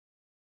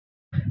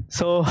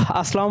So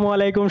আসসালামু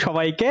আলাইকুম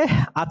সবাইকে।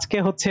 আজকে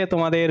হচ্ছে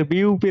তোমাদের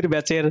বিউপির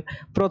ব্যাচের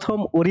প্রথম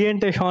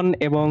ওরিয়েন্টেশন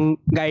এবং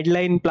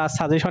গাইডলাইন প্লাস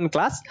সাজেশন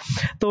ক্লাস।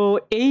 তো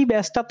এই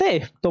ব্যাচটাতে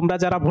তোমরা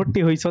যারা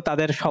ভর্তি হইছো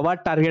তাদের সবার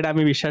টার্গেট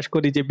আমি বিশ্বাস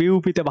করি যে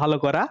বিউপিতে ভালো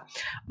করা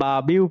বা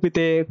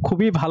বিউপিতে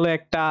খুবই ভালো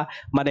একটা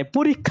মানে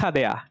পরীক্ষা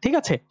দেয়া, ঠিক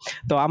আছে?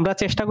 তো আমরা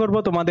চেষ্টা করব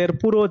তোমাদের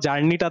পুরো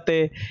জার্নিটাতে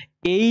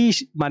এই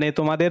মানে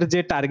তোমাদের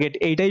যে টার্গেট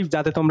এইটাই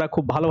যাতে তোমরা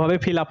খুব ভালোভাবে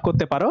ফিল আপ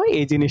করতে পারো,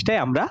 এই জিনিসটাই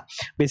আমরা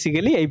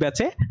বেসিক্যালি এই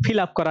ব্যাচে ফিল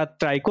আপ করার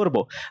ট্রাই করব।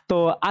 তো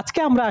আজকে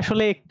আমরা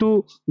আসলে একটু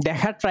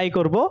দেখার ট্রাই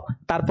করব,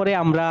 তারপরে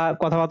আমরা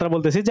কথাবার্তা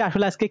বলতেছি যে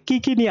আসলে আজকে কি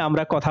কি নিয়ে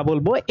আমরা কথা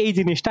বলবো, এই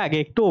জিনিসটা আগে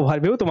একটু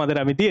ওভারভিউ তোমাদের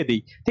আমি দিয়ে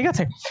দিই, ঠিক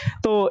আছে?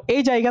 তো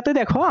এই জায়গাতে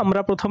দেখো,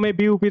 আমরা প্রথমে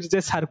বিউপির যে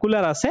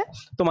সার্কুলার আছে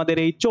তোমাদের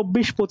এই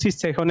 24-25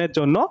 সেশনের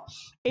জন্য,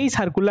 এই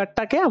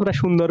সার্কুলারটাকে আমরা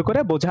সুন্দর করে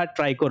বোঝার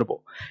ট্রাই করব।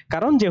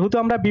 কারণ যেহেতু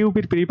আমরা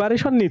বিউপির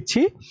প্রিপারেশন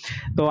নিচ্ছি,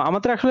 তো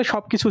আমাদের আসলে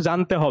সবকিছু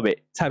জানতে হবে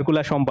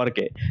সার্কুলার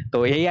সম্পর্কে। তো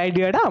এই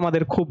আইডিয়াটা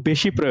আমাদের খুব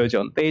বেশি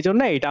প্রয়োজন, তো এই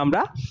জন্য এটা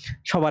আমরা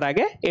সবার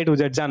আগে এ টু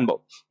জেড জানবো।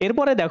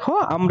 এরপরে দেখো,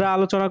 আমরা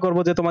আলোচনা করব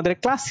যে তোমাদের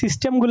ক্লাস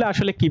সিস্টেমগুলো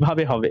আসলে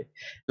কিভাবে হবে,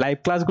 লাইভ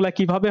ক্লাসগুলো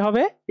কিভাবে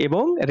হবে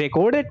এবং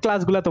রেকর্ডেড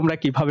ক্লাসগুলো তোমরা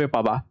কিভাবে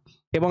পাবা,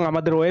 এবং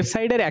আমাদের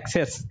ওয়েবসাইটের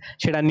অ্যাক্সেস,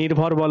 সেটা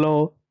নির্ভর বলো,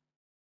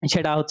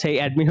 সেটা হচ্ছে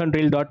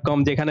admissionreel.com,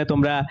 যেখানে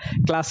তোমরা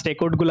ক্লাস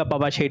রেকর্ড গুলা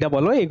পাবা, সেইটা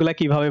বলো, এগুলা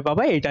কিভাবে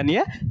পাবা, এটা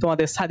নিয়ে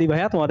তোমাদের সাদি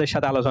ভাইয়া তোমাদের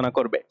সাথে আলোচনা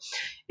করবে।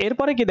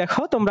 এরপরে কি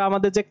দেখো, তোমরা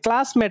আমাদের যে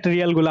ক্লাস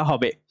ম্যাটেরিয়াল গুলা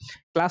হবে,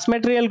 ক্লাস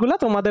ম্যাটেরিয়াল গুলা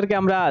তোমাদেরকে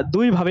আমরা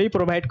দুই ভাবেই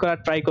প্রোভাইড করার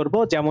ট্রাই করব।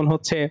 যেমন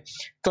হচ্ছে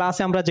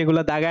ক্লাসে আমরা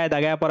যেগুলা দাগায়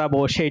দাগায় পড়াবো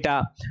সেইটা,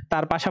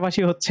 তার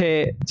পাশাপাশি হচ্ছে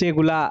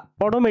যেগুলা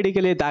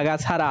অটোমেটিক্যালি দাগা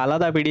ছাড়া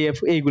আলাদা পিডিএফ,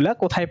 এইগুলা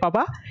কোথায়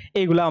পাবা,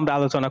 এইগুলা আমরা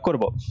আলোচনা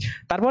করব।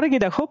 তারপরে কি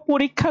দেখো,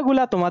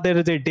 পরীক্ষাগুলা তোমাদের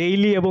যে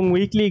ডেইলি এবং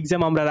উইকলি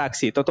এক্সাম আমরা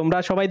রাখছি, তো তোমরা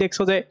সবাই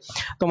দেখছো যে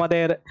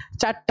তোমাদের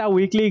 4টা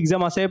উইকলি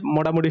এক্সাম আছে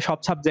মোটামুটি সব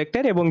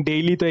সাবজেক্টের, এবং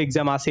ডেইলি তো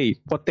এক্সাম আছেই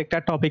প্রত্যেকটা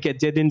টপিকের,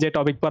 যেদিন যে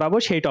টপিক পড়াবো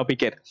সেই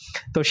টপিকের।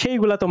 তো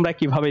সেইগুলা তোমরা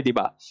কিভাবে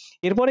দিবা।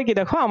 এরপরে কি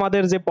দেখো,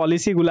 আমাদের যে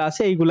পলিসিগুলো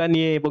আছে এইগুলা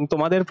নিয়ে এবং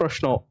তোমাদের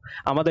প্রশ্ন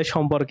আমাদের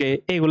সম্পর্কে,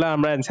 এইগুলা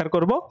আমরা অ্যান্সার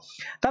করব।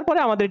 তারপরে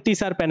আমাদের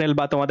টিচার প্যানেল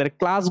বা তোমাদের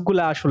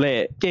ক্লাসগুলা আসলে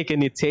কে কে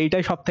নিচ্ছে,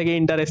 এইটাই সব থেকে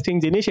ইন্টারেস্টিং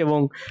জিনিস, এবং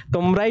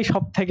তোমরাই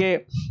সব থেকে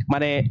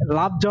মানে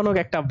লাভজনক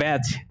একটা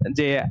ব্যাচ,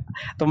 যে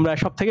তোমরা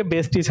সব থেকে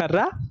বেস্ট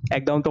টিচাররা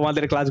একদম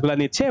তোমাদের ক্লাসগুলা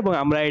নিচ্ছে, এবং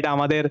আমরা এটা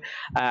আমাদের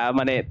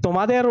মানে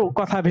তোমাদের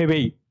কথা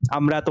ভেবেই,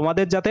 আমরা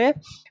তোমাদের যাতে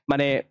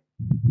মানে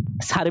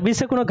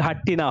সার্ভিসে কোনো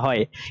ঘাটতি না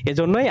হয়,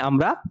 এজন্যই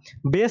আমরা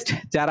বেস্ট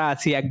যারা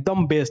আছি, একদম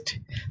বেস্ট,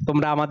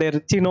 তোমরা আমাদের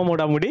চিনো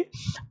মোটামুটি,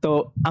 তো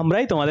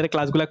আমরাই তোমাদের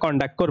ক্লাসগুলো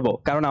কন্ডাক্ট করব,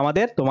 কারণ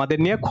আমাদের তোমাদের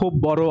নিয়ে খুব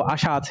বড়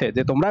আশা আছে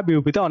যে তোমরা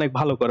বিউপিতে অনেক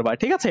ভালো করবা,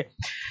 ঠিক আছে?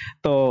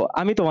 তো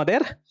আমি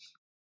তোমাদের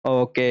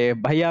ওকে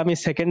ভাইয়া, আমি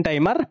সেকেন্ড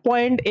টাইমার,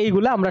 পয়েন্ট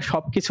এইগুলো আমরা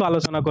সবকিছু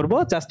আলোচনা করব,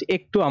 জাস্ট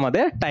একটু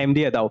আমাদের টাইম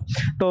দিয়ে দাও।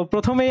 তো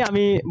প্রথমেই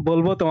আমি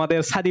বলবো তোমাদের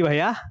সাদি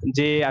ভাইয়া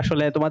যে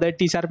আসলে তোমাদের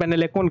টিচার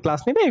প্যানেলে কোন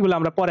ক্লাস নেবে, এগুলো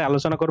আমরা পরে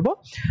আলোচনা করব।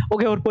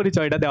 ওকে, ওর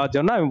পরিচয়টা দেওয়ার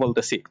জন্য আমি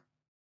বলতেছি।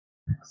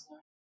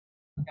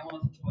 কেমন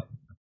আছেন সবাই?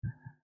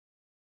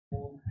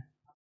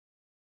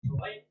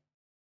 সবাই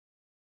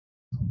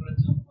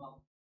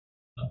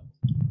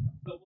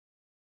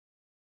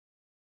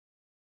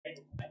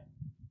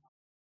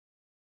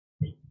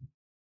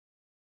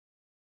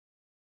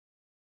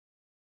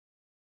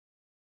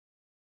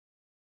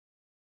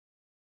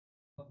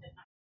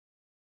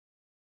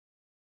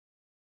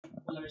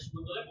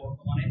বিশ্ববিদ্যালয়ে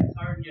বর্তমানে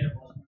থার্ড ইয়ারে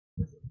পড়াশোনা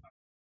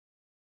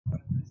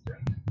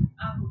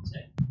হচ্ছে।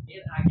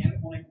 এর আগে আমি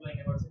অনেকগুলো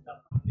ইউনিভার্সিটি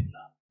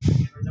আলহামদুলিল্লাহ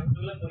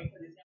যতগুলো পরীক্ষা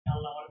দিয়েছি, আমি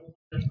আল্লাহ আমার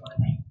বিশ্বাস করে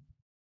নাই।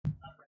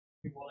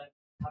 আপনি বলেন,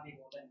 ভাবি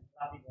বলেন,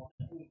 রাবি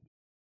বলেন,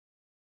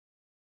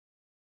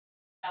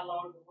 আল্লাহ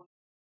আমার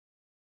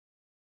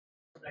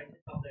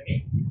সব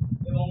জায়গায়,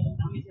 এবং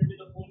আমি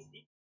যেহেতু পড়ছি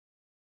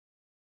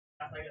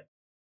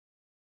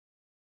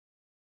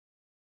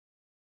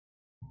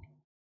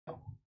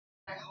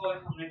দেখা হয়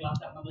সামনে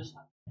ক্লাসে আপনাদের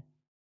সাথে।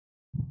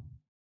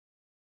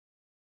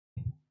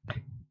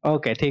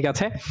 ওকে, ঠিক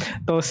আছে।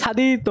 তো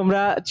সাদি,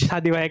 তোমরা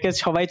সাদি ভাইয়াকে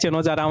সবাই চেনো,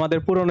 যারা আমাদের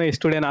পুরনো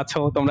স্টুডেন্ট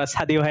আছো, তোমরা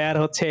সাদি ভাইয়ার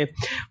হচ্ছে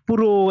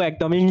পুরো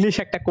একদম ইংলিশ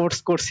একটা কোর্স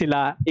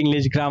করছিলা,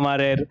 ইংলিশ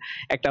গ্রামারের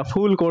একটা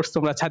ফুল কোর্স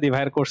তোমরা সাদি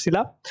ভাইয়ার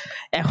করছিলা।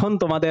 এখন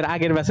তোমাদের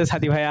আগের ব্যাচে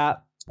সাদি ভাইয়া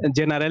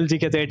জেনারেল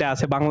জিকে যেটা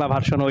আছে বাংলা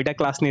ভার্সন, ওইটা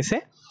ক্লাস নিছে।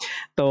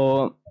 তো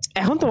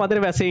এখন তোমাদের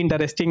ব্যাচে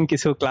ইন্টারেস্টিং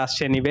কিছু ক্লাস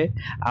সে নিবে।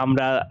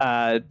 আমরা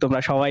তোমরা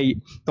সবাই,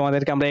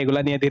 তোমাদেরকে আমরা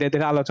এগুলা নিয়ে ধীরে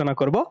ধীরে আলোচনা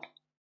করব।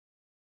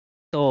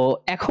 তো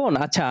এখন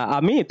আচ্ছা,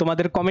 আমি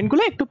তোমাদের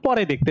কমেন্টগুলো একটু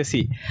পরে দেখতেছি,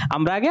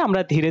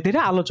 আমরা ধীরে ধীরে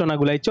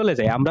আলোচনাগুলাই চলে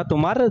যাই। আমরা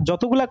তোমার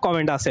যতগুলা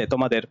কমেন্ট আছে,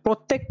 তোমাদের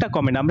প্রত্যেকটা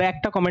কমেন্ট, আমরা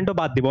একটা কমেন্টও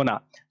বাদ দিব না,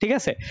 ঠিক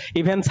আছে?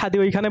 ইভেন সাদি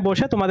ওইখানে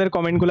বসে তোমাদের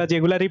কমেন্টগুলা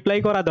যেগুলা রিপ্লাই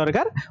করা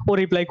দরকার ও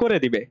রিপ্লাই করে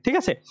দিবে, ঠিক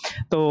আছে?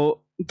 তো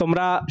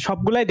তোমরা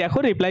সবগুলাই দেখো,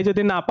 রিপ্লাই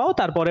যদি না পাও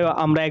তারপরে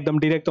আমরা একদম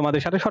ডিরেক্ট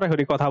তোমাদের সাথে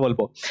সরাসরি কথা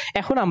বলবো।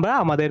 এখন আমরা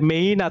আমাদের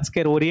মেইন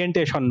আজকের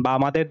ওরিয়েন্টেশন বা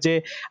আমাদের যে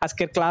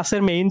আজকের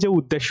ক্লাসের মেইন যে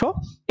উদ্দেশ্য,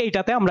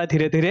 এইটাতে আমরা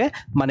ধীরে ধীরে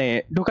মানে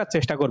ঢোকার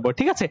চেষ্টা করব,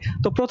 ঠিক আছে?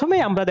 তো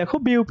প্রথমেই আমরা দেখো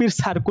বিউপির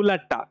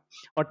সার্কুলারটা,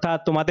 অর্থাৎ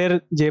তোমাদের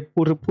যে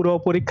পুরো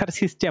পরীক্ষার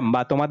সিস্টেম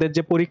বা তোমাদের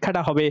যে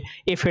পরীক্ষাটা হবে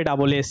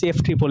FASS,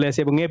 FSSS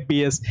এবং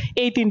FBS,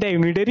 এই তিনটা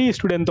ইউনিটেরই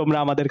স্টুডেন্ট তোমরা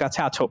আমাদের কাছে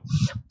আছো।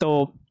 তো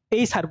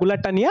এই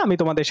সার্কুলারটা নিয়ে আমি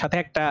তোমাদের সাথে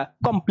একটা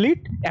কমপ্লিট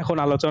এখন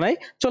আলোচনায়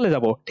চলে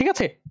যাব, ঠিক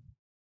আছে?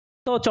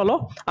 তো চলো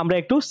আমরা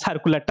একটু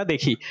সার্কুলারটা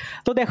দেখি।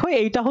 তো দেখো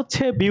এইটা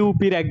হচ্ছে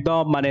বিউপির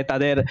একদম মানে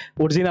তাদের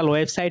অরিজিনাল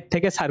ওয়েবসাইট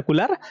থেকে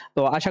সার্কুলার।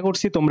 তো আশা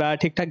করছি তোমরা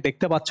ঠিকঠাক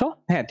দেখতে পাচ্ছ,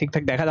 হ্যাঁ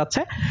ঠিকঠাক দেখা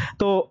যাচ্ছে।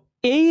 তো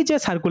এই যে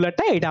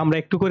সার্কুলারটা, এটা আমরা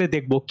একটু করে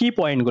দেখবো কি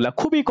পয়েন্টগুলা,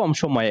 খুবই কম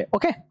সময়ে,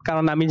 ওকে?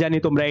 কারণ আমি জানি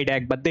তোমরা এটা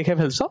একবার দেখে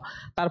ফেলছো,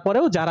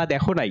 তারপরেও যারা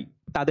দেখো নাই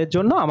তাদের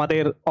জন্য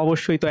আমাদের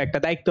অবশ্যই তো একটা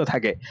দায়িত্ব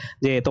থাকে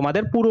যে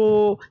তোমাদের পুরো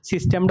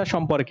সিস্টেমটা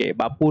সম্পর্কে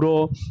বা পুরো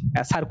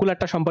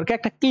সার্কুলারটা সম্পর্কে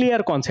একটা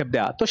ক্লিয়ার কনসেপ্ট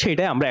দেওয়া। তো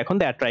সেইটাই আমরা এখন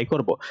দেওয়ার ট্রাই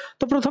করব।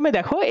 তো প্রথমে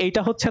দেখো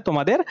এইটা হচ্ছে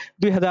তোমাদের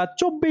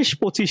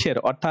 2024-25-এর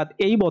অর্থাৎ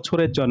এই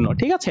বছরের জন্য,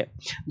 ঠিক আছে?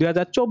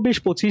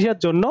 2024-25-এর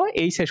জন্য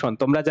এই সেশন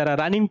তোমরা যারা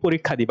রানিং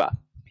পরীক্ষা দিবা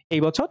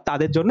এই বছর,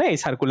 তাদের জন্য এই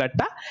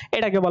সার্কুলারটা।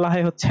 এটাকে বলা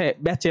হয় হচ্ছে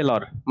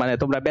ব্যাচেলর, মানে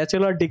তোমরা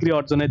ব্যাচেলর ডিগ্রি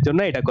অর্জনের জন্য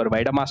এটা করবা,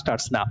 এটা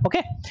মাস্টার্স না,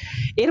 ওকে?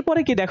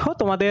 এরপরে কি দেখো,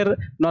 তোমাদের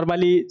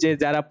নরমালি যে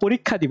যারা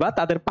পরীক্ষা দিবা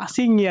তাদের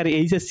পাসিং ইয়ার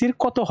এইচএসসির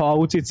কত হওয়া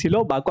উচিত ছিল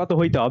বা কত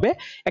হইতে হবে,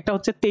 একটা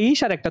হচ্ছে 23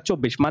 আর একটা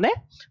 24, মানে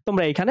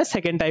তোমরা এখানে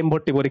সেকেন্ড টাইম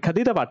ভর্তি পরীক্ষা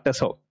দিতে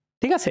পারতেছো,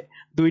 ঠিক আছে?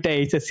 দুইটা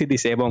এইচএসসি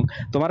দিছে এবং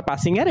তোমার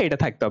পাসিং এর এটা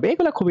থাকতে হবে,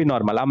 এগুলো খুবই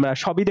নরমাল, আমরা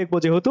সবই দেখবো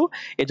যেহেতু,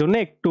 এজন্য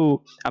একটু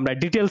আমরা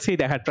ডিটেলসই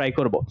দেখার ট্রাই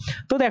করব।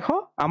 তো দেখো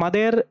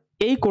আমাদের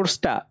এই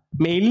কোর্সটা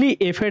মেইনলি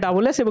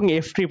FASS এবং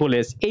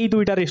FSSS এই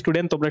দুইটার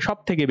স্টুডেন্ট তোমরা সব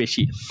থেকে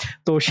বেশি।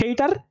 তো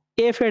সেইটার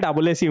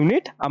FASS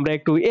ইউনিট, আমরা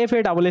একটু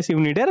FASS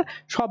ইউনিটের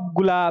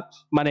সবগুলা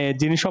মানে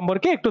জিনিস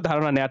সম্পর্কে একটু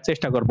ধারণা নেওয়ার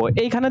চেষ্টা করব।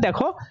 এইখানে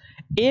দেখো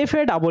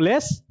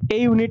FASS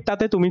এই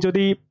ইউনিটটাতে তুমি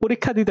যদি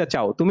পরীক্ষা দিতে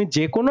চাও, তুমি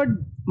যে কোনো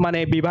মানে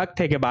বিভাগ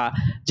থেকে বা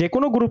যে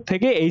কোনো গ্রুপ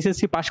থেকে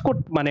এইচএসসি পাস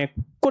মানে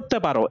করতে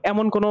পারো,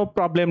 এমন কোনো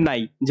প্রবলেম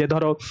নাই যে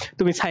ধরো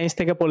তুমি সায়েন্স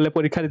থেকে পড়লে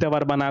পরীক্ষা দিতে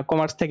পারবা না,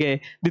 কমার্স থেকে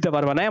দিতে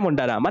পারবা না,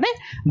 এমনটা না। মানে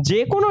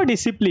যে কোনো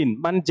ডিসিপ্লিন,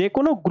 মানে যে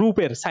কোনো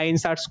গ্রুপের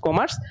সায়েন্স, আর্টস,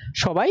 কমার্স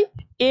সবাই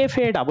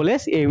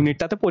FASS এই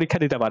ইউনিটটাতে পরীক্ষা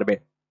দিতে পারবে।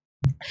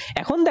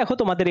 এখন দেখো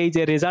তোমাদের এই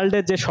যে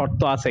রেজাল্টের যে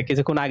শর্ত আছে,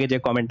 কিছুক্ষণ আগে যে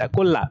কমেন্টটা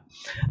করলাম,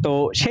 তো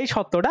সেই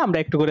শর্তটা আমরা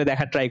একটু করে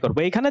দেখার ট্রাই করবো।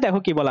 এখানে দেখো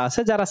কি বলা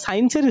আছে, যারা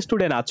সায়েন্সের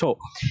স্টুডেন্ট আছো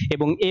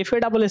এবং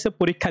FASS এ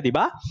পরীক্ষা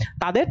দিবা,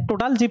 তাদের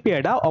টোটাল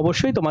জিপিএটা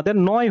অবশ্যই তোমাদের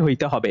 9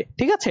 হইতে হবে,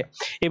 ঠিক আছে?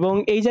 এবং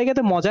এই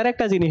জায়গাতে মজার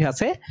একটা জিনিস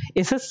আছে,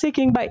 এসএসসি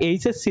কিংবা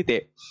এইচএসসি তে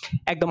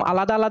একদম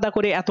আলাদা আলাদা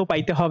করে এত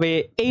পাইতে হবে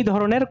এই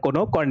ধরনের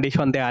কোনো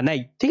কন্ডিশন দেওয়া নাই,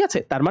 ঠিক আছে?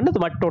 তার মানে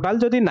তোমার টোটাল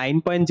যদি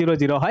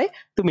 9.00 হয়,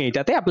 তুমি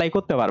এটাতে অ্যাপ্লাই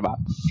করতে পারবা।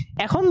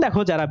 এখন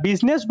দেখো যারা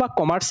বিজনেস বা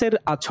কমার্সের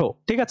আছো,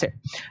 ঠিক আছে,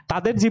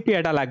 তাদের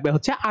জিপিএটা লাগবে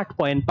হচ্ছে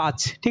 8.5,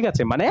 ঠিক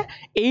আছে? মানে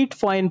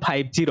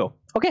 8.50,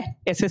 ওকে?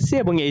 এসএসসি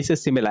এবং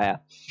এইচএসসি মিলায়া।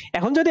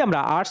 এখন যদি আমরা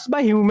আর্টস বা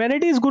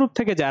হিউম্যানিটিজ গ্রুপ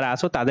থেকে যারা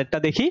আছো তাদেরটা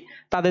দেখি,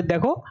 তাদের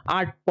দেখো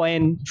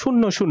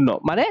 8.00,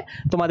 মানে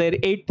তোমাদের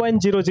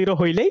 8.00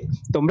 হইলেই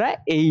তোমরা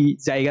এই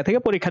জায়গা থেকে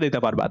পরীক্ষা দিতে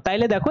পারবা।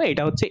 তাইলে দেখো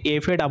এটা হচ্ছে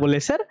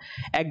FASS এর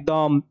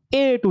একদম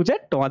A to Z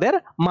তোমাদের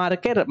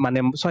মার্কের মানে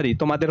সরি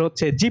তোমাদের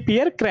হচ্ছে জিপি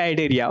এর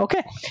ক্রাইটেরিয়া, ওকে?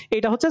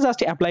 এটা হচ্ছে জাস্ট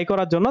অ্যাপ্লাই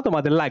করার জন্য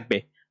তোমাদের লাগবে,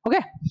 ওকে?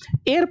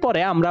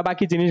 এরপরে আমরা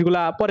বাকি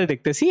জিনিসগুলা পরে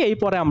দেখতেছি। এই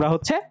পরে আমরা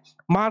হচ্ছে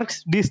মার্কস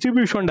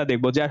ডিস্ট্রিবিউশনটা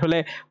দেখবো, যে আসলে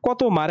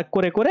কত মার্ক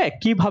করে করে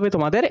কিভাবে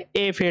তোমাদের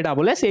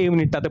FASS এই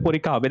ইউনিটটাতে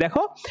পরীক্ষা হবে।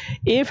 দেখো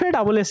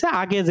FASS এ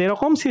আগে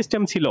যেরকম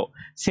সিস্টেম ছিল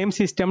সেম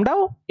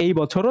সিস্টেমটাও এই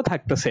বছরও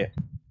থাকতেছে।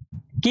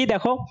 কি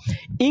দেখো,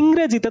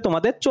 ইংরেজিতে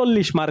তোমাদের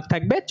 40 মার্ক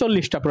থাকবে,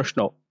 40টা প্রশ্ন।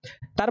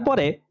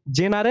 তারপরে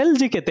জেনারেল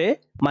জিকেতে,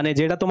 মানে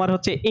যেটা তোমার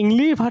হচ্ছে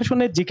ইংলিশ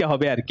ভার্সনের জিকে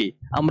হবে আর কি,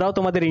 আমরাও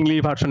তোমাদের ইংলিশ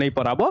ভার্সনেই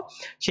পড়াবো,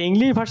 সেই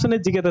ইংলিশ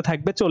ভার্সনের জিকেতে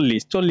থাকবে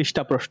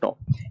 40টা প্রশ্ন।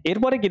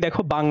 এরপরে কি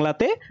দেখো,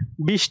 বাংলাতে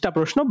 20টা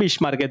প্রশ্ন 20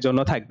 মার্কের জন্য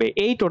থাকবে।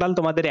 এই টোটাল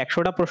তোমাদের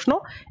 100টা প্রশ্ন,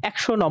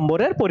 100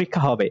 নম্বরের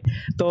পরীক্ষা হবে।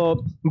 তো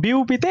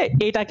বিউপিতে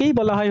এটাকেই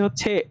বলা হয়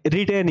হচ্ছে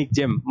রিটেন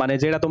এক্সাম, মানে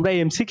যেটা তোমরা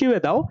এমসিকিউ এ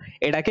দাও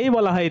এটাকেই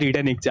বলা হয়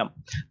রিটেন এক্সাম।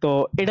 তো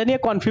এটা নিয়ে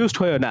কনফিউজড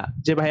হয়েও না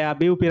যে ভাইয়া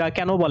বিউপিরা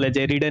কেন বলে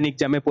যে রিটেন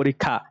এক্সামে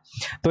পরীক্ষা।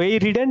 তো এই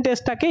রিটেন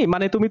টেস্টটাকেই,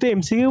 মানে তুমি তো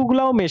এমসিকিউ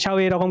গুলাও মেশাও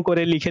এরকম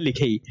করে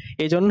লিখেই,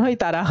 এই জন্যই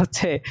তারা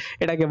হচ্ছে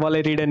এটাকে বলে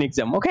রিটেন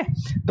এক্সাম, ওকে?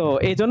 তো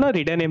এই জন্য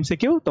রিটেন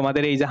এমসিকিউ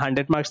তোমাদের এই যে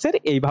 100 মার্কসের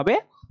এইভাবে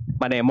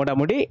মানে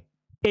মোটামুটি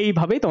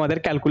এইভাবেই তোমাদের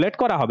ক্যালকুলেট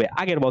করা হবে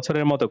আগের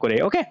বছরের মতো করে,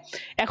 ওকে?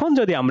 এখন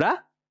যদি আমরা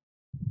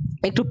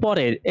একটু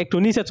পরে একটু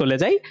নিচে চলে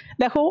যাই,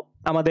 দেখো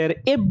আমাদের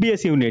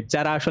FBS ইউনিট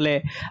যারা আসলে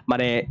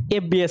মানে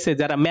FBS এ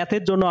যারা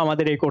ম্যাথের জন্য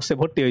আমাদের এই কোর্সে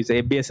ভর্তি হয়েছে,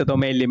 FBS এ তো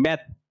মেইনলি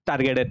ম্যাথ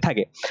টার্গেটেড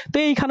থাকে। তো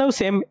এইখানেও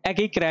সেম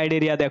একই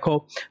ক্রাইটেরিয়া। দেখো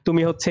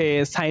তুমি হচ্ছে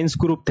সায়েন্স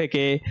গ্রুপ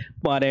থেকে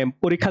মানে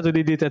পরীক্ষা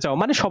যদি দিতে চাও,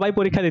 মানে সবাই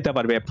পরীক্ষা দিতে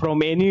পারবে from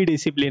any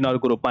discipline or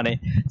group, মানে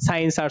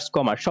সায়েন্স আর্টস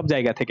কমার্স সব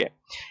জায়গা থেকে।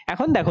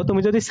 এখন দেখো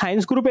তুমি যদি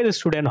সায়েন্স গ্রুপের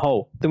স্টুডেন্ট হও,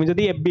 তুমি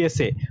যদি FBS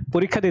এ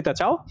পরীক্ষা দিতে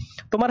চাও,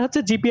 তোমার হচ্ছে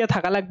জিপিএ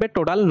থাকা লাগবে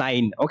টোটাল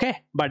 9, ওকে।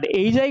 বাট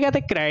এই জায়গাতে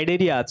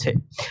ক্রাইটেরিয়া আছে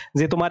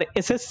যে তোমার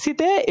এসএসসি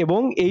তে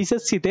এবং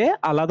এইচএসসি তে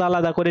আলাদা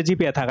আলাদা করে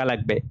জিপিএ থাকা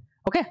লাগবে,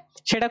 ওকে।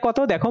 সেটা কত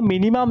দেখো,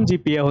 মিনিমাম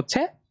জিপিএ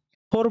হচ্ছে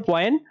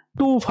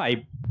 4.25,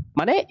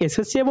 মানে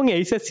এসএসসি এবং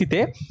এইচএসসি তে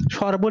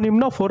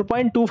সর্বনিম্ন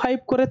 4.25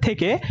 করে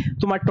থেকে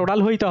তোমার টোটাল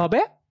হইতে হবে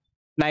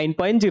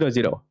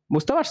 9.00।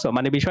 বুঝতে পারছো?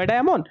 মানে বিষয়টা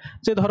এমন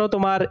যে ধরো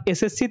তোমার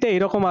এসএসসি তে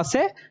এরকম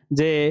আছে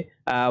যে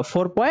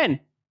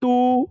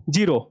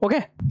 4.20, ওকে।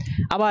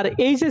 আবার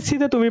এইচএসসি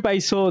তে তুমি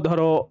পাইছো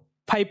ধরো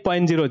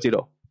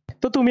 5.00,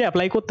 তো তুমি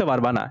অ্যাপ্লাই করতে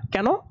পারবা না।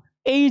 কেন?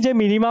 এই যে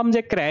মিনিমাম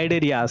যে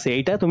ক্রাইটেরিয়া আছে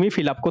এইটা তুমি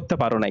ফিল আপ করতে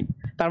পারো নাই।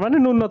 তার মানে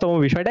ন্যূনতম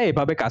বিষয়টা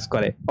এভাবে কাজ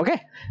করে, ওকে।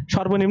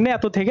 সর্বনিম্ন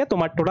এত থেকে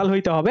তোমার টোটাল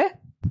হইতে হবে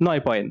 9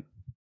 পয়েন্ট,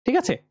 ঠিক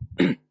আছে।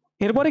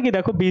 এরপরে কি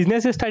দেখো,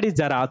 বিজনেস স্টাডিজ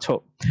যারা আছো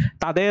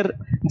তাদের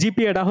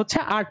জিপিএটা হচ্ছে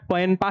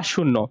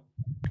 8.50,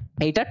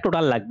 এইটা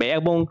টোটাল লাগবে।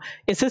 এবং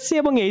এসএসসি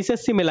এবং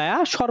এইচএসসি মেলায়া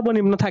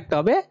সর্বনিম্ন থাকতে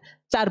হবে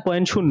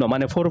 4.0,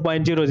 মানে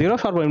 4.00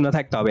 সর্বনিম্ন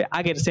থাকতে হবে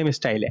আগের সেম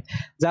স্টাইলে।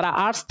 যারা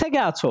আর্টস থেকে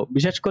আছো,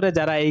 বিশেষ করে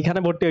যারা এইখানে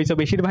ভর্তি হয়েছো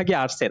বেশিরভাগই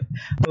আর্টসের,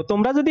 তো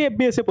তোমরা যদি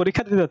FBS এ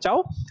পরীক্ষা দিতে চাও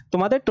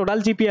তোমাদের টোটাল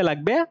জিপিএ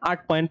লাগবে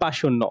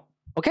 8.50,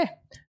 ওকে।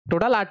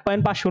 টোটাল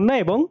 8.50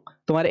 এবং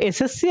তোমার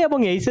এসএসসি এবং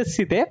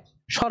এইচএসসি তে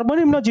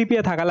সর্বনিম্ন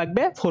জিপিএ থাকা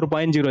লাগবে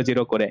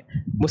 4.00 করে।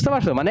 বুঝতে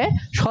পারছো? মানে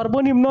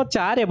সর্বনিম্ন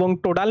 4 এবং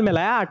টোটাল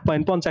মেলায়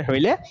 8.50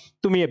 হইলে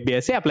তুমি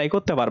FBS এ অ্যাপ্লাই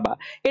করতে পারবা।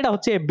 এটা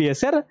হচ্ছে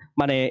FBS এর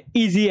মানে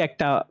ইজি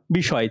একটা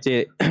বিষয় যে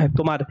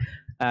তোমার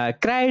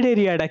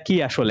ক্রাইটেরিয়াটা কি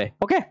আসলে,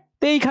 ওকে।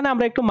 তো এইখানে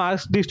আমরা একটু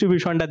মার্কস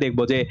ডিস্ট্রিবিউশনটা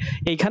দেখবো যে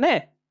এইখানে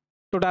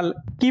টোটাল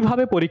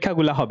কিভাবে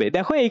পরীক্ষাগুলো হবে।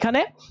 দেখো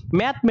এইখানে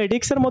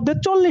ম্যাথমেটিক্স এর মধ্যে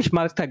 40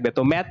 মার্ক থাকবে।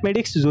 তো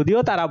ম্যাথমেটিক্স যদিও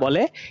তারা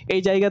বলে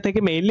এই জায়গা থেকে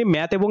মেইনলি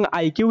ম্যাথ এবং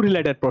আইকিউ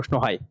রিলেটেড প্রশ্ন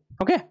হয়,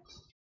 ওকে।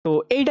 তো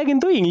এইটা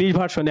কিন্তু ইংলিশ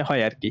ভার্সনে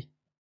হয় আর কি।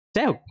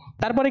 যাই হোক,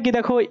 তারপরে কি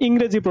দেখো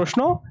ইংরেজি প্রশ্ন,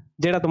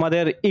 যেটা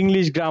তোমাদের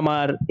English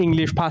grammar,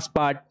 English first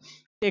part,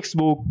 text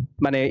book,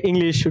 মানে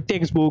ইংলিশ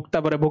টেক্সট বুক,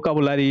 তারপরে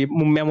ভোকাবুলারি,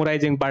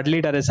 মেমোরাইজিং পার্ট,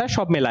 লিটারেচার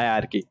সব মেলায়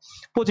আর কি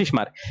 25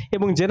 মার্ক।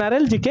 এবং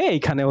জেনারেল জিকে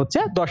এইখানে হচ্ছে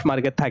 10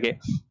 মার্কের থাকে।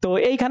 তো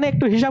এইখানে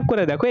একটু হিসাব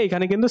করে দেখো,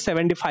 এইখানে কিন্তু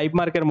 75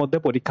 মার্কের মধ্যে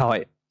পরীক্ষা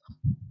হয়,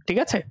 ঠিক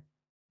আছে।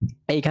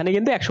 এইখানে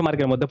কিন্তু 100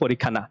 মার্কের মধ্যে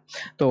পরীক্ষা না।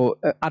 তো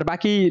আর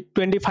বাকি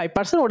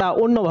 25% ওটা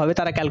অন্যভাবে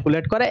তারা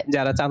ক্যালকুলেট করে,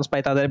 যারা চান্স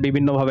পায় তাদের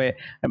বিভিন্নভাবে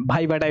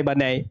ভাইবা টাইবা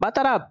নেয়, বা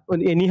তারা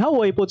এনিহাও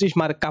ওই 25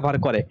 মার্ক কভার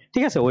করে,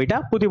 ঠিক আছে। ওইটা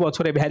প্রতি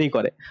বছরে ভ্যারি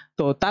করে।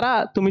 তো তারা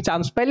তুমি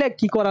চান্স পাইলে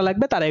কি করা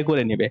লাগবে তারাই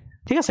করে নিবে,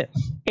 ঠিক আছে।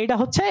 এটা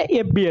হচ্ছে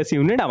FBS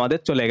ইউনিট আমাদের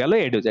চলে গেল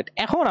A to Z।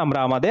 এখন আমরা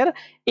আমাদের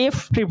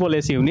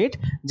FSSS ইউনিট,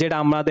 যেটা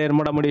আমাদের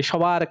মোটামুটি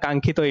সবার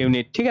কাঙ্ক্ষিত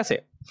ইউনিট, ঠিক আছে।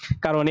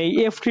 কারণ এই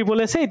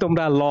FSSS এই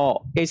তোমরা ল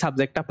এই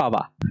সাবজেক্টটা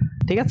পাবা,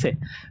 ঠিক আছে।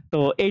 তো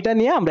এইটা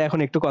নিয়ে আমরা এখন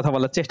একটু কথা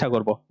বলার চেষ্টা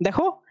করব।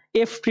 দেখো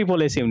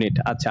FSSS ইউনিট,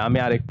 আচ্ছা আমি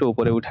আর একটু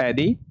উপরে উঠায়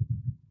দিই,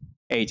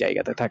 এই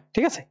জায়গাতে থাক,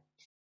 ঠিক আছে।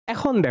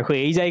 এখন দেখো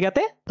এই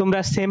জায়গাতে তোমরা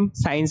সেম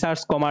সায়েন্স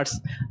আর্টস কমার্স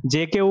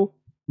যে কেউ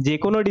যে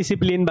কোনো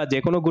ডিসিপ্লিন বা যে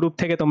কোনো গ্রুপ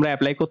থেকে তোমরা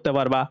অ্যাপ্লাই করতে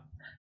পারবা।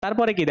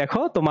 তারপরে কি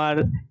দেখো, তোমার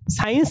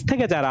সায়েন্স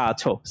থেকে যারা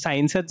আছো,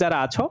 সায়েন্সের যারা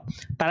আছো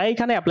তারা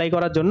এখানে অ্যাপ্লাই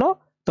করার জন্য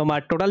তোমার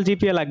টোটাল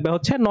জিপিএ লাগবে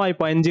হচ্ছে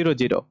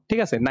 9.00, ঠিক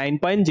আছে,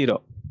 9.0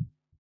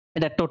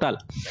 এটা টোটাল।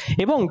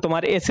 এবং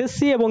তোমার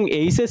এসএসসি এবং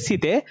এইচএসসি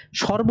তে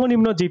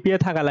সর্বনিম্ন জিপিএ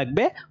থাকা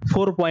লাগবে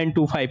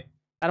 4.25।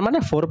 তার মানে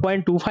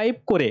 4.25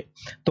 করে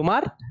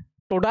তোমার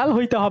টোটাল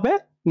হইতে হবে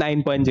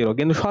 9.0,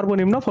 কিন্তু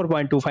সর্বনিম্ন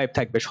 4.25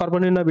 থাকবে।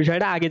 সর্বনিম্ন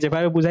বিষয়টা আগে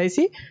যেভাবে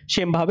বুঝাইছি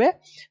সেম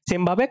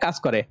ভাবে কাজ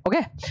করে,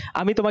 ওকে।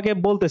 আমি তোমাকে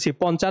বলতেছি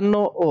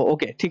 55,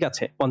 ওকে ঠিক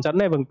আছে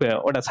 55, এবং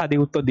ওটা সাদি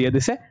উত্তর দিয়ে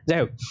দিছে। যাই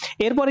হোক,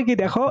 এরপরে কি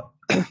দেখো,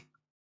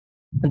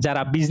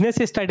 যারা বিজনেস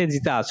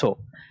স্ট্র্যাটেজিতে আছো,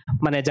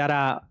 মানে যারা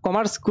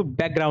কমার্স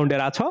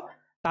ব্যাকগ্রাউন্ডের আছো,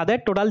 তাদের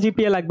টোটাল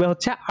জিপিএ লাগবে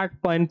হচ্ছে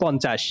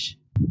 8.50,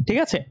 ঠিক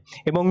আছে।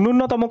 এবং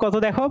ন্যূনতম কত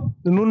দেখো,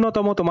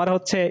 ন্যূনতম তোমার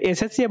হচ্ছে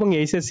এসএসসি এবং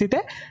এইচএসসি তে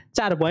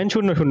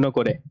 4.00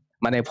 করে,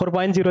 মানে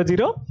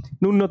 4.00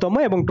 ন্যূনতম,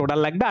 এবং টোটাল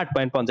লাগবে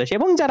 8.50।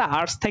 এবং যারা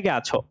আর্টস থেকে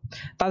আছো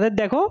তাদের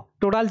দেখো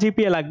টোটাল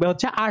জিপিএ লাগবে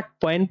হচ্ছে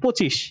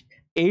 8.25,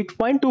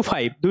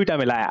 8.25 দুইটা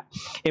মেলায়া,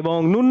 এবং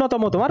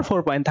ন্যূনতম তোমার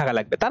 4 পয়েন্ট থাকা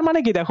লাগবে। তার মানে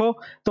কি দেখো,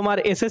 তোমার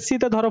এসএসসি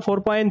তে ধরো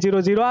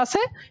 4.00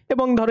 আছে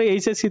এবং ধরো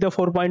এইচএসসি তে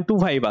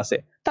 4.25 আছে,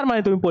 তার মানে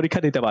তুমি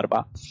পরীক্ষা দিতে পারবা।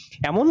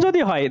 এমন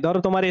যদি হয় ধরো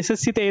তোমার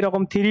এসএসসি তে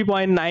এরকম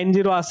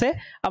 3.90 আছে,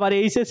 আবার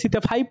এইচএসসি তে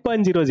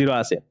 5.00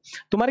 আছে,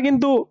 তোমার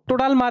কিন্তু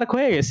টোটাল মার্ক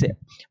হয়ে গেছে,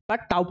 বাট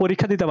তাও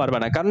পরীক্ষা দিতে পারবে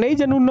না, কারণ এই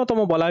যে ন্যূনতম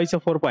বলা হয়েছে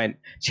 4 পয়েন্ট,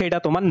 সেটা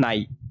তোমার নাই।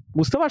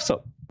 বুঝতে পারছো?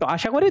 তো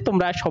আশা করি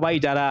তোমরা সবাই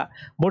যারা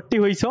ভর্তি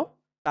হইছো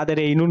তাদের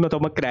এই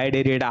ন্যূনতম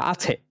ক্রাইটেরিয়াটা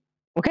আছে,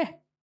 ওকে।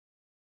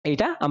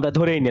 এইটা আমরা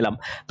ধরেই নিলাম।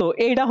 তো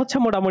এইটা হচ্ছে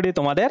মোটামুটি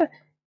তোমাদের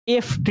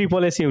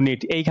FSSS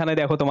ইউনিট। এইখানে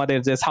দেখো তোমাদের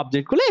যে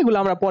সাবজেক্টগুলো, এগুলো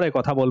আমরা পরে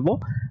কথা বলবো,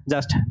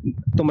 জাস্ট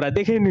তোমরা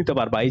দেখে নিতে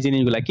পারবা এই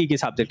জিনিসগুলা কি কি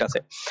সাবজেক্ট আছে।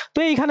 তো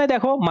এইখানে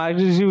দেখো মার্ক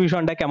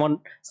ডিস্ট্রিবিউশনটা কেমন,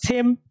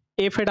 সেম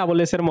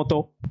FASS এর মতো।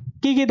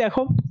 কি কি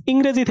দেখো,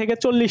 ইংরেজি থেকে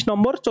 40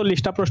 নম্বর,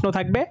 40টা প্রশ্ন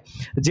থাকবে।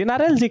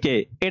 জেনারেল জিকে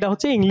এটা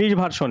হচ্ছে ইংলিশ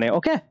ভার্সনে,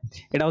 ওকে,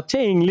 এটা হচ্ছে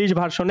ইংলিশ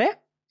ভার্সনে,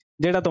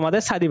 যেটা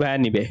তোমাদের সাদি ভাইয়া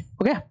নিবে,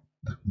 ওকে।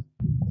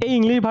 এই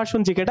ইংলিশ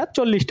ভার্সন জিকেটা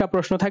 40টা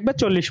প্রশ্ন থাকবে,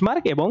 40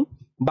 মার্ক, এবং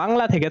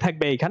বাংলা থেকে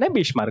থাকবে এখানে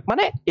 20 মার্ক।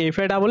 মানে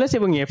FASS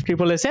এবং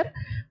FSSS এর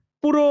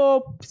পুরো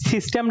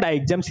সিস্টেমটা,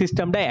 এক্সাম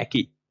সিস্টেমটা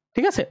একই,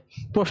 ঠিক আছে।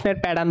 প্রশ্নের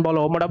প্যাটার্ন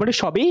বলো মোটামুটি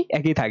সবই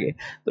একই থাকে।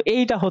 তো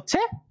এইটা হচ্ছে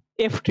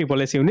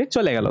FSSS ইউনিট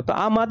চলে গেল। তো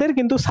আমাদের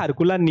কিন্তু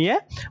সার্কুলার নিয়ে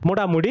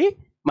মোটামুটি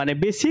মানে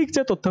বেসিক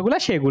যে তথ্যগুলো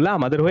সেগুলো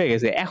আমাদের হয়ে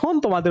গেছে। এখন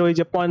তোমাদের ওই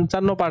যে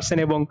 55%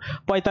 এবং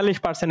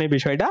 45% এর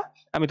বিষয়টা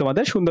আমি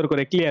তোমাদের সুন্দর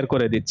করে ক্লিয়ার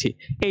করে দিচ্ছি।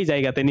 এই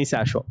জায়গাতে নিচে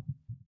আসো,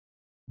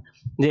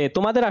 যে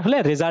তোমাদের আসলে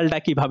রেজাল্টটা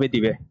কিভাবে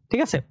দিবে,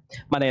 ঠিক আছে,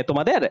 মানে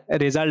তোমাদের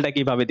রেজাল্টটা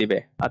কিভাবে দিবে।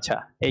 আচ্ছা,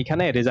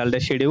 এইখানে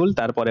রেজাল্টের শিডিউল,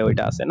 তারপরে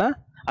ওইটা আছে না।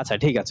 আচ্ছা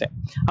ঠিক আছে,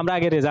 আমরা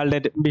আগে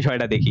রেজাল্টের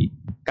বিষয়টা দেখি,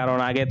 কারণ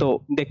আগে তো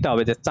দেখতে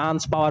হবে যে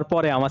চান্স পাওয়ার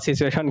পরে আমার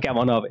সিচুয়েশন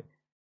কেমন হবে।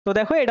 তো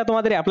দেখো, এটা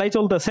তোমাদের অ্যাপ্লাই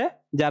চলতেছে,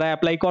 যারা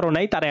অ্যাপ্লাই করো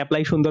নাই তারা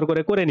অ্যাপ্লাই সুন্দর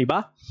করে নিবা।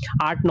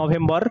 8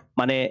 নভেম্বর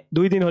মানে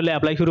 2 দিন হলে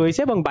অ্যাপ্লাই শুরু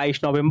হয়েছে, এবং 22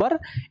 নভেম্বর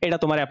এটা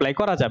তোমার অ্যাপ্লাই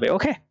করা যাবে,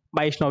 ওকে।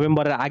 22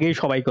 নভেম্বরের আগেই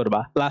সবাই করবা,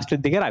 লাস্টের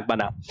দিকে রাখবা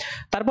না।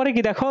 তারপরে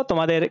কি দেখো,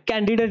 তোমাদের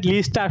ক্যান্ডিডেট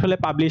লিস্টটা আসলে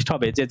পাবলিশড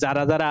হবে, যে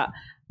যারা যারা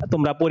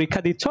তোমরা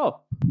পরীক্ষা দিচ্ছ,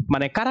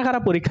 মানে কারা কারা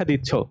পরীক্ষা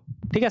দিচ্ছ,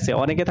 ঠিক আছে।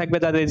 অনেকে থাকবে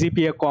যাদের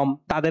জিপিএ কম,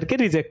 তাদেরকে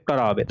রিজেক্ট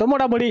করা হবে। তো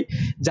মোটামুটি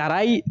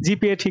যারাই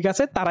জিপিএ ঠিক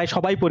আছে তারাই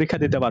সবাই পরীক্ষা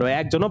দিতে পারবে,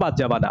 একজনও বাদ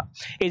যাবা না।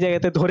 এই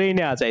জায়গাতে ধরেই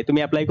নেওয়া যায় তুমি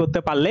অ্যাপ্লাই করতে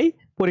পারলেই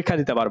পরীক্ষা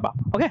দিতে পারবা,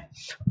 ওকে।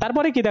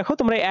 তারপরে কি দেখো,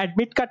 তোমরা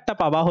অ্যাডমিট কার্ডটা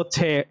পাবা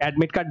হচ্ছে,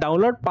 অ্যাডমিট কার্ড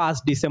ডাউনলোড 5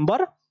 ডিসেম্বর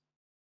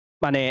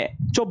মানে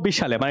 24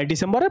 সালে, মানে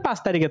ডিসেম্বরের 5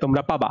 তারিখে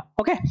তোমরা পাবা,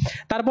 ওকে।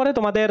 তারপরে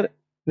তোমাদের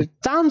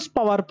চান্স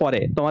পাওয়ার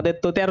পরে, তোমাদের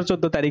তো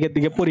 13-14 তারিখের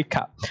দিকে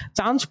পরীক্ষা,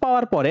 চান্স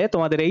পাওয়ার পরে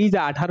তোমাদের এই যে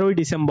 18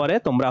 ডিসেম্বরে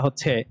তোমরা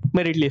হচ্ছে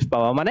মেরিট লিস্ট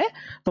পাওয়া, মানে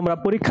তোমরা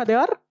পরীক্ষা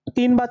দেওয়ার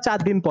 3 বা 4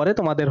 দিন পরে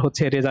তোমাদের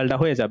হচ্ছে রেজাল্টটা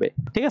হয়ে যাবে,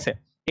 ঠিক আছে।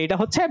 এটা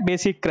হচ্ছে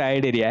বেসিক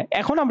ক্রাইটেরিয়া।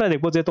 এখন আমরা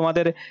দেখবো যে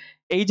তোমাদের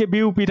এই যে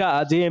বিউপিরা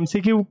যে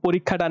এমসিকিউ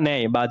পরীক্ষাটা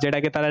নেয়, বা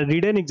যেটাকে তারা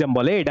রিটেন এক্সাম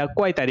বলে, এটা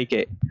কয়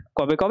তারিখে,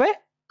 কবে কবে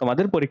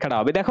তোমাদের পরীক্ষাটা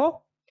হবে। দেখো,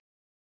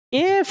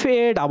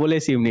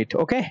 FASS ইউনিট,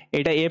 ওকে,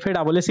 এটা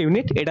FASS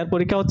ইউনিট, এটার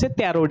পরীক্ষা হচ্ছে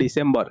 13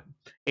 ডিসেম্বর,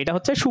 এটা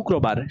হচ্ছে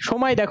শুক্রবার।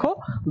 সময় দেখো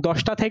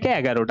 10টা থেকে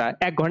 11টা,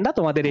 1 ঘন্টা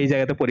তোমাদের এই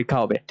জায়গাতে পরীক্ষা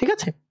হবে, ঠিক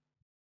আছে,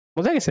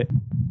 বোঝা গেছে।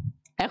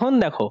 এখন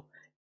দেখো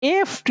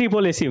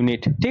FSSS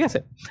ইউনিট, ঠিক আছে,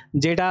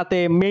 যেটাতে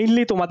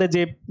মেইনলি তোমাদের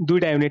যে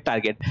 2টা ইউনিট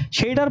টার্গেট,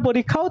 সেইটার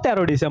পরীক্ষাও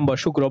 13 ডিসেম্বর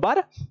শুক্রবার,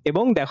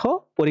 এবং দেখো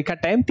পরীক্ষার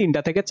টাইম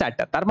 3টা থেকে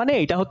 4টা। তার মানে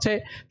এইটা হচ্ছে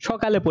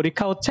সকালে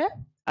পরীক্ষা হচ্ছে,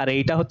 আর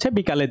এইটা হচ্ছে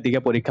বিকালের দিকে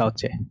পরীক্ষা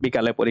হচ্ছে,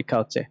 বিকালে পরীক্ষা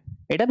হচ্ছে,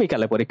 এটা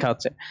বিকালে পরীক্ষা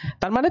হচ্ছে।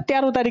 তার মানে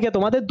 13 তারিখে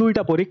তোমাদের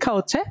 2টা পরীক্ষা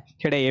হচ্ছে,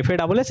 সেটা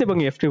FASS এবং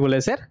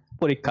FSSS এর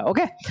পরীক্ষা,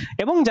 ওকে।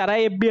 এবং যারা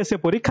FBS এ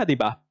পরীক্ষা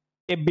দিবা,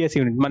 FBS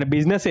ইউনিট মানে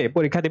বিজনেসে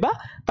পরীক্ষা দিবা,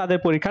 তাদের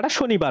পরীক্ষাটা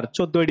শনিবার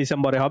 14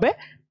 ডিসেম্বরে হবে,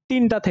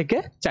 3টা থেকে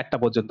 4টা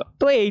পর্যন্ত।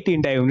 তো এই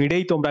 3টা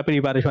ইউনিটেই তোমরা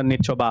প্রিপারেশন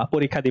নিচ্ছ বা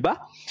পরীক্ষা দিবা।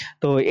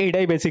 তো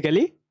এইটাই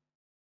বেসিক্যালি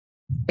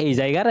এই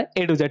জায়গার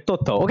A to Z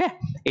তথ্য, ওকে।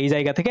 এই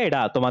জায়গা থেকে এটা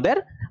তোমাদের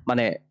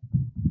মানে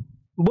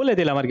বলে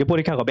দিলাম আর কি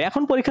পরীক্ষা কবে।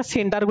 এখন পরীক্ষার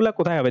সেন্টারগুলো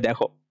কোথায় হবে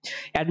দেখো,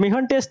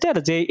 অ্যাডমিশন টেস্টের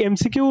যে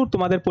এমসিকিউ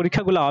তোমাদের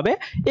পরীক্ষাগুলো হবে,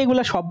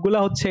 এগুলা সবগুলা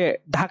হচ্ছে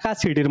ঢাকা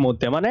সিটির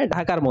মধ্যে, মানে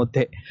ঢাকার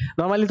মধ্যে।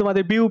 নরমালি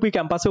তোমাদের বিউপি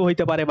ক্যাম্পাসেও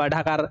হইতে পারে, বা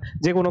ঢাকার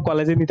যে কোনো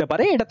কলেজে নিতে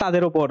পারে, এটা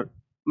তাদের উপর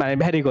মানে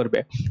ভ্যারি করবে।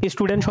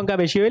 স্টুডেন্ট সংখ্যা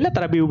বেশি হইলে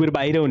তারা বিউপির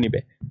বাইরেও নিবে,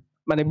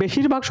 মানে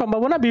বেশিরভাগ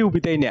সম্ভাবনা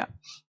বিউপিতেই নেওয়া।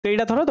 তো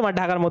এটা ধরো তোমার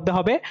ঢাকার মধ্যে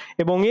হবে,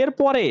 এবং এর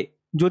পরে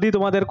যদি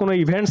তোমাদের কোনো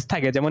ইভেন্টস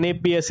থাকে, যেমন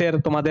FBS এর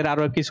তোমাদের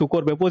আরো কিছু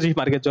করবে 25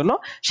 মার্কের জন্য,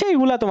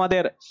 সেইগুলা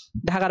তোমাদের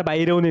ঢাকার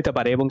বাইরেও নিতে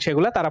পারে, এবং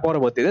সেগুলা তারা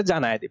পরবর্তীতে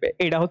জানায় দিবে।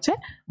 এটা হচ্ছে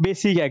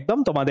বেসিক একদম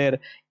তোমাদের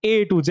A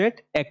to Z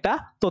একটা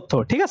তথ্য,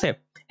 ঠিক আছে।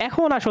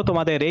 এখন আসো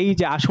তোমাদের এই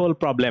যে আসল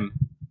প্রবলেম।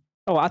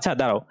 ও আচ্ছা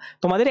দাঁড়াও,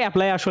 তোমাদের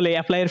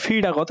অ্যাপ্লাইয়ের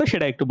ফিটা কত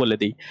সেটা একটু বলে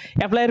দিই।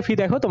 অ্যাপ্লাইয়ের ফি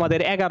দেখো তোমাদের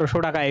 1100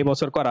 টাকা এই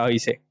বছর করা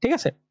হয়েছে, ঠিক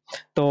আছে।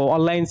 তো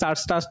অনলাইন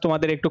চার্জ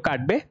তোমাদের একটু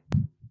কাটবে,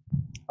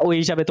 ওই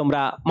হিসাবে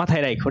তোমরা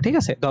মাথায় রাখো, ঠিক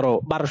আছে। ধরো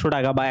 1200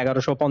 টাকা বা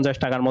 1150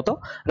 টাকার মতো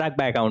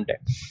রাখবা অ্যাকাউন্টে।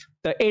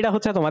 তো এইটা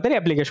হচ্ছে তোমাদের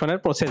অ্যাপ্লিকেশনের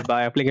প্রসেস বা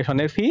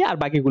অ্যাপ্লিকেশনের ফি, আর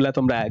বাকিগুলা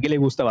তোমরা গেলে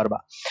বুঝতে পারবা।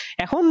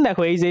 এখন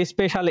দেখো এই যে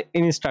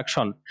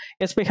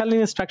স্পেশাল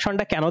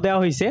ইনস্ট্রাকশনটা কেন দেওয়া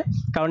হয়েছে,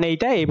 কারণ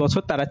এইটা এই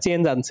বছর তারা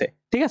চেঞ্জ আনছে,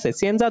 ঠিক আছে।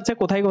 চেঞ্জ আনছে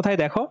কোথায় কোথায়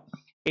দেখো,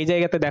 এই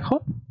জায়গাতে দেখো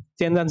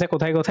চেঞ্জ আনছে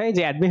কোথায় কোথায়।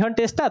 যে অ্যাডমিশন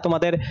টেস্টটা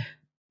তোমাদের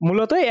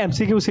মূলত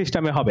এমসিকিউ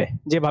সিস্টেমে হবে,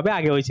 যেভাবে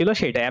আগে হয়েছিল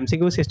সেটা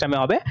এমসিকিউ সিস্টেমে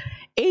হবে।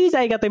 এই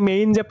জায়গাতে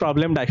মেইন যে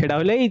প্রবলেমটা সেটা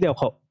হলো এই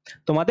দেখো,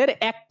 তোমাদের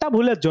একটা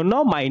ভুলের জন্য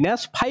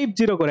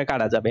 -50 করে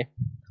কাটা যাবে,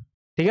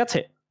 ঠিক আছে।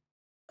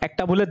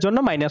 একটা ভুলের জন্য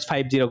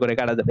 -50 করে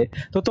কাটা যাবে।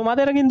 তো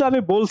তোমাদের কিন্তু আমি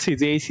বলছি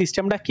যে এই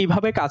সিস্টেমটা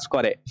কিভাবে কাজ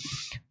করে।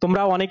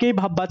 তোমরা অনেকেই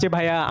ভাববা যে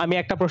ভাইয়া আমি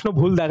একটা প্রশ্ন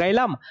ভুল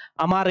দেখাইলাম,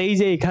 আমার এই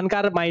যে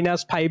এখানকার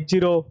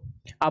 -50,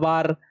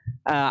 আবার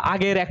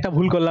আগের একটা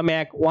ভুল করলাম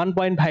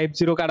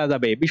 1.50 কাটা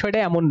যাবে। বিষয়টা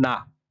এমন না,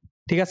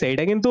 ঠিক আছে।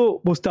 এটা কিন্তু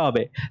বুঝতে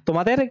হবে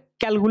তোমাদের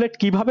ক্যালকুলেট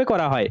কিভাবে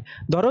করা হয়।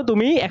 ধরো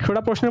তুমি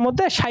 100টা প্রশ্নের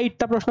মধ্যে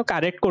 60টা প্রশ্ন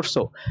কারেক্ট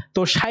করছো,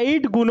 তো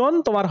 60 গুণন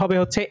তোমার হবে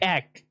হচ্ছে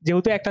 1,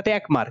 যেহেতু একটাতে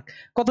 1 মার্ক,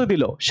 কত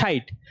দিল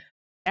 60।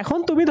 এখন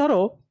তুমি ধরো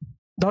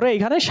ধরো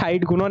এখানে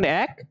 60 গুণন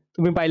 1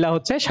 তুমি পাইলা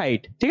হচ্ছে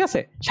 60, ঠিক আছে?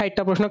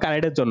 60টা প্রশ্ন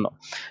কারেক্টের জন্য।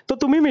 তো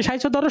তুমি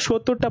মিশাইছো ধরো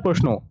 70টা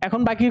প্রশ্ন, এখন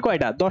বাকি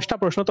কয়টা? 10টা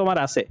প্রশ্ন তোমার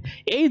আছে।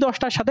 এই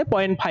 10টার সাথে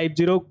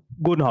 0.50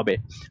 গুণ হবে,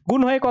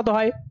 গুণ হয়ে কত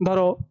হয়?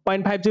 ধরো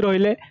 0.50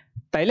 হইলে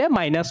তাইলে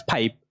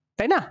 -5,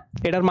 তাই না?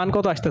 এটার মান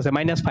কত আসতেছে?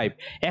 -5।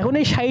 এখন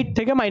এই 60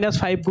 থেকে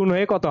 -5 গুণ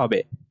হয়ে কত হবে?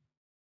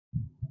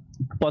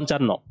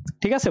 55,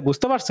 ঠিক আছে?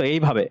 বুঝতে পারছো?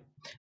 এইভাবে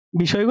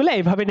বিষয়গুলো,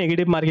 এইভাবে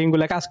নেগেটিভ মার্কিং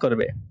গুলো কাজ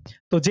করবে।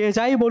 তো যে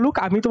যাই বলুক,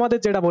 আমি তোমাদের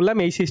যেটা বললাম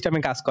এই সিস্টেমে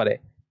কাজ করে।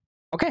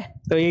 ওকে,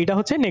 তো এইটা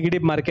হচ্ছে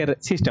নেগেটিভ মার্কের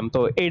সিস্টেম। তো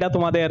এইটা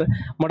তোমাদের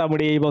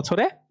মোটামুটি এই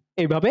বছরে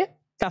এইভাবে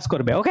কাজ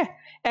করবে। ওকে,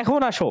 এখন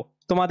আসো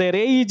তোমাদের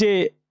এই যে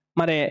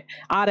মানে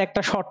আর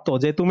একটা শর্ত,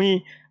 যে তুমি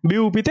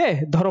বিউপিতে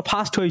ধরো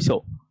ফার্স্ট হইছো,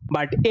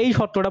 বাট এই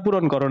শর্তটা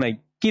পূরণ করো নাই।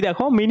 কি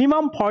দেখো,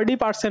 মিনিমাম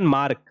 40%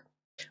 মার্ক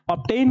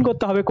অবটেইন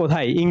করতে হবে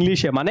কোথায়?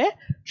 ইংলিশে, মানে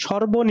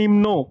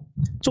সর্বনিম্ন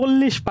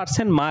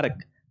 40% মার্ক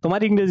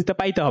তোমার ইংরেজিতে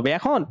পাইতে হবে।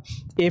 এখন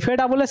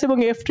FASS এবং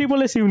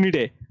FSSS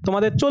ইউনিটে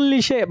তোমাদের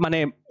 40-এ মানে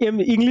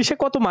ইংলিশে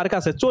কত মার্ক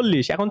আছে?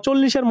 40। এখন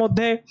 40-এর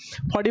মধ্যে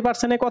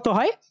 40% কত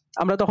হয়?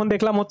 আমরা তখন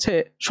দেখলাম হচ্ছে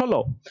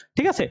 16,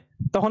 ঠিক আছে?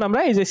 তখন আমরা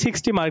এই যে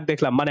 60 মার্ক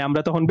দেখলাম, মানে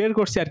আমরা তখন বের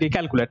করছি আর কি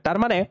ক্যালকুলেট। তার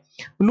মানে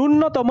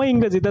ন্যূনতম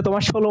ইংরেজিতে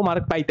তোমার 16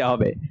 মার্ক পাইতে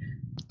হবে।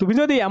 তুমি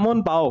যদি এমন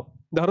পাও,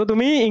 ধরো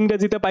তুমি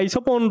ইংরেজিতে পাইছো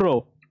 15,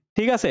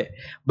 ঠিক আছে,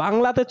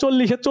 বাংলাতে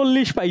 40-এ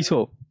 40 পাইছো,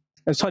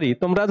 সরি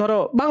তোমরা ধরো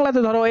বাংলাতে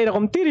ধরো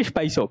এরকম 30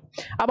 পাইছো,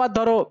 আবার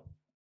ধরো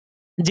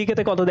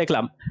জিকেতে কত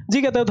দেখলাম,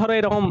 জিকেতে ধরো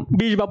এরকম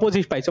 20 বা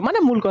 25 পাইছো, মানে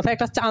মূল কথা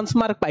একটা চান্স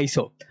মার্ক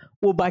পাইছো।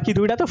 ও বাকি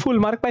দুইটা তো ফুল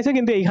মার্ক পাইছো,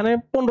 কিন্তু এইখানে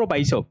 15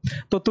 পাইছো,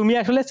 তো তুমি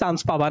আসলে চান্স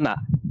পাবা না,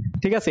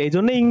 ঠিক আছে? এই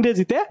জন্য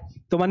ইংরেজিতে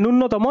তোমার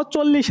ন্যূনতম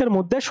 40-এর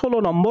মধ্যে 16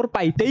 নম্বর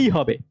পাইতেই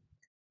হবে,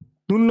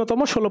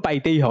 ন্যূনতম 16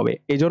 পাইতেই হবে।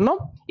 এই জন্য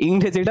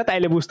ইংরেজিটা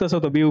তাইলে বুঝতেছো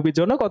তো বিউপির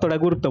জন্য কতটা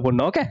গুরুত্বপূর্ণ।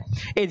 ওকে,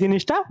 এই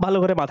জিনিসটা ভালো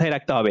করে মাথায়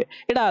রাখতে হবে।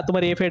 এটা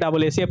তোমার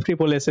FASS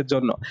FSSS এর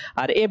জন্য।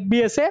 আর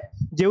FBS এ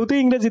যেহেতু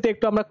ইংরেজিতে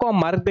একটু আমরা কম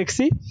মার্ক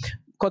দেখছি,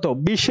 কত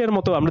 20-এর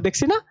মতো আমরা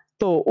দেখছি না,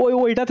 তো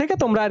ওইটা থেকে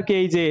তোমরা আর কি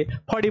এই যে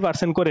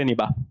 40% করে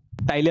নিবা,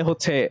 তাইলে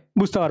হচ্ছে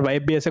বুঝতে পারবা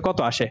FBS এ কত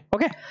আসে।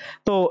 ওকে,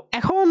 তো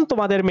এখন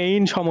তোমাদের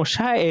মেইন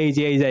সমস্যা এই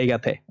যে এই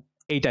জায়গাতে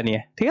এইটা নিয়ে,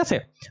 ঠিক আছে?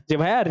 যে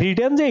ভাইয়া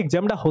রিটেন যে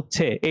এক্সামটা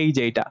হচ্ছে, এই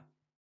যে এইটা,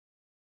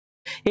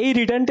 এই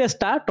রিটেন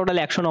টেস্টটা টোটাল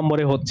 100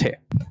 নম্বরে হচ্ছে,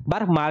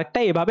 বার মার্কটা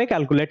এভাবে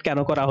ক্যালকুলেট কেন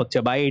করা হচ্ছে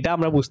বা এটা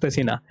আমরা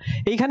বুঝতেছি না।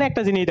 এইখানে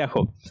একটা জিনিস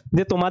দেখো,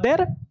 যে তোমাদের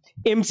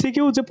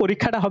এমসিকিউ যে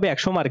পরীক্ষাটা হবে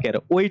 100 মার্কের,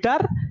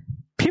 ওইটার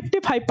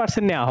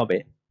 55% নেওয়া হবে।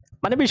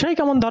 মানে বিষয়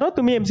কেমন, ধরো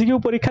তুমি এমসিকিউ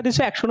পরীক্ষা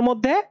দিছো 100-এর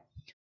মধ্যে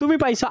তুমি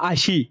পাইছো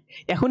 80,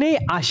 এখন এই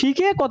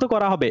 80-কে কত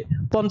করা হবে?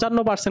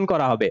 55%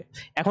 করা হবে।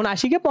 এখন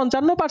 80-কে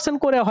 55%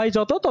 করে হয়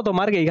যত, তত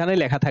মার্ক এইখানে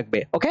লেখা থাকবে।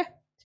 ওকে,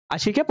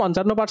 80-কে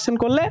 55%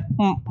 করলে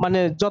মানে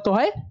যত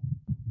হয়,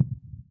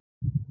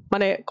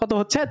 মানে কত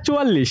হচ্ছে?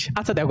 44।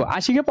 আচ্ছা দেখো,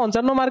 80-কে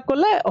 55 মার্ক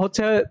করলে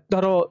হচ্ছে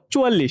ধরো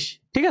 44,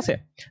 ঠিক আছে?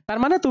 তার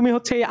মানে তুমি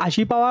হচ্ছে এই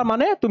 80 পাওয়া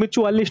মানে তুমি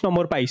 44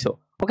 নম্বর পাইছো।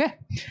 ওকে,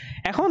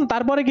 এখন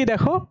তারপরে কি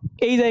দেখো,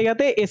 এই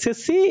জায়গাতে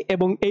এসএসসি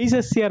এবং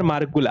এইচএসসি এর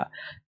মার্কগুলা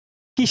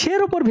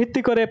কিসের উপর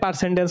ভিত্তি করে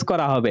পার্সেন্টেজ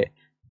করা হবে?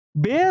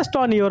 Based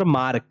on your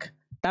mark.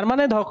 তার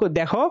মানে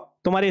দেখো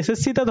তোমার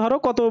এসএসসি তে ধরো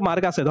কত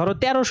মার্ক আছে, ধরো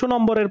 1300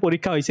 নম্বরের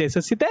পরীক্ষা হয়েছে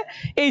এসএসসি তে,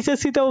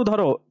 এইচএসসি তেও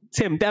ধরো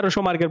সেম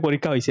 1300 মার্কের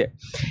পরীক্ষা হয়েছে।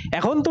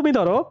 এখন তুমি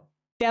ধরো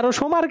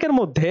 1300 মার্কের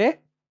মধ্যে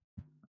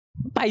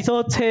পাইছো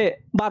হচ্ছে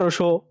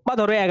 1200 বা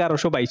ধরো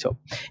 1100 পাইছো।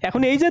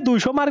 এখন এই যে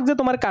 200 মার্ক যে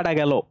তোমার কাটা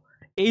গেল,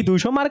 এই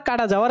 200 মার্ক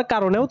কাটা যাওয়ার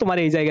কারণেও তোমার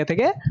এই জায়গা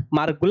থেকে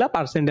মার্কগুলা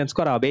পার্সেন্টেজ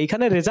করা হবে।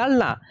 এইখানে রেজাল্ট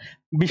না,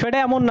 বিষয়টা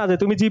এমন না যে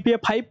তুমি জিপিএ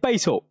 5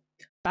 পাইছো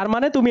তার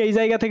মানে তুমি এই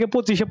জায়গা থেকে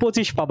 25-এ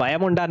 25 পাবা,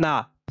 এমনটা না।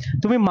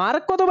 তুমি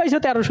মার্ক কত পাইছো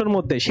 1300-এর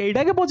মধ্যে,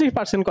 সেইটাকে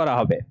 25% করা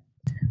হবে,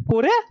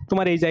 করে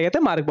তোমার এই জায়গাতে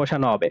মার্ক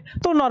বসানো হবে।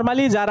 তো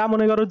নরমালি যারা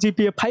মনে করো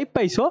জিপিএ 5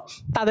 পাইছো,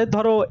 তাদের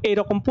ধরো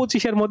এরকম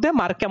 25-এর মধ্যে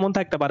মার্ক কেমন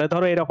থাকতে পারে,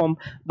 ধরো এরকম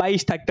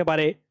 22 থাকতে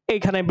পারে,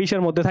 এইখানে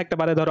 20-এর মধ্যে থাকতে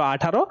পারে ধরো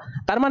 18।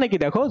 তার মানে কি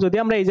দেখো, যদি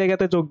আমরা এই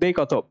জায়গাতে যোগ দেই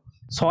কত,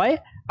 6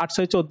 8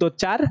 6 14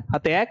 4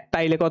 হাতে 1,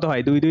 তাইলে কত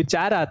হয় 2 2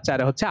 4 আর 4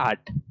 হচ্ছে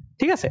 8,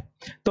 ঠিক আছে?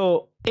 তো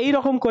এই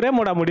রকম করে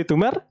মোটামুটি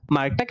তোমার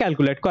মার্কটা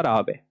ক্যালকুলেট করা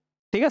হবে,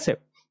 ঠিক আছে?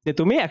 যে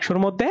তুমি 100-এর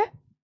মধ্যে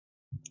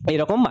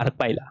এইরকম মার্ক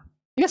পাইলা,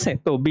 ঠিক আছে?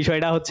 তো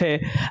বিষয়টা হচ্ছে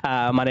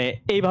মানে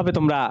এইভাবে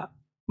তোমরা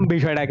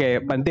বিষয়টাকে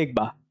মানে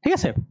দেখবা, ঠিক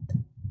আছে?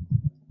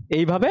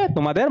 এইভাবে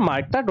তোমাদের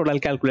মার্কটা টোটাল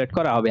ক্যালকুলেট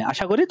করা হবে।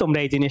 আশা করি তোমরা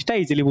এই জিনিসটা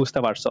ইজিলি বুঝতে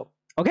পারছো।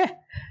 ওকে,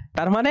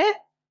 তার মানে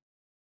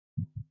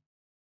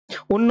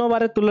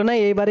অন্যবারের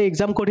তুলনায় এইবারে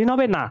এক্সাম কঠিন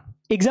হবে না,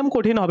 এক্সাম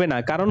কঠিন হবে না,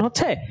 কারণ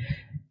হচ্ছে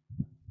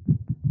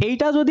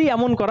এইটা যদি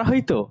এমন করা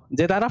হইতো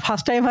যে তারা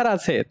ফার্স্ট টাইমার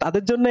আছে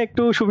তাদের জন্য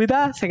একটু সুবিধা,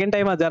 সেকেন্ড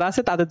টাইমার যারা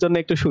আছে তাদের জন্য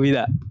একটু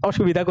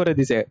অসুবিধা করে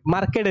দিছে,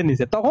 মার্কেটে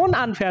নিছে, তখন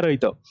আনফেয়ার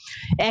হইতো।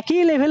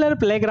 একই লেভেলের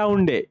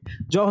প্লেগ্রাউন্ডে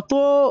যত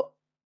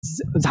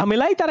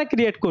ঝামেলাই তারা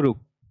ক্রিয়েট করুক,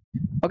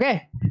 ওকে,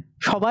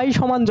 সবাই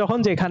সমান যখন,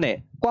 যেখানে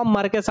কম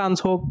মার্কে চান্স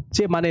হোক,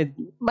 যে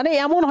মানে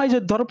এমন হয় যে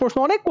ধরো প্রশ্ন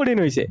অনেক কঠিন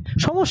হয়েছে,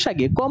 সমস্যা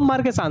কি, কম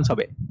মার্কে চান্স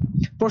হবে,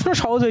 প্রশ্ন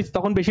সহজ হয়েছে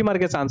তখন বেশি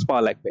মার্কে চান্স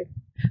পাওয়া লাগবে।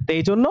 তো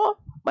এই জন্য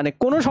মানে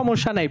কোনো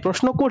সমস্যা নাই,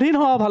 প্রশ্ন কঠিন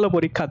হওয়া ভালো,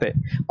 পরীক্ষাতে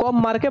কম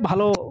মার্কে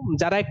ভালো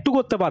যারা একটু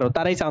করতে পারো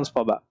তারাই চান্স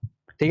পাবা,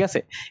 ঠিক আছে,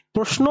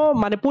 প্রশ্ন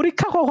মানে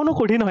পরীক্ষা কখনো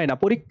কঠিন হয় না,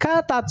 পরীক্ষা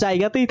তার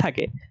জায়গাতেই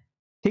থাকে।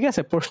 ঠিক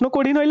আছে, প্রশ্ন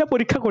কঠিন হইলে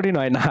পরীক্ষা কঠিন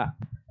হয় না।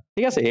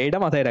 ঠিক আছে, এইটা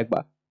মাথায়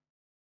রাখবা।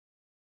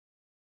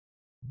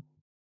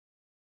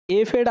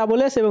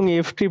 FASS এবং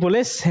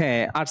FSSS,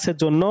 হ্যাঁ আর্টস এর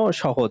জন্য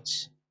সহজ,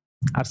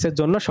 আর্টস এর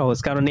জন্য সহজ,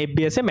 কারণ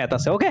FBS এ ম্যাথ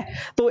আছে। ওকে,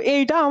 তো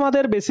এইটা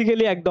আমাদের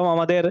বেসিক্যালি একদম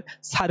আমাদের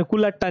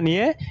সার্কুলারটা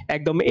নিয়ে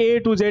একদম A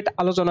to Z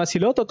আলোচনা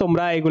ছিল। তো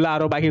তোমরা এগুলা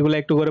আরো বাকিগুলো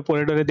একটু করে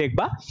পড়ে টরে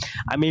দেখবা।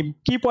 আমি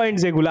কি পয়েন্ট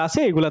যেগুলো আছে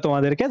এগুলা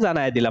তোমাদেরকে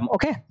জানাই দিলাম।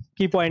 ওকে,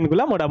 কি পয়েন্ট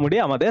গুলা মোটামুটি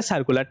আমাদের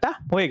সার্কুলারটা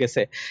হয়ে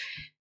গেছে।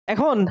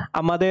 এখন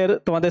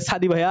তোমাদের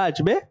সাদি ভাইয়া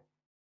আসবে,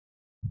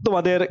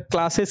 তোমাদের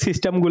ক্লাসের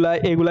সিস্টেম গুলা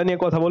এগুলা নিয়ে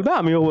কথা বলবে,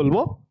 আমিও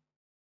বলবো।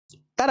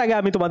 তার আগে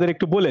আমি তোমাদের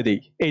একটু বলে দিই,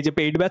 এই যে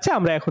পেইড ব্যাচে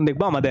আমরা এখন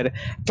দেখবো আমাদের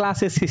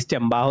ক্লাসের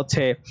সিস্টেম, বা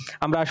হচ্ছে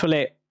আমরা আসলে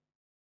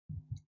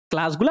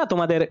ক্লাসগুলা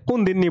তোমাদের কোন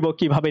দিন নিব,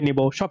 কিভাবে নিব,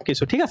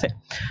 সবকিছু। ঠিক আছে,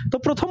 তো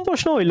প্রথম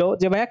প্রশ্ন হইলো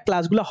যে ভাইয়া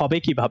ক্লাসগুলা হবে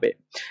কিভাবে?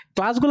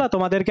 ক্লাসগুলা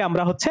তোমাদেরকে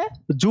আমরা হচ্ছে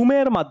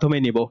জুমের মাধ্যমে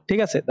নিব। ঠিক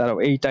আছে, দাঁড়াও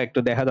এইটা একটু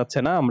দেখা যাচ্ছে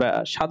না, আমরা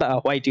সাদা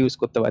হোয়াইট ইউজ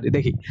করতে পারি,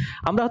 দেখি।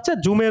 আমরা হচ্ছে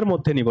জুমের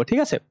মধ্যে নিব। ঠিক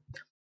আছে,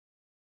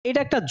 এটা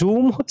একটা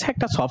জুম হচ্ছে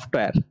একটা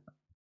সফটওয়্যার।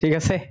 ঠিক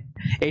আছে,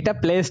 এটা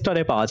প্লে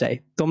স্টোরে পাওয়া যায়।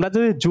 তোমরা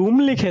যদি জুম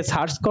লিখে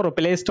সার্চ করো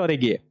প্লে স্টোরে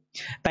গিয়ে,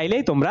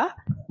 তাইলেই তোমরা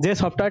যে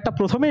সফটওয়্যারটা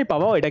প্রথমেই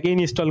পাবো এটাকে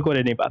ইনস্টল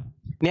করে নিবা।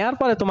 নেওয়ার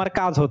পরে তোমার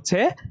কাজ হচ্ছে,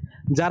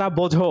 যারা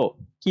বোঝো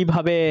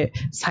কিভাবে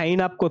সাইন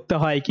আপ করতে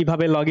হয়,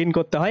 কিভাবে লগ ইন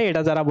করতে হয়,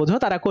 এটা যারা বোঝো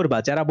তারা করবা।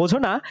 যারা বোঝো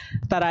না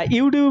তারা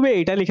ইউটিউবে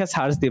এটা লিখে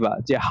সার্চ দিবা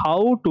যে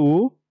how to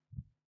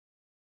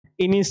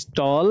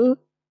install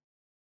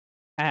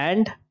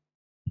and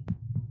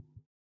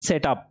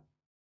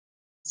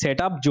set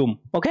up zoom.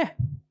 ওকে,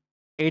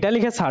 এটা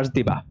লিখে সার্চ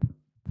দিবা,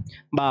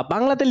 বা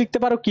বাংলাতে লিখতে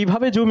পারো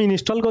কিভাবে জুম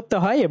ইনস্টল করতে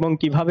হয় এবং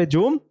কিভাবে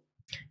জুম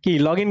কি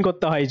লগ ইন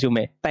করতে হয়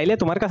জুমে। তাইলে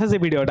তোমার কাছে যে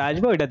ভিডিওটা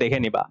আসবে ওইটা দেখে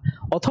নিবা,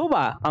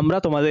 অথবা আমরা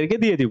তোমাদেরকে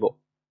দিয়ে দিব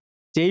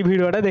যে এই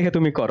ভিডিওটা দেখে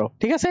তুমি করো।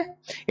 ঠিক আছে,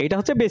 এটা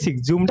হচ্ছে বেসিক,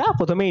 জুমটা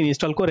প্রথমে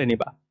ইনস্টল করে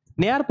নিবা।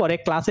 নেয়ার পরে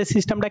ক্লাসের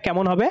সিস্টেমটা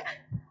কেমন হবে,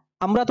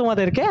 আমরা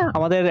তোমাদেরকে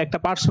আমাদের একটা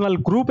পার্সোনাল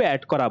গ্রুপে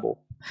অ্যাড করাবো।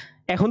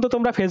 এখন তো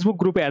তোমরা ফেসবুক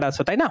গ্রুপে অ্যাড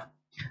আছো, তাই না?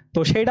 তো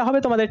সেইটা হবে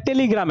তোমাদের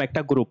টেলিগ্রাম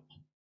একটা গ্রুপ।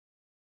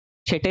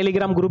 সেই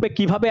টেলিগ্রাম গ্রুপে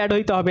কিভাবে অ্যাড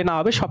হইতে হবে না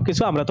হবে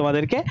সবকিছু আমরা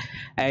তোমাদেরকে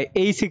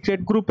এই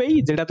সিক্রেট গ্রুপেই,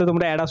 যেটাতে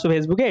তোমরা অ্যাড আছো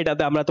ফেসবুকে,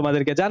 এটাতে আমরা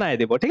তোমাদেরকে জানাই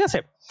দেবো। ঠিক আছে,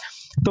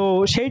 তো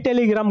সেই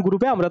টেলিগ্রাম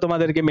গ্রুপে আমরা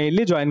তোমাদেরকে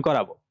মেইনলি জয়েন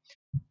করাবো।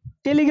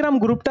 টেলিগ্রাম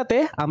গ্রুপটাতে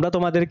আমরা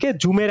তোমাদেরকে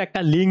জুমের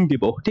একটা লিঙ্ক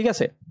দিব। ঠিক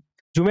আছে,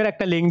 জুমের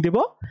একটা লিঙ্ক দিব।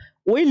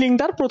 ওই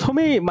লিঙ্কটার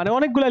প্রথমেই মানে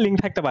অনেকগুলো লিঙ্ক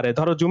থাকতে পারে।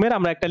 ধরো জুমের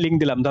আমরা একটা লিঙ্ক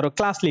দিলাম, ধরো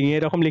ক্লাস লিঙ্ক,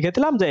 এরকম লিখে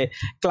দিলাম যে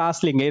ক্লাস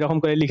লিঙ্ক, এরকম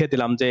করে লিখে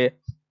দিলাম যে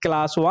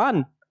ক্লাস 1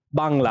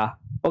 বাংলা।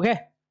 ওকে,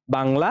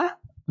 বাংলা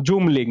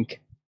জুম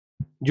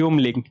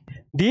লিঙ্ক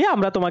দিয়ে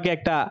আমরা তোমাকে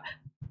একটা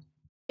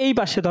এই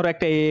পাশে ধরো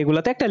একটা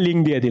এগুলাতে একটা লিঙ্ক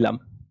দিয়ে দিলাম।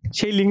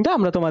 সেই লিঙ্কটা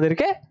আমরা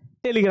তোমাদেরকে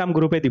টেলিগ্রাম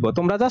গ্রুপে দিব।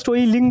 তোমরা জাস্ট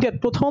ওই লিঙ্কের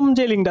প্রথম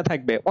যে লিঙ্কটা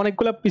থাকবে,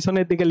 অনেকগুলো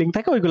পিছনের দিকে লিঙ্ক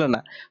থাকে, ওইগুলো না,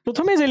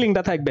 প্রথমে যে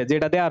লিঙ্কটা থাকবে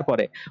যেটা দেওয়ার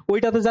পরে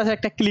ওইটাতে জাস্ট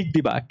একটা ক্লিক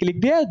দিবা, ক্লিক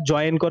দিয়ে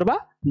জয়েন করবা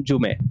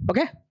জুমে।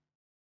 ওকে,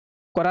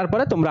 করার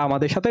পরে তোমরা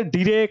আমাদের সাথে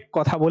ডিরেক্ট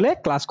কথা বলে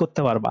ক্লাস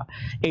করতে পারবা।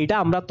 এইটা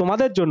আমরা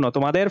তোমাদের জন্য,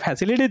 তোমাদের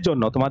ফ্যাসিলিটির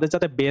জন্য, তোমাদের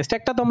যাতে বেস্ট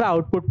একটা তোমরা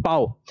আউটপুট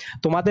পাও,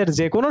 তোমাদের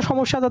যে কোনো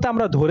সমস্যা যাতে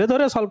আমরা ধরে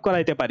ধরে সলভ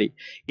করাইতে পারি,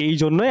 এই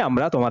জন্যই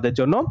আমরা তোমাদের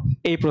জন্য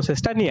এই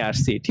প্রসেসটা নিয়ে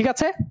আসছি। ঠিক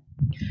আছে,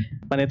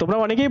 মানে তোমরা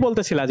অনেকেই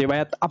বলতেছিলা যে ভাই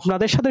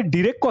আপনাদের সাথে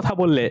ডিরেক্ট কথা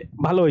বললে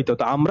ভালো হইতো।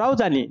 তো আমরাও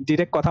জানি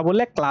ডিরেক্ট কথা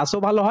বললে ক্লাসও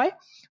ভালো হয়,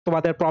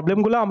 তোমাদের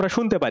প্রবলেমগুলো আমরা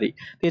শুনতে পারি।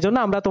 এই জন্য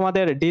আমরা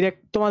তোমাদের ডিরেক্ট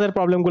তোমাদের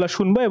প্রবলেমগুলো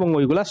শুনবো এবং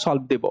ওইগুলা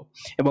সলভ দেব,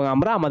 এবং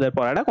আমরা আমাদের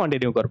পড়াটা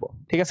কন্টিনিউ করব।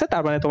 ঠিক আছে,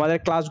 তার মানে তোমাদের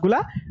ক্লাসগুলা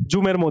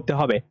জুমের মধ্যে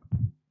হবে।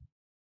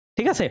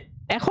 ঠিক আছে,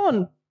 এখন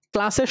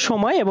ক্লাসের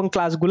সময় এবং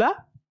ক্লাসগুলা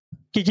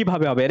কি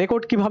কিভাবে হবে,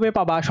 রেকর্ড কিভাবে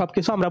পাবা,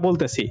 সবকিছু আমরা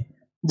বলতেছি।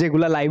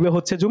 যেগুলা লাইভে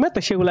হচ্ছে জুমে, তো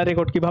সেগুলা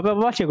রেকর্ড কিভাবে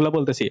পাবা সেগুলো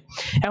বলতেছি।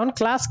 এখন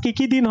ক্লাস কি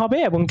কি দিন হবে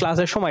এবং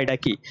ক্লাসের সময়টা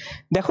কি,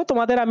 দেখো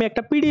তোমাদের আমি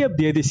একটা পিডিএফ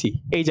দিয়ে দিছি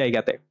এই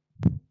জায়গাতে।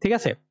 ঠিক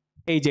আছে,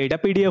 এই যে এটা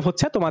পিডিএফ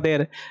হচ্ছে তোমাদের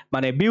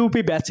মানে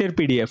বিউপি ব্যাচের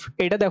পিডিএফ।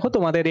 এটা দেখো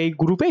তোমাদের এই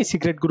গ্রুপে,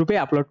 সিক্রেট গ্রুপে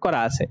আপলোড করা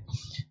আছে।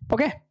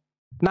 ওকে,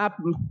 না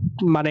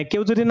মানে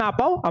কেউ যদি না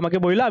পাও আমাকে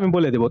বললে আমি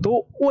বলে দেবো। তো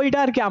ওইটা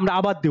আর কি আমরা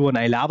আবার দিব, না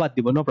এলে আবার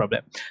দিব, নো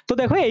প্রবলেম। তো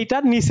দেখো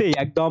এইটার নিচেই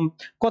একদম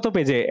কত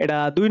পেজে, এটা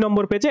 2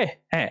 নম্বর পেজে,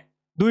 হ্যাঁ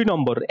 2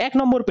 নম্বর, 1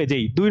 নম্বর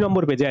পেজেই 2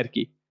 নম্বর পেজে আর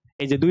কি।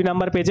 এই যে 2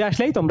 নম্বর পেজে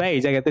আসলেই তোমরা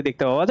এই জায়গাতে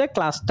দেখতে পাওয়া যায়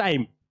ক্লাস টাইম।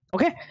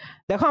 ওকে,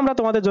 দেখো আমরা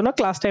তোমাদের জন্য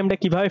ক্লাস টাইমটা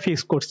কিভাবে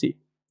ফিক্স করছি।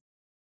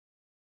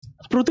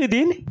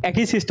 প্রতিদিন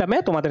একই সিস্টেমে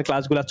তোমাদের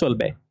ক্লাসগুলো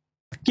চলবে।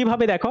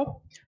 কিভাবে দেখো,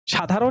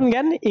 সাধারণ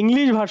জ্ঞান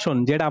ইংলিশ ভার্সন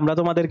যেটা আমরা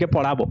তোমাদেরকে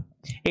পড়াবো,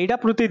 এইটা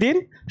প্রতিদিন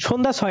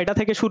সন্ধ্যা 6টা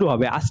থেকে শুরু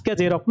হবে। আজকে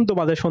যেরকম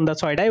তোমাদের সন্ধ্যা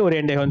 6টায়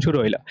ওরিয়েন্টেশন শুরু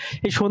হইলো,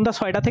 এই সন্ধ্যা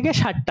 6টা থেকে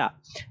 7টা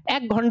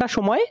 1 ঘন্টা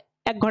সময়,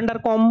 1 ঘন্টার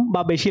কম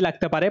বা বেশি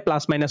লাগতে পারে,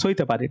 প্লাস মাইনাস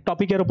হইতে পারে,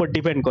 টপিকের উপর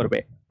ডিপেন্ড করবে।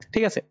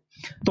 ঠিক আছে,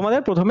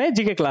 তোমাদের প্রথমে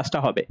জিকে ক্লাসটা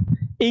হবে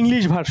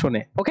ইংলিশ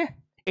ভার্সনে। ওকে,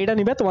 এটা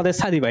নিবে তোমাদের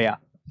সাদি ভাইয়া।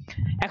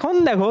 এখন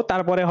দেখো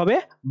তারপরে হবে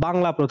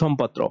বাংলা প্রথম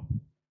পত্র।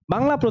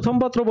 বাংলা প্রথম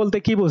পত্র বলতে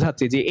কি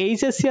বোঝাচ্ছি, যে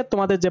এইচএসসি এর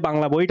তোমাদের যে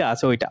বাংলা বইটা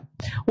আছে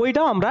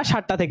ওইটাও আমরা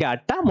 7টা থেকে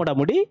 8টা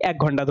মোটামুটি 1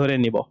 ঘন্টা ধরে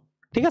নিব।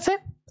 ঠিক আছে,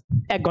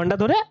 1 ঘন্টা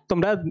ধরে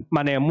তোমরা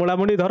মানে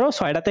মোটামুটি ধরো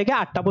 6টা থেকে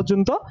 8টা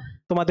পর্যন্ত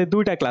তোমাদের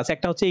 2টা ক্লাস,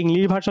 একটা হচ্ছে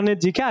ইংলিশ ভার্সনের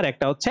জিকে আর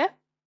একটা হচ্ছে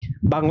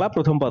বাংলা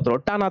প্রথম পত্র,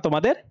 টানা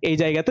তোমাদের এই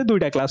জায়গাতে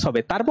 2টা ক্লাস হবে।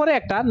 তারপরে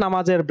একটা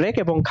নামাজের ব্রেক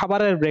এবং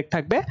খাবারের ব্রেক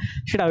থাকবে,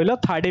 সেটা হলো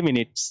 30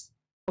 মিনিটস।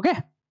 ওকে,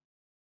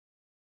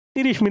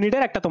 30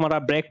 মিনিটের একটা তোমরা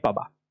ব্রেক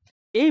পাবা।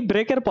 এই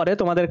ব্রেকের পরে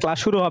তোমাদের ক্লাস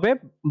শুরু হবে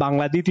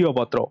বাংলা দ্বিতীয়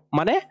পত্র,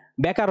 মানে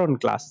ব্যাকরণ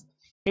ক্লাস।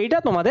 এইটা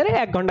তোমাদের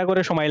 1 ঘন্টা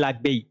করে সময়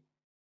লাগবেই,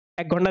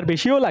 1 ঘন্টার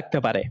বেশিও লাগতে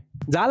পারে,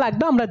 যা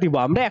লাগবে আমরা দিব।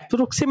 আমরা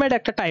অ্যাপ্রক্সিমেট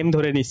একটা টাইম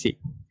ধরে নিছি,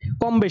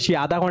 কম বেশি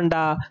আধা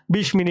ঘন্টা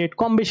 20 মিনিট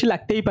কম বেশি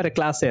লাগতেই পারে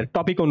ক্লাসের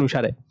টপিক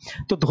অনুসারে।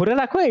 তো ধরে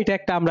রাখো এটা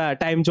একটা আমরা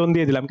টাইম জোন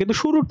দিয়ে দিলাম, কিন্তু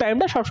শুরুর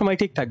টাইমটা সবসময়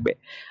ঠিক থাকবে।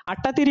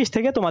 8:30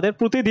 থেকে তোমাদের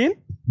প্রতিদিন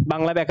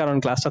বাংলা ব্যাকরণ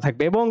ক্লাসটা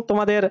থাকবে। এবং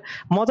তোমাদের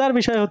মজার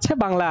বিষয় হচ্ছে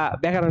বাংলা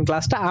ব্যাকরণ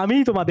ক্লাসটা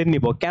আমিই তোমাদের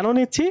নিব। কেন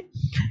নিচ্ছি?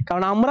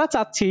 কারণ আমরা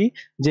চাচ্ছি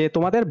যে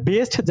তোমাদের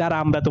বেস্ট যারা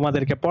আমরা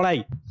তোমাদেরকে পড়াই,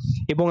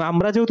 এবং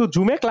আমরা যেহেতু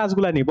জুমে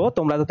ক্লাসগুলো নিব,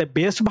 তোমরা যাতে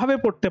বেস্ট ভাবে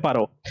পড়তে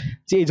পারো,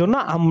 যে এই জন্য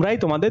আমরাই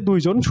তোমাদের 2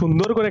 জন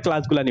সুন্দর করে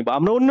ক্লাসগুলো নিব।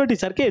 আমরা অন্য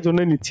টিচারকে এই জন্য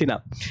নিচ্ছি না,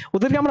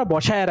 ওদেরকে আমরা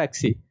বসায়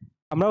রাখছি,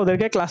 আমরা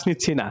ওদেরকে ক্লাস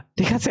নিচ্ছি না,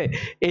 ঠিক আছে?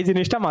 এই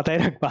জিনিসটা মাথায়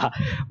রাখবা।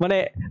 মানে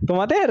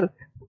তোমাদের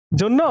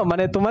জন্য,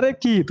 মানে তোমাদের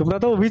কি, তোমরা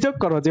তো অভিযোগ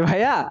করো যে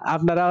ভাইয়া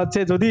আপনারা হচ্ছে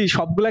যদি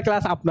সবগুলা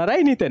ক্লাস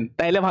আপনারাই নিতেন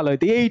তাইলে ভালো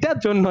হতো, এইটার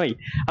জন্যই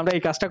আমরা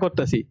এই কাজটা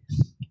করতেছি।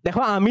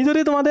 দেখো আমি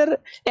যদি তোমাদের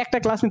একটা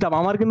ক্লাস নিতাম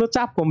আমার কিন্তু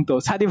চাপ কমতো,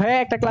 সাদি ভাইয়া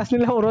একটা ক্লাস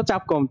নিলে ওরও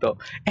চাপ কমতো।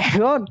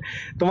 এখন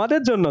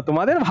তোমাদের জন্য,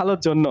 তোমাদের ভালোর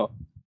জন্য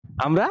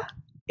আমরা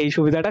এই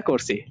সুবিধাটা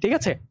করছি, ঠিক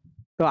আছে?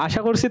 তো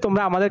আশা করছি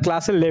তোমরা আমাদের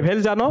ক্লাসের লেভেল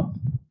জানো,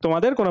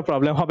 তোমাদের কোনো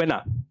প্রবলেম হবে না।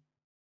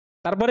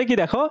 তারপরে কি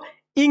দেখো,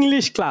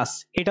 ইংলিশ ক্লাস,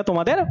 এটা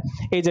তোমাদের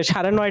এই যে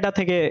 9:30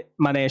 থেকে,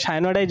 মানে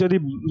 9:30টায় যদি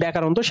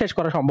ব্যাকরণ তো শেষ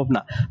করা সম্ভব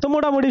না, তো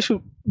মোটামুটি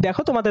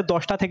দেখো তোমাদের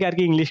 10টা থেকে আর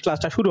কি ইংলিশ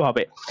ক্লাসটা শুরু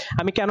হবে।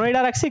 আমি কেন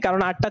এটা রাখছি,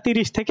 কারণ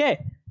 8:30 থেকে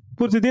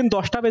প্রতিদিন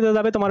 10টা বেজে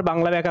যাবে তোমার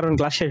বাংলা ব্যাকরণ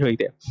ক্লাস শেষ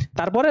হইতে।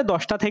 তারপরে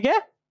 10টা থেকে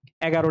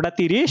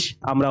 11:30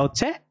 আমরা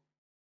হচ্ছে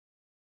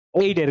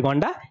 1.5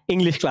 ঘন্টা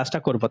ইংলিশ ক্লাসটা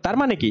করব। তার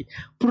মানে কি,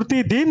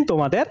 প্রতিদিন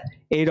তোমাদের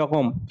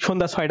এইরকম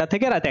সন্ধ্যা 6টা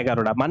থেকে রাত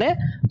 11টা, মানে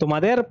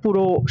তোমাদের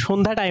পুরো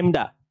সন্ধ্যা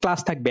টাইমটা ক্লাস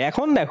থাকবে।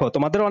 এখন দেখো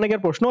তোমাদের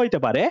অনেকের প্রশ্ন হইতে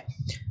পারে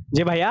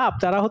যে ভাইয়া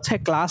আপনারা হচ্ছে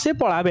ক্লাসে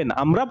পড়াবেন,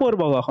 আমরা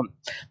পড়বো কখন?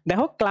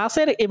 দেখো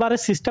ক্লাসের এবারে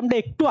সিস্টেমটা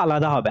একটু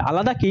আলাদা হবে।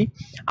 আলাদা কি,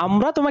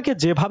 আমরা তোমাকে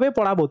যেভাবে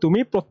পড়াবো তুমি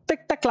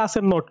প্রত্যেকটা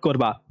ক্লাসের নোট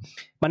করবা,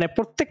 মানে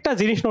প্রত্যেকটা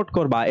জিনিস নোট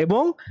করবা,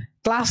 এবং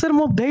ক্লাসের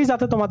মধ্যেই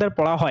যাতে তোমাদের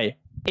পড়া হয়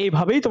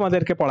এইভাবেই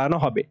তোমাদেরকে পড়ানো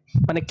হবে।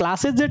 মানে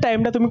ক্লাসের যে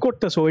টাইমটা তুমি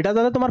করতেছো ওইটা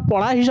যাতে তোমার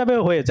পড়া হিসাবে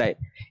হয়ে যায়,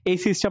 এই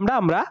সিস্টেমটা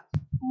আমরা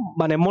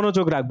মানে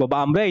মনোযোগ রাখবো, বা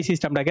আমরা এই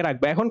সিস্টেমটাকে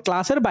রাখবো। এখন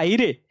ক্লাসের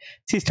বাইরে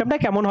সিস্টেমটা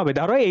কেমন হবে,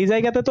 ধরো এই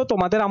জায়গাতে তো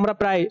তোমাদের আমরা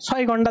প্রায়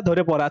 6 ঘন্টা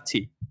ধরে পড়াচ্ছি,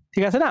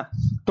 ঠিক আছে না?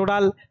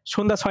 টোটাল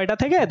সন্ধ্যা 6টা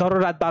থেকে ধরো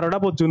রাত 12টা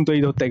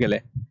পর্যন্তই ধরতে গেলে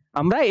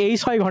আমরা এই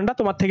 6 ঘন্টা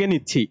তোমার থেকে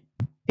নিচ্ছি,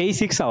 এই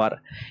 6 আওয়ার।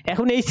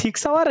 এখন এই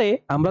 6 আওয়ারে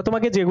আমরা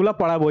তোমাকে যেগুলা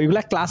পড়াবো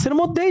এগুলা ক্লাসের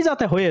মধ্যেই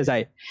যাতে হয়ে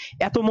যায়,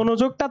 এত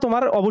মনোযোগটা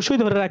তোমার অবশ্যই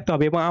ধরে রাখতে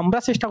হবে। এবং আমরা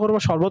চেষ্টা করবো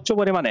সর্বোচ্চ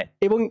পরিমাণে,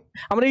 এবং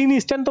আমরা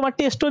ইনস্ট্যান্ট তোমার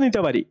টেস্টও নিতে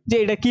পারি যে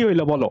এটা কি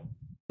হইলো বলো,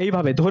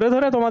 এইভাবে ধরে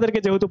ধরে তোমাদেরকে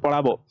যেহেতু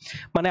পড়াবো,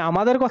 মানে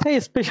আমাদের কথাই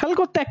স্পেশাল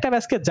করতে একটা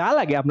ব্যাচকে যা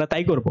লাগে আমরা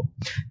তাই করব।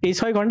 এই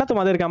 6 ঘন্টা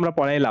তোমাদেরকে আমরা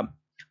পড়াইলাম,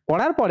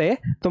 পড়ার পরে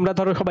তোমরা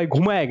ধরো সবাই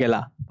ঘুমায় গেলা,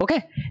 ওকে?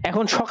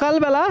 এখন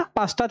সকালবেলা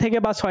 5টা থেকে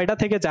বা 6টা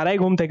থেকে যারাই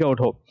ঘুম থেকে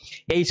ওঠো,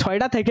 এই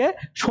 6টা থেকে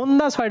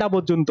সন্ধ্যা 6টা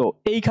পর্যন্ত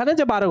এইখানে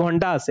যে 12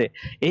 ঘন্টা আছে,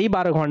 এই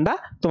 12 ঘন্টা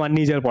তোমার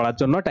নিজের পড়ার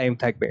জন্য টাইম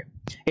থাকবে।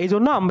 এই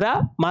জন্য আমরা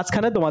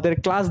মাঝখানে তোমাদের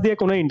ক্লাস দিয়ে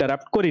কোনো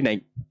ইন্টারাপ্ট করি নাই।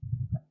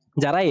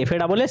 যারা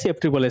FASS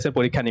FSSS এর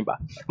পরীক্ষা নিবা,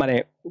 মানে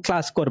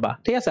ক্লাস করবা,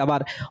 ঠিক আছে?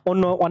 আবার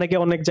অন্য অনেকে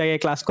অনেক জায়গায়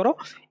ক্লাস করো,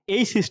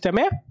 এই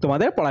সিস্টেমে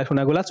তোমাদের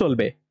পড়াশোনাগুলো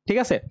চলবে, ঠিক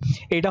আছে?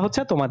 এটা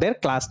হচ্ছে তোমাদের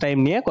ক্লাস টাইম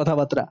নিয়ে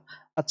কথাবার্তা।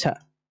 আচ্ছা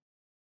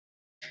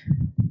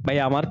ভাই,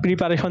 আমার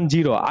প্রিপারেশন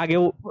 0,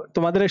 আগেও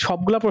তোমাদের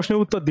সবগুলা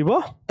প্রশ্নের উত্তর দিব,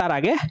 তার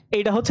আগে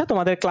এইটা হচ্ছে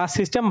তোমাদের ক্লাস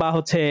সিস্টেম, বা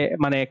হচ্ছে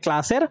মানে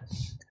ক্লাসের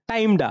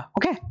টাইমটা,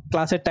 ওকে?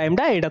 ক্লাসের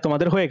টাইমটা এটা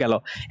তোমাদের হয়ে গেল।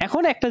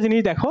 এখন একটা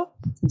জিনিস দেখো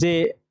যে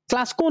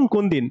ক্লাস কোন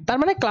কোন দিন, তার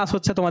মানে ক্লাস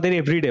হচ্ছে তোমাদের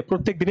এভরিডে,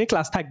 প্রত্যেক দিনই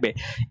ক্লাস থাকবে।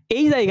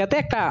 এই জায়গাতে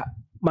একটা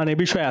মানে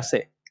বিষয় আছে,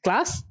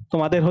 ক্লাস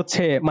তোমাদের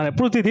হচ্ছে মানে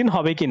প্রতিদিন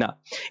হবে কিনা,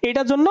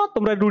 এটার জন্য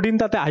তোমরা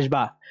রুটিনটাতে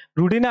আসবা।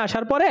 রুটিনে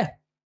আসার পরে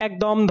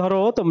একদম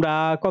ধরো তোমরা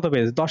কত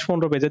পেজ,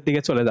 10-15 পেজের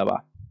দিকে চলে যাবা।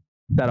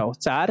 দাঁড়াও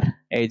 4,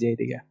 এই যে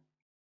এইদিকে,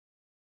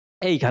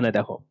 এইখানে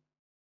দেখো,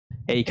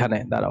 এইখানে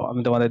দাঁড়াও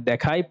আমি তোমাদের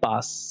দেখাই,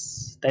 5,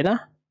 তাই না?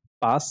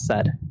 5,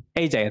 4,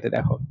 এই জায়গাতে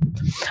দেখো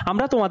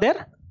আমরা তোমাদের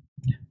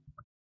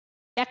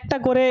একটা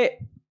করে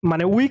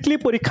মানে উইকলি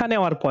পরীক্ষা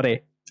নেওয়ার পরে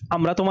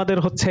আমরা তোমাদের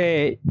হচ্ছে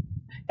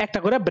একটা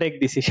করে ব্রেক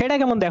দিছি। সেটা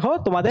কেমন দেখো,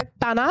 তোমাদের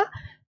টানা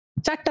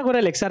 4টা করে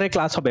লেকচারের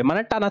ক্লাস হবে,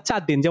 মানে টানা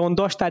 4 দিন, যেমন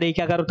 10 তারিখ,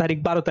 11 তারিখ,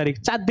 12 তারিখ,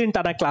 4 দিন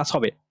টানা ক্লাস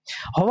হবে।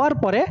 হওয়ার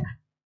পরে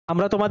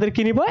আমরা তোমাদের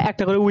কি নিব,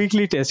 একটা করে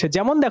উইকলি টেস্ট।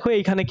 যেমন দেখো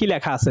এইখানে কি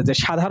লেখা আছে যে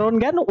সাধারণ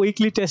জ্ঞান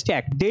উইকলি টেস্ট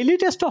 1, ডেইলি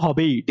টেস্টও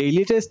হবেই,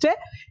 ডেইলি টেস্টে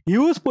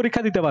হিউজ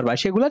পরীক্ষা দিতে পারবা,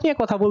 সেগুলো নিয়ে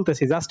কথা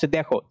বলতেছি। জাস্ট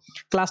দেখো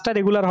ক্লাসটা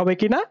রেগুলার হবে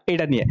কিনা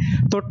এটা নিয়ে।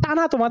 তো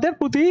টানা তোমাদের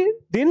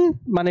প্রতিদিন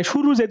মানে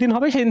শুরু যেদিন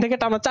হবে সেদিন থেকে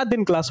টানা 4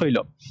 দিন ক্লাস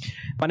হইলো,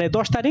 মানে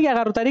 10 তারিখ,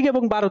 11 তারিখ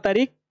এবং 12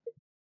 তারিখ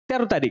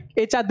 13 তারিখ,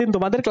 এই 4 দিন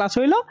তোমাদের ক্লাস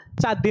হইলো।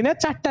 4 দিনে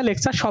 4টা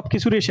লেকচার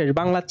সবকিছুরই শেষ,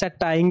 বাংলার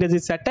 4টা,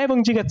 ইংরেজির 4টা এবং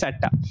জিকের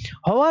 4টা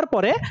হওয়ার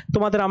পরে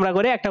তোমাদের আমরা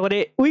করে একটা করে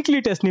উইকলি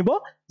টেস্ট নিব,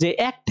 যে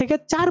 1 থেকে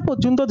 4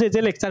 পর্যন্ত যে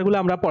যে লেকচারগুলো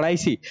আমরা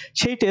পড়াইছি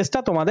সেই টেস্টটা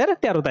তোমাদের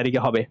 13 তারিখে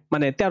হবে।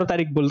 মানে 13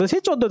 তারিখ বলতেছি,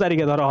 14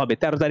 তারিখে ধরা হবে,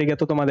 13 তারিখে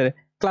তো তোমাদের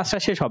ক্লাসটা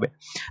শেষ হবে।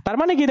 তার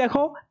মানে কি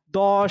দেখো,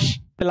 10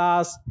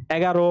 প্লাস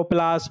 11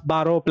 প্লাস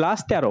 12 প্লাস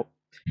 13,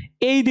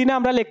 এই দিনে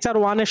আমরা লেকচার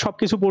 1 এর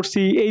সবকিছু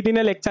পড়ছি, এই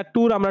দিনে লেকচার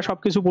 2 এর আমরা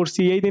সবকিছু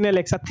পড়ছি, এই দিনে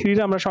লেকচার 3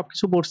 এর আমরা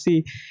সবকিছু পড়ছি,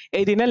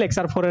 এই দিনে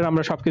লেকচার 4 এর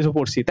আমরা সবকিছু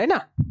পড়ছি, তাই না?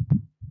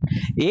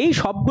 এই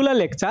সবগুলা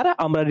লেকচার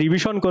আমরা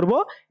রিভিশন করব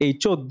এই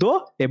 14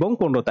 এবং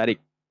 15 তারিখ,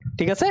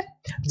 ঠিক আছে?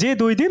 যে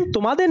 2 দিন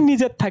তোমাদের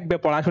নিজের থাকবে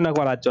পড়াশোনা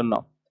করার জন্য,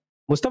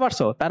 বুঝতে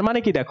পারছো? তার মানে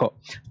কি দেখো,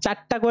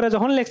 4টা করে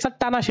যখন লেকচার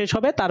টানা শেষ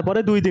হবে তারপরে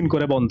 2 দিন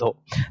করে বন্ধ।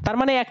 তার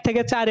মানে 1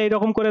 থেকে 4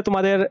 এইরকম করে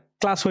তোমাদের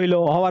ক্লাস হইলো,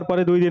 হওয়ার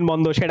পরে 2 দিন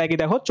বন্ধ। সেটা কি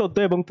দেখো,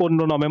 14 এবং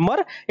 15 নভেম্বর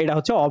এটা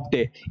হচ্ছে অফ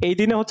ডে। এই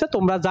দিনে হচ্ছে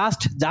তোমরা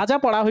জাস্ট যা যা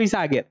পড়া হয়েছে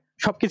আগের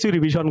সবকিছু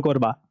রিভিশন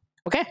করবা।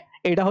 ওকে,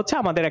 এটা হচ্ছে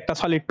আমাদের একটা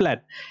সলিড প্ল্যান।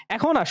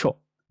 এখন আসো,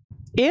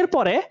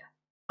 এরপরে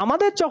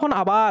আমাদের যখন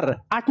আবার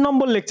 8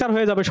 নম্বর লেকচার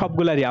হয়ে যাবে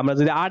সবগুলারই, আমরা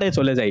যদি 8 এ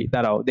চলে যাই,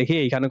 দাঁড়াও দেখি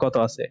এইখানে কত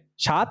আছে,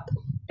 7,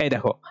 এই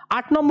দেখো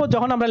 8 নম্বর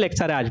যখন আমরা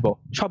লেকচারে আসব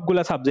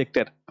সবগুলা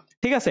সাবজেক্টের,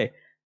 ঠিক আছে?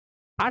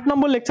 8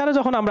 নম্বর লেকচারে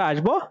যখন আমরা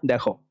আসব,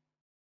 দেখো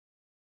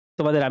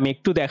তোমাদের আমি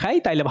একটু দেখাই,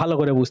 তাইলে ভালো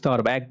করে বুঝতে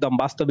পারবে, একদম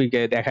বাস্তবিক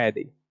দেখায়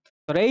দিই।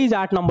 তো এই যে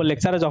 8 নম্বর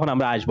লেকচারে যখন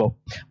আমরা আসব,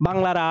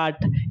 বাংলার 8,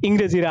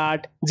 ইংরেজির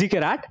 8,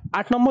 জিকের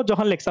 8 নম্বর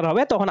যখন লেকচার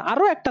হবে তখন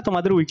আরো একটা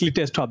তোমাদের উইকলি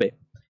টেস্ট হবে।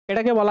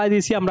 এটাকে বলা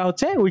দিয়েছি আমরা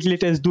হচ্ছে উইকলি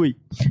টেস্ট 2।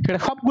 সেটা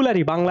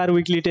সবগুলারই, বাংলার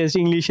উইকলি টেস্ট,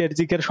 ইংলিশের,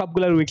 জিকের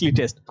সবগুলার উইকলি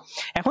টেস্ট।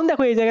 এখন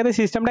দেখো এই জায়গাতে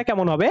সিস্টেমটা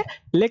কেমন হবে,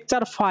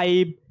 লেকচার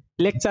 5,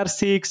 লেকচার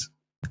 6,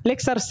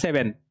 লেকচার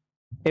 7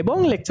 এবং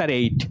লেকচার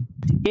 8,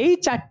 এই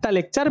 4টা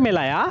লেকচার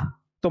মেলায়া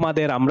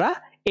তোমাদের আমরা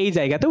এই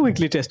জায়গাতে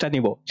উইকলি টেস্টটা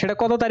নিব। সেটা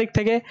কত তারিখ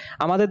থেকে,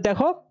 আমাদের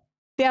দেখো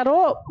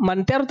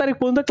 13 তারিখ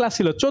পর্যন্ত ক্লাস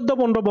ছিল, 14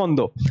 15 বন্ধ।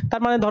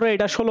 তার মানে ধরো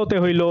এটা 16তে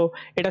হইলো,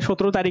 এটা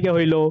 17 তারিখে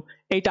হইলো,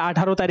 এইটা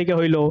 18 তারিখে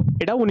হইলো,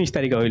 এটা 19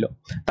 তারিখে হইলো।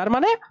 তার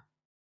মানে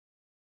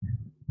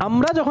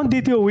আমরা যখন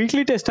দ্বিতীয়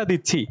উইকলি টেস্টটা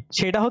দিচ্ছি,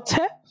 সেটা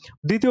হচ্ছে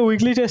দ্বিতীয়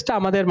উইকলি টেস্টটা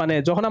আমাদের, মানে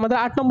যখন আমাদের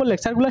 8 নম্বর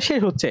লেকচারগুলো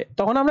শেষ হচ্ছে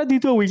তখন আমরা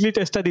দ্বিতীয় উইকলি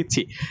টেস্টটা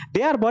দিচ্ছি।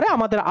 দেওয়ার পরে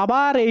আমাদের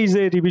আবার এই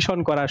যে রিভিশন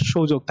করার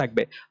সুযোগ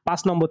থাকবে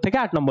 5 নম্বর থেকে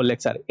 8 নম্বর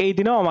লেকচার। এই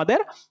দিনেও আমাদের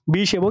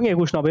 20 এবং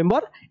 21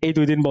 নভেম্বর এই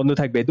 2 দিন বন্ধ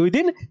থাকবে। 2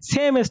 দিন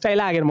সেম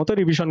স্টাইলে আগের মতো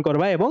রিভিশন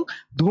করবা এবং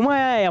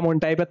ধুমায়া এমন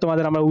টাইপের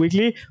তোমাদের আমরা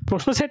উইকলি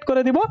প্রশ্ন সেট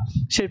করে দিব,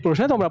 সেই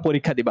প্রশ্নে তোমরা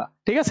পরীক্ষা দিবা,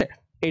 ঠিক আছে?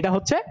 এটা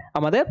হচ্ছে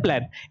আমাদের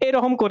প্ল্যান।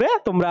 এরকম করে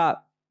তোমরা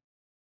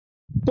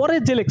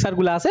পরের যে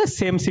লেকচারগুলো আছে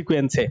সেম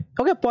সিকোয়েন্সে,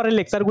 ওকে? পরের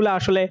লেকচারগুলো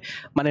আসলে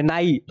মানে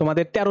নাই,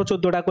 তোমাদের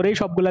 13-14টা করেই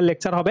সবগুলা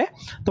লেকচার হবে।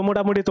 তো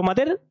মোটামুটি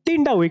তোমাদের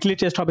 3টা উইকলি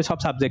টেস্ট হবে সব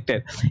সাবজেক্টের।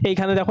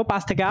 এইখানে দেখো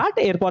 5 থেকে 8,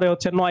 এরপরে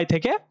হচ্ছে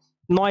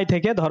 9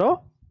 থেকে ধরো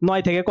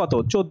 9 থেকে কত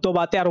 14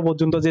 বা 13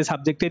 পর্যন্ত যে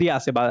সাবজেক্টেরই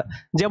আছে বা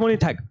যেমনই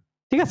থাক,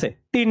 ঠিক আছে?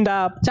 3টা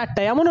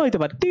 4টা এমনও হইতে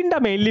পারে, 3টা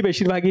মেইনলি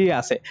বেশিরভাগই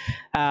আছে।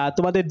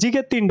 তোমাদের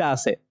জিকের 3টা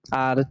আছে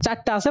আর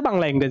 4টা আছে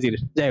বাংলা ইংরেজির,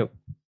 যাই হোক।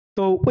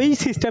 তো ওই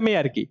সিস্টেমে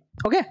আর কি,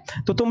 ওকে?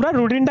 তো তোমরা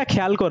রুটিনটা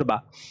খেয়াল করবা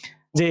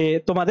যে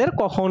তোমাদের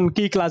কখন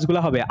কি ক্লাসগুলো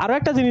হবে। আরো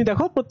একটা জিনিস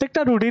দেখো,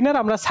 প্রত্যেকটা রুটিনের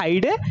আমরা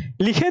সাইডে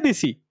লিখে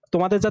দিছি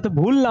তোমাদের যাতে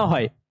ভুল না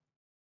হয়,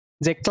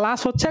 যে ক্লাস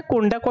হচ্ছে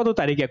কোনটা কত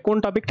তারিখে, কোন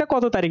টপিকটা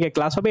কত তারিখে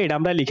ক্লাস হবে, এটা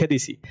আমরা লিখে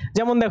দিছি।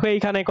 যেমন দেখো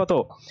এইখানে কত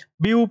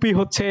বিউপি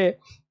হচ্ছে,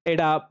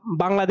 এটা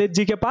বাংলাদেশ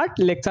জিকে পার্ট,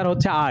 লেকচার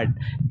হচ্ছে 8,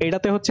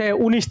 এটাতে হচ্ছে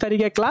 19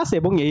 তারিখে ক্লাস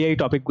এবং এই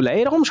টপিকগুলা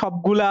এরকম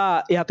সবগুলা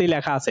ইয়াতেই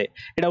লেখা আছে।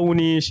 এটা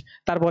 19,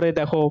 তারপরে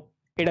দেখো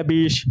এটা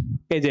 20,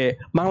 এই যে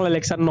বাংলা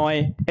লেকচার 9,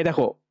 এই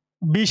দেখো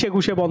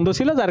 20-21 বন্ধ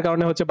ছিল যার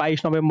কারণে হচ্ছে 22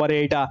 নভেম্বরে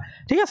এইটা,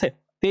 ঠিক আছে?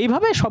 তো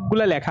এইভাবে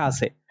সবগুলা লেখা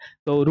আছে।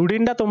 তো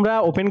রুটিনটা তোমরা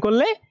ওপেন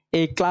করলে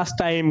এই ক্লাস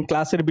টাইম,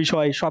 ক্লাসের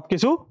বিষয়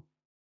সবকিছু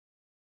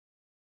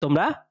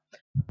তোমরা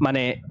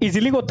মানে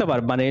ইজিলি করতে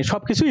পারবা, মানে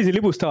সবকিছু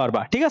ইজিলি বুঝতে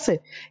পারবা, ঠিক আছে?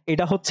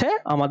 এটা হচ্ছে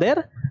আমাদের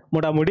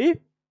মোটামুটি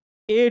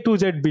A to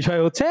Z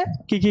বিষয় হচ্ছে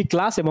কি কি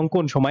ক্লাস এবং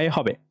কোন সময়ে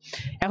হবে।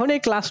 এখন এই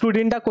ক্লাস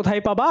রুটিনটা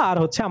কোথায় পাবা আর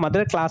হচ্ছে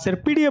আমাদের ক্লাসের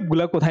পিডিএফ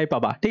গুলো কোথায়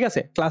পাবা, ঠিক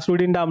আছে? ক্লাস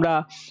রুটিনটা আমরা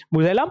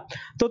বুঝাইলাম।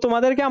 তো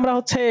তোমাদেরকে আমরা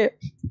হচ্ছে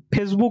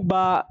ফেসবুক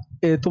বা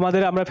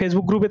তোমাদের আমরা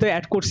ফেসবুক গ্রুপেতে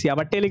অ্যাড করছি,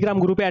 আবার টেলিগ্রাম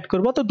গ্রুপে অ্যাড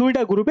করব। তো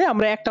 2টা গ্রুপে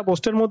আমরা একটা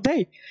পোস্টের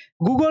মধ্যেই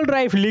গুগল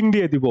ড্রাইভ লিংক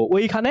দিয়ে দিব,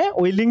 ওইখানে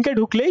ওই লিংকে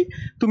ঢুকলেই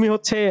তুমি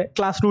হচ্ছে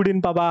ক্লাস রুটিন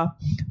পাবা,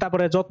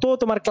 তারপরে যত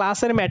তোমার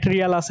ক্লাসের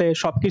ম্যাটেরিয়াল আছে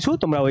সবকিছু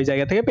তোমরা ওই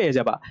জায়গা থেকে পেয়ে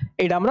যাবা।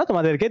 এটা আমরা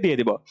তোমাদেরকে দিয়ে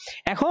দিব।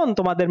 এখন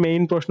তোমাদের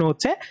মেইন প্রশ্ন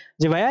হচ্ছে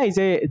যে ভাইয়া এই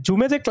যে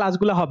জুমে যে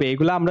ক্লাসগুলো হবে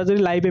এগুলো আমরা যদি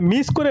লাইভে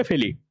মিস করে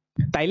ফেলি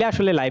তাইলে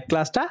আসলে লাইভ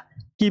ক্লাসটা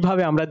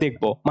কিভাবে আমরা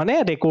দেখবো, মানে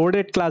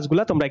রেকর্ডেড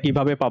ক্লাসগুলো তোমরা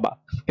কিভাবে পাবা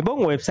এবং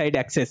ওয়েবসাইট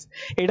অ্যাক্সেস,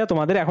 এটা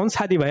তোমাদের এখন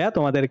সাদি ভাইয়া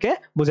তোমাদেরকে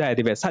বুঝাই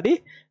দিবে। সাদি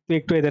তুই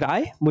একটু এদের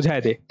আয় বুঝাই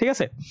দে, ঠিক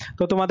আছে?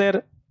 তো তোমাদের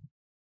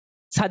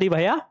সাদি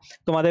ভাইয়া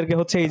তোমাদেরকে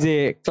হচ্ছে এই যে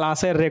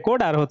ক্লাসের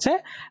রেকর্ড আর হচ্ছে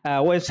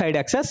ওয়েবসাইট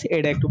অ্যাক্সেস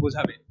এটা একটু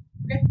বুঝাবে।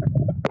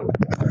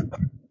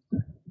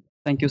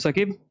 Thank you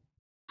Shakib.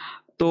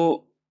 তো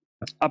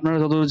আপনারা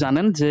যতদূর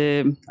জানেন যে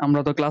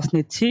আমরা তো ক্লাস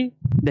নিচ্ছি,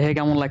 দেখে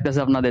কেমন লাগতেছে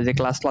আপনাদের যে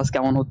ক্লাস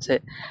কেমন হচ্ছে?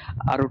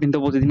 আর রুটিন তো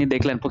প্রতিদিনই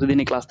দেখলেন,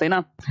 প্রতিদিনই ক্লাস, তাই না?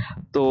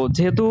 তো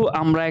যেহেতু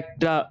আমরা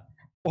একটা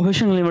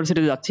প্রফেশনাল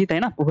ইউনিভার্সিটিতে যাচ্ছি, তাই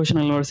না?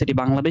 Professional university,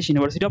 Bangladesh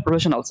university of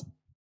professionals.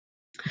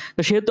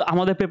 তো সেহেতু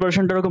আমাদের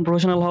প্রিপারেশনটা এরকম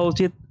প্রফেশনাল হওয়া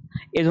উচিত।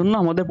 এজন্য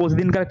আমাদের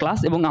প্রতিদিনকার ক্লাস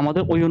এবং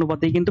আমাদের ওই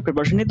অনুপাতেই কিন্তু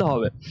প্রিপারেশন নিতে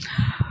হবে।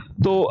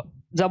 তো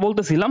যা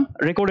বলতেছিলাম,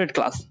 রেকর্ডেড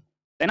ক্লাস,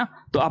 তাই না?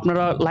 তো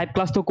আপনারা লাইভ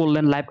ক্লাস তো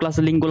করলেন, লাইভ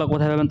ক্লাসের লিঙ্কগুলো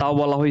কোথায় পাবেন তাও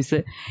বলা হয়েছে।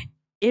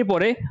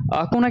 এরপরে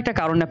কোনো একটা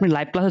কারণে আপনি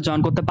লাইভ ক্লাসে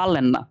জয়েন করতে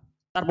পারলেন না,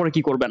 তারপরে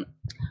কি করবেন?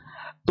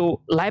 তো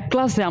লাইভ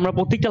ক্লাসে আমরা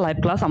প্রত্যেকটা লাইভ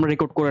ক্লাস আমরা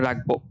রেকর্ড করে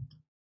রাখবো।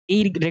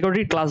 এই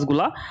রেকর্ডেড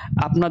ক্লাসগুলা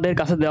আপনাদের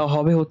কাছে দেওয়া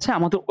হবে হচ্ছে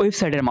আমাদের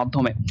ওয়েবসাইটের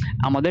মাধ্যমে।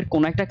 আমাদের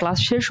কোনো একটা ক্লাস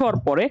শেষ হওয়ার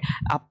পরে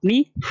আপনি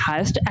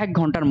হায়েস্ট 1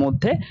 ঘন্টার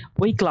মধ্যে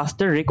ওই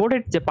ক্লাসটার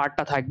রেকর্ডেড যে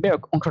পার্টটা থাকবে,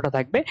 অংশটা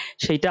থাকবে,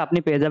 সেইটা আপনি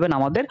পেয়ে যাবেন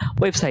আমাদের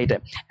ওয়েবসাইটে।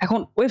 এখন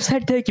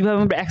ওয়েবসাইট থেকে কিভাবে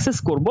আমরা অ্যাক্সেস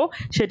করব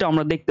সেটা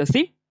আমরা দেখতেছি।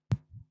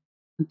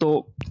 তো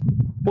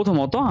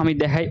প্রথমত আমি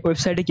দেখাই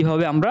ওয়েবসাইটে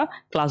কিভাবে আমরা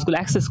ক্লাসগুলো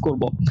অ্যাক্সেস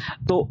করব।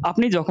 তো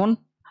আপনি যখন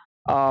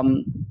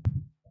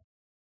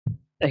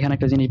এখানে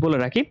একটা জিনিস বলে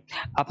রাখি,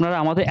 আপনারা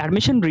আমাদের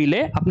অ্যাডমিশন রিলে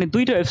আপনি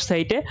দুইটা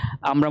ওয়েবসাইটে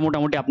আমরা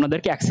মোটামুটি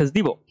আপনাদেরকে অ্যাক্সেস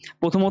দিব।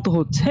 প্রথমত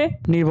হচ্ছে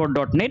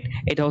নির্ভর.net,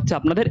 এটা হচ্ছে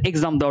আপনাদের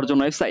এক্সাম দেওয়ার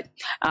জন্য ওয়েবসাইট।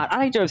 আর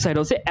আরেকটা ওয়েবসাইট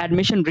হচ্ছে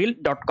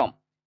admissionreel.com,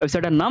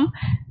 ওয়েবসাইটের নাম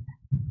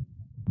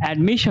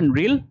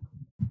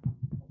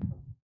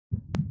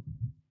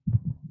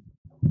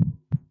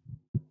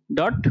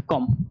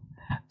admissionreel.com।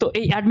 তো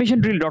এই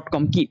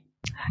admissionreel.com কি?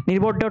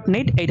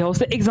 নির্ভর.net এটা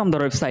হচ্ছে এক্সাম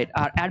দেওয়ার ওয়েবসাইট,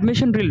 আর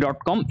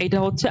admissionreel.com এটা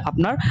হচ্ছে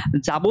আপনার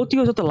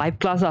যাবতীয় যত লাইভ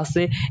ক্লাস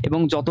আছে এবং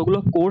যতগুলো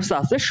কোর্স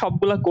আছে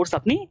সবগুলো কোর্স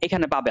আপনি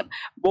এখানে পাবেন।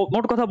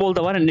 মোট কথা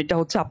বলতে পারেন এটা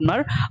হচ্ছে আপনার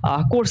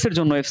কোর্সের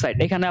জন্য ওয়েবসাইট।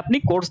 এখানে আপনি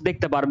কোর্স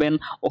দেখতে পারবেন,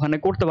 ওখানে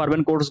করতে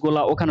পারবেন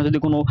কোর্সগুলো, ওখানে যদি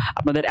কোনো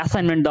আপনাদের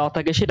অ্যাসাইনমেন্ট দেওয়া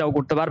থাকে সেটাও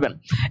করতে পারবেন।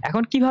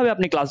 এখন কিভাবে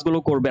আপনি ক্লাসগুলো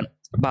করবেন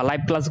বা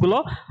লাইভ ক্লাসগুলো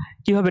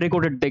কিভাবে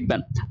রেকর্ডেড দেখবেন,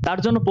 তার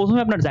জন্য প্রথমে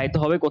আপনার যাইতে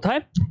হবে কোথায়?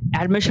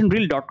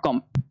 admissionreel.com,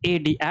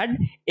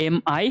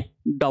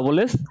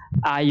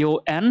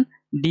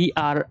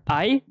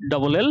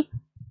 admissionreel,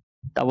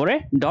 তারপরে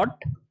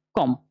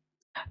 .com।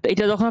 তো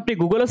এটা যখন আপনি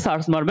গুগলে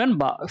সার্চ মারবেন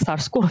বা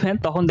সার্চ করবেন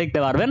তখন দেখতে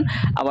পারবেন।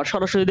 আবার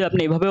সরাসরি যদি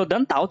আপনি এভাবেও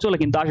দেন তাও চলে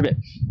কিন্তু আসবে।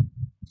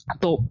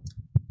 তো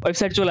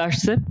ওয়েবসাইট চলে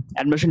আসছে,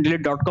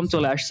 admissionreel.com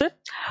চলে আসছে।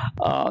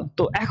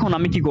 তো এখন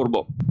আমি কি করব?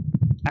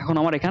 এখন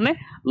আমার এখানে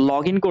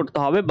লগ ইন করতে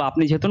হবে, বা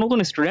আপনি যেহেতু নতুন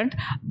স্টুডেন্ট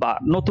বা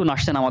নতুন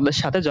আসছেন আমাদের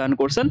সাথে জয়েন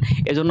করছেন,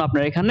 এজন্য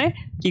আপনার এখানে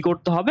কি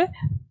করতে হবে?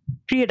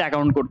 ক্রিয়েট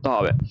অ্যাকাউন্ট করতে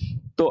হবে।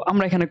 তো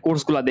আমরা এখানে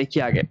কোর্সগুলো দেখি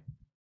আগে।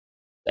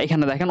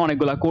 এখানে দেখেন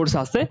অনেকগুলা কোর্স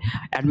আছে,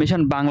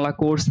 অ্যাডমিশন বাংলা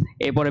কোর্স,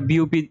 এরপরে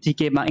বিউপি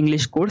জিকে বা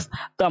ইংলিশ কোর্স।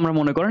 তো আমরা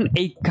মনে করেন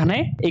এইখানে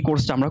এই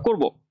কোর্সটা আমরা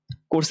করব।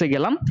 কোর্সে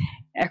গেলাম।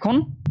 এখন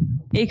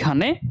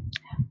এইখানে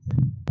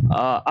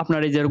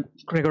আপনার এই যে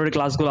রেকর্ডেড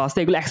ক্লাসগুলো আছে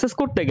এগুলো অ্যাক্সেস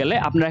করতে গেলে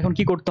আপনার এখন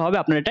কি করতে হবে?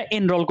 আপনার এটা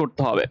এনরোল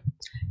করতে হবে।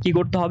 কি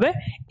করতে হবে?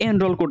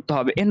 এনরোল করতে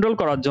হবে। এনরোল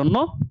করার জন্য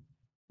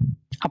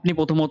আপনি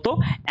প্রথমত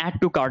অ্যাড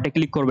টু কার্টে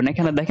ক্লিক করবেন।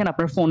 এখানে দেখেন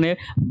আপনার ফোনে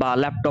বা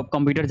ল্যাপটপ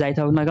কম্পিউটার যাই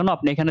থাকুক না কেন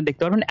আপনি এখানে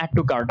দেখতে পারবেন অ্যাড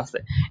টু কার্ট আছে।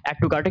 অ্যাড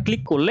টু কার্টে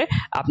ক্লিক করলে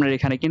আপনার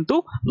এখানে কিন্তু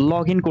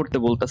লগ ইন করতে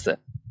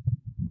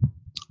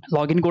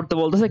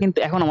বলতেছে, কিন্তু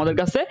এখন আমাদের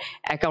কাছে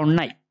অ্যাকাউন্ট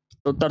নাই।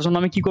 তো তার জন্য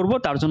আমি কি করব?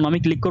 তার জন্য আমি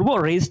ক্লিক করব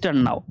রেজিস্টার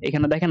নাও।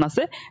 এখানে দেখেন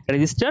আছে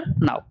রেজিস্টার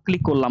নাও,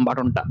 ক্লিক করলাম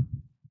বাটনটা।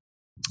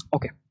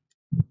 ওকে,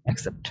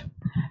 অ্যাকসেপ্ট।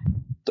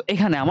 তো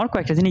এখানে আমার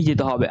কয়েকটা জিনিস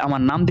দিতে হবে।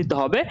 আমার নাম দিতে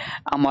হবে,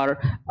 আমার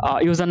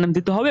ইউজার নেম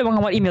দিতে হবে এবং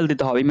আমার ইমেল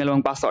দিতে হবে, ইমেল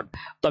এবং পাসওয়ার্ড।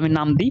 তো আমি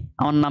নাম দিই।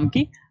 আমার নাম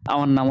কি?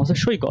 আমার নাম হচ্ছে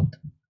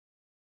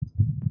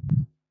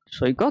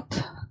সৈকত।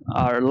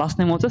 আর লাস্ট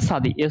নেম হচ্ছে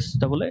সাদি,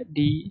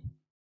 SAADI।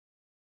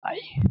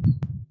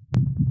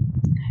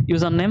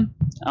 ইউজার নেম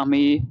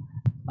আমি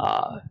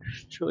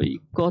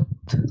সৈকত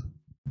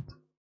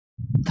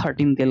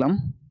 13 দিলাম।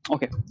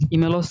 ওকে,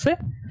 ইমেল হচ্ছে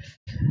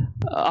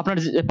আপনার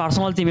যে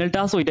পার্সোনাল যে ইমেলটা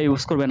আছে ওইটা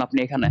ইউজ করবেন আপনি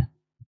এখানে।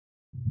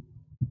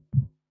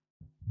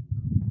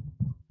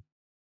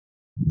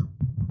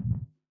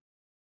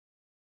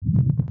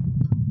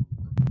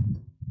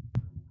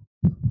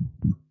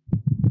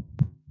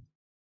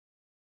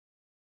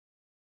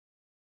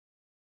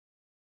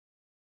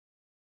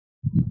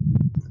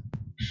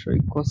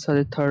 সৈকত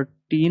সাদি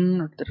 13।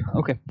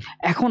 ওকে,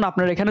 এখন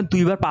আপনার এখানে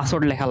দুইবার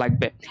পাসওয়ার্ড লেখা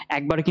লাগবে,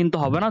 একবার কিন্তু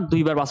হবে না,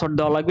 দুইবার পাসওয়ার্ড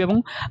দেওয়া লাগবে এবং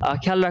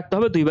খেয়াল রাখতে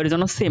হবে দুইবারই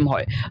যেন সেম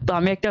হয়। তো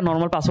আমি একটা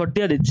নর্মাল পাসওয়ার্ড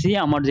দিয়ে দিচ্ছি,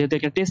 আমার যেহেতু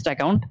একটা টেস্ট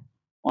অ্যাকাউন্ট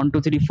 1 2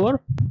 3 4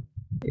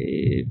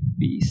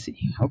 ABC।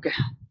 ওকে,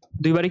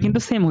 দুইবারই কিন্তু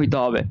সেম হইতে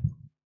হবে।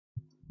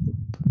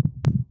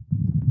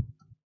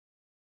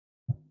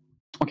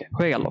 ওকে,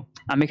 হয়ে গেল।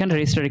 আমি এখানে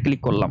রেজিস্টারে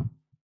ক্লিক করলাম।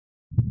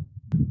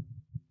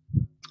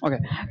 ওকে,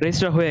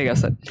 রেজিস্টার হয়ে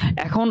গেছে।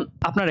 এখন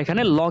আপনার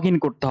এখানে লগ ইন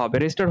করতে হবে।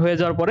 রেজিস্টার হয়ে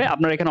যাওয়ার পরে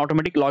আপনার এখানে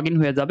অটোমেটিক লগ ইন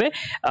হয়ে যাবে।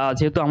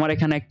 যেহেতু আমার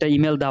এখানে একটা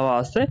ইমেল দেওয়া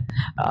আছে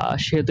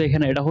সেহেতু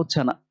এখানে এটা হচ্ছে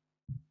না।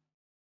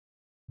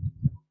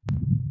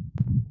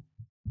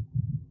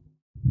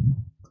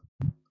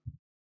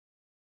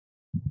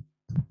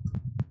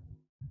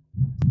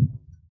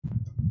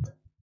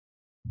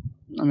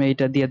 আমি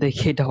এটা দিয়ে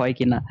দেখি এটা হয়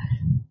কিনা।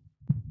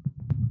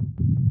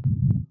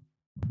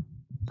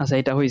 আচ্ছা,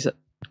 এটা হয়েছে।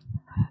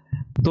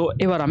 তো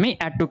এবার আমি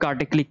অ্যাড টু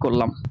কার্টে ক্লিক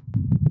করলাম,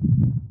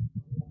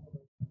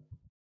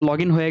 লগ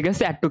ইন হয়ে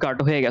গেছে, অ্যাড টু কার্ট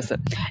হয়ে গেছে।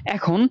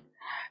 এখন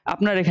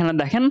আপনার এখানে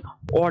দেখেন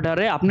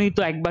অর্ডারে আপনি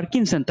তো একবার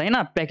কিনছেন তাই না,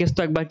 প্যাকেজ তো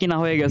একবার কিনা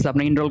হয়ে গেছে,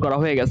 আপনি এনরোল করা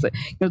হয়ে গেছে,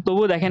 কিন্তু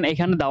তবুও দেখেন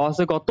এখানে দেওয়া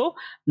আছে কত,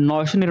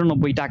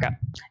 999 টাকা।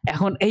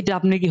 এখন এইটা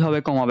আপনি কিভাবে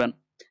কমাবেন?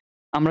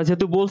 আমরা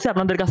যেহেতু বলছি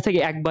আপনাদের কাছ থেকে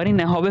একবারই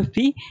নেওয়া হবে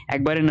ফি,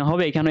 একবারই নেওয়া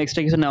হবে, এখানে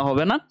এক্সট্রা কিছু নেওয়া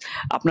হবে না।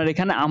 আপনার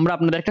এখানে আমরা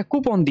আপনাদের একটা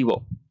কুপন দিব,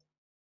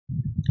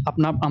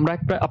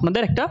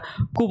 আপনাদের একটা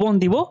কুপন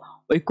দিব।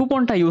 ওই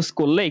কুপনটা ইউজ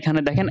করলে এখানে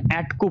দেখেন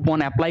অ্যাড কুপন,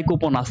 অ্যাপ্লাই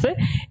কুপন আছে,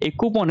 এই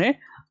কুপনে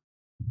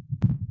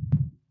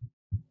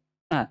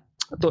হ্যাঁ,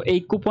 তো এই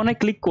কুপনে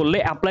ক্লিক করলে,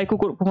 অ্যাপ্লাই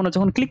কুপনে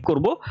যখন ক্লিক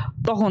করব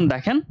তখন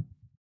দেখেন,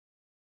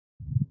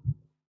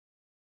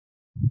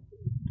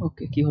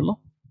 ওকে কি হলো,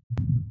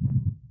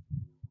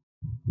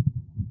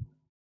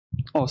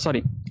 ও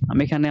সরি,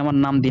 আমি এখানে আমার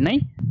নাম দিই নাই,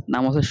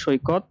 নাম হচ্ছে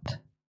সৈকত,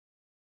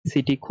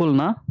 সিটি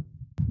খুলনা,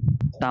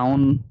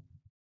 টাউন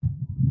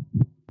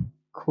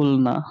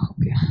খুলনা,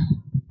 ওকে।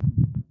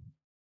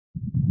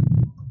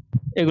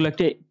 এগুলো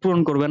একটু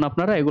পূরণ করবেন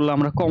আপনারা, এগুলো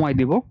আমরা কমাই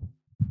দিব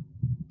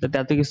যাতে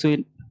এত কিছু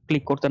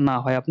ক্লিক করতে না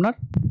হয় আপনার।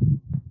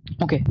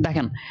 ওকে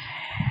দেখেন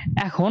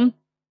এখন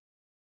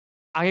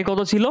আগে কত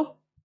ছিল,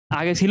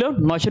 আগে ছিল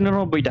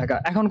 999 টাকা,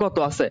 এখন কত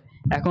আছে,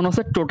 এখন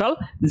আছে টোটাল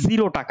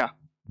 0 টাকা,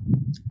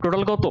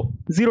 টোটাল কত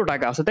 0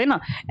 টাকা আছে তাই না।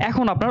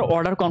 এখন আপনার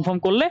অর্ডার কনফার্ম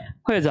করলে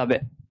হয়ে যাবে।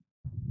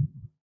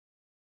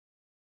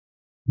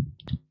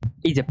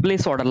 এই যে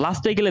প্লেস অর্ডার,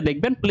 লাস্টে গেলে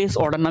দেখবেন প্লেস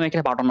অর্ডার নামে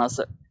একটা বাটন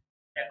আছে।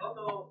 দেখো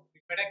তো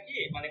বিষয়টা কি,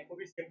 মানে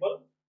খুবই সিম্পল।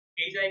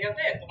 এই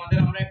জায়গাতে তোমাদের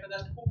আমরা একটা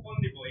জাস্ট কুপন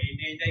দিব, এই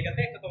যে এই জায়গাতে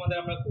একটা তোমাদের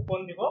আমরা কুপন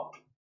দিব,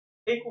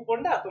 এই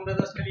কুপনটা তোমরা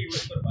জাস্ট খালি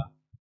ইউজ করবা।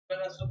 তোমরা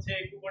জাস্ট হচ্ছে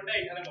এই কুপনটা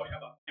এখানে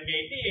বসাবা। আমি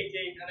এই যে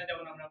এখানে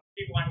যেমন আমরা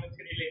 1 2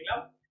 3 লিখলাম,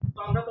 তো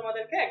আমরা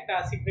তোমাদেরকে একটা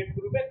সিক্রেট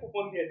গ্রুপে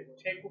কুপন দিয়ে দেব,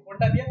 সেই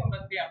কুপনটা দিয়ে তোমরা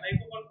যদি অ্যাপ্লাই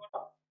কুপন করো,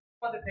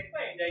 তোমাদের দেখবে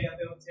এই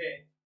জায়গাতে হচ্ছে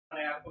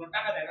মানে আর কোনো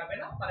টাকা দেখাবে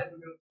না, মানে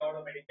তুমি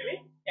অটোমেটিক্যালি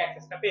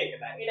অ্যাক্সেসটা পেয়ে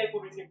গেলে। এটাই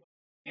খুবই সিম্পল,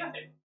 ঠিক আছে।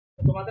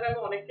 তো তোমাদের আমি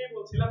অনেককেই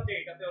বলছিলাম যে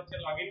এটাতে হচ্ছে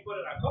লগইন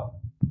করে রাখো,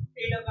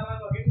 এইটা যারা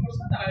লগইন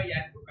করছে তারা এই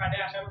অ্যাড টু কার্ডে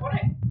আসার পরে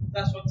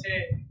জাস্ট হচ্ছে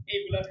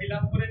এইগুলা ফিল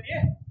আপ করে দিয়ে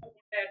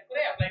কুপনটা অ্যাড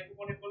করে অ্যাপ্লাই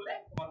কুপনে করলে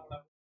তোমার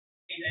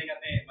এই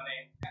জায়গাতে মানে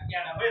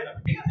ইয়াটা হয়ে যাবে,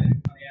 ঠিক আছে।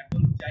 মানে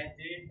এখন যাই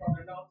যে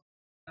প্রবলেমটা হচ্ছে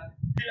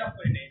ফিল আপ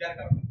করে নেই, যার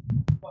কারণে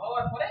তো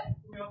হওয়ার পরে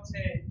তুমি হচ্ছে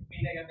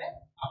এই জায়গাতে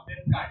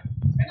আপডেট কার্ড,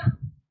 তাই না?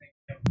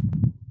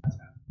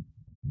 আচ্ছা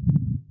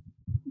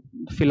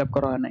ফিল আপ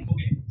করা হয় নাই,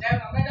 ওকে, যাই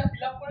হোক আমরা এটা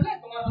ফিল আপ করলে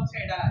তোমার হচ্ছে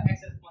এটা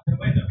অ্যাক্সেস তোমাদের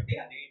হয়ে যাবে, ঠিক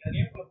আছে। এটা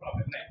নিয়ে কোনো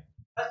প্রবলেম নাই।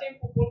 ফার্স্ট এই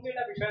কুপন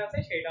যেটা বিষয় আছে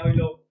সেটা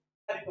হইলো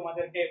খালি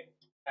তোমাদেরকে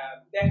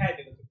দেখাই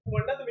দেব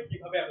কুপনটা তুমি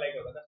কিভাবে অ্যাপ্লাই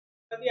করবে,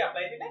 এটা দিয়ে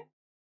অ্যাপ্লাই দিলে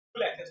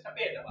ফুল অ্যাক্সেসটা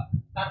পেয়ে যাবা।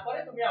 তারপরে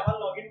তুমি আবার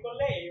লগইন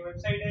করলে এই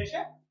ওয়েবসাইটে এসে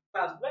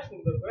ক্লাসগুলো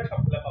সুন্দর করে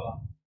সবগুলো পাবা।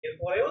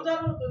 এরপরেও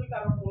জানো যদি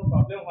কারোর কোনো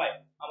প্রবলেম হয়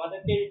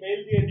আমাদেরকে ইমেল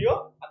দিয়ে দিও,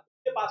 আর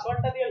যে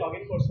পাসওয়ার্ডটা দিয়ে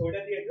লগইন করছো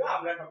ওইটা দিয়ে দিও,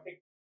 আমরা সব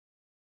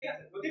ঠিক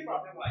আছে। যদি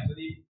প্রবলেম হয়,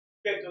 যদি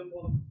একজন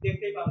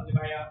দেখতেই পাবো যে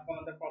ভাইয়া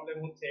আমাদের প্রবলেম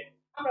হচ্ছে,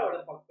 আমরা ওটা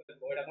সলভ করে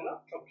দেবো, এটা কোনো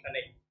সমস্যা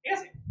নেই, ঠিক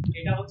আছে।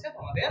 এটা হচ্ছে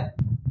তোমাদের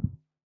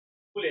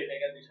ভুলের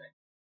জায়গার বিষয়।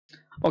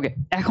 ওকে।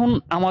 এখন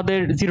আমাদের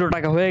 0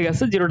 টাকা হয়ে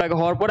গেছে, 0 টাকা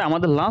হওয়ার পরে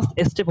আমাদের লাস্ট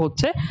স্টেপ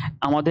হচ্ছে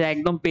আমাদের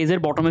একদম পেজের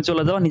বটমে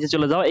চলে যাওয়া, নিচে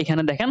চলে যাওয়া,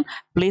 এখানে দেখেন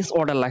প্লেস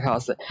অর্ডার লেখা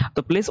আছে। তো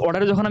প্লেস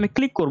অর্ডারে যখন আমি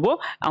ক্লিক করব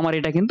আমার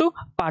এটা কিন্তু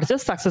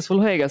পারচেজ সাকসেসফুল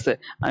হয়ে গেছে।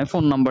 আমি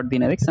ফোন নাম্বার দিই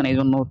না, দেখছেন এই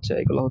জন্য হচ্ছে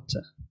এগুলো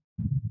হচ্ছে।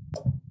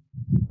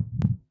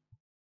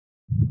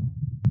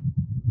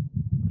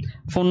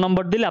 ফোন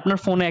নাম্বার দিলে আপনার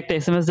ফোনে একটা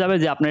এসএমএস যাবে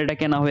যে আপনার এটা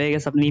কেনা হয়ে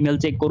গেছে, আপনি ইমেল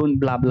চেক করুন,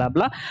 ব্লা ব্লা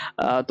ব্লা।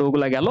 তো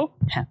ওগুলা গেল,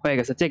 হ্যাঁ হয়ে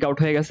গেছে, চেক আউট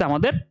হয়ে গেছে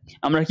আমাদের।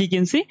 আমরা কি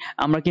কিনছি,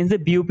 আমরা কিনছি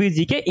বিউপি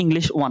জিকে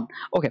ইংলিশ 1।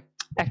 ওকে,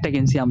 একটা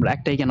কিনছি আমরা,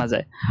 একটাই কেনা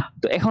যায়।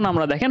 তো এখন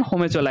আমরা দেখেন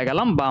হোমে চলে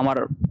গেলাম, বা আমার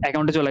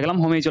অ্যাকাউন্টে চলে গেলাম,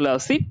 হোমে চলে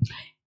আসছি।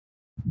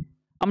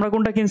 আমরা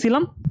কোনটা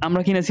কিনছিলাম,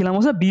 আমরা কিনেছিলাম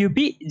হচ্ছে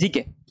বিউপি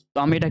জিকে। তো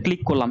আমি এটা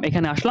ক্লিক করলাম,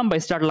 এখানে আসলাম, বা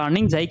স্টার্ট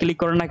লার্নিং যাই ক্লিক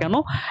করেন না কেন,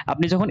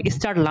 আপনি যখন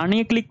স্টার্ট লার্নিং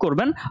এ ক্লিক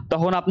করবেন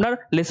তখন আপনার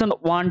লেসন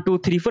 1 2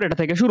 3 4 এটা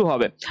থেকে শুরু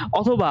হবে।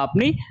 অথবা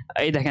আপনি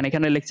এই দেখেন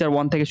এখানে লেকচার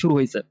 1 থেকে শুরু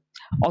হয়েছে।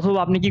 অথবা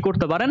আপনি কি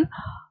করতে পারেন,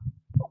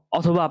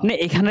 অথবা আপনি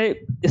এখানে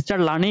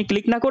স্টার্ট লার্নিং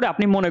ক্লিক না করে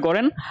আপনি মনে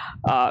করেন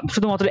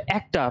শুধুমাত্র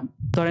একটা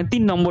ধরেন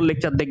 3 নম্বর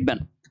লেকচার দেখবেন।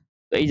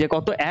 তো এই যে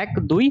কত 1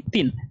 2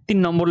 3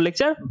 নম্বর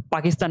লেকচার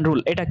পাকিস্তান রুল,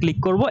 এটা ক্লিক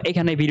করব,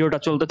 এখানে ভিডিওটা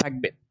চলতে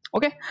থাকবে।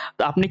 ওকে,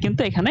 তো আপনি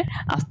কিন্তু এখানে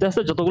আস্তে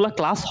আস্তে যতগুলো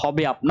ক্লাস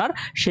হবে আপনার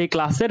সেই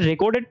ক্লাসের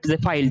রেকর্ডেড যে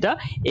ফাইলটা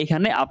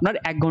এখানে আপনার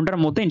 1 ঘন্টার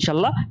মধ্যে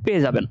ইনশাআল্লাহ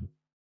পেয়ে যাবেন।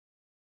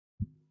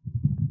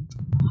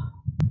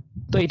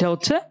 তো এটা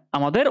হচ্ছে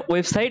আমাদের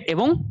ওয়েবসাইট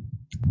এবং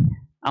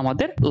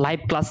আমাদের লাইভ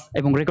ক্লাস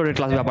এবং রেকর্ডেড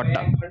ক্লাস ব্যাপারটা।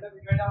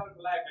 বিষয়টা আমি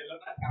ভুলাই ফেললাম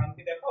না, কারণ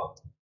কি দেখো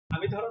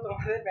আমি ধরো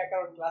তোমাদের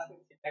ব্যাকগ্রাউন্ড ক্লাস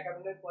নিচ্ছি,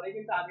 ব্যাকগ্রাউন্ডের পরে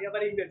কিন্তু আমি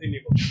আবার ইংরেজি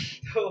নিব,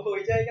 তো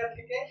ওই জায়গা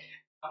থেকে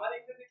আমার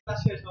ইংরেজি ক্লাস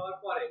শেষ হওয়ার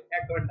পরে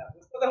 1 ঘন্টা,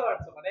 বুঝতে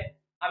পারছো, মানে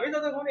আমি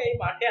যতক্ষণ এই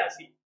মাঠে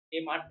আসি,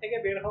 এই মাঠ থেকে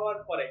বের হওয়ার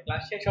পরে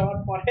ক্লাস শেষ হওয়ার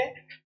পরে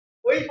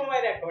ওই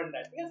সময়ের 1 ঘন্টা,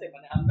 ঠিক আছে।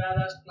 মানে আমরা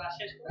জাস্ট ক্লাস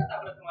শেষ করে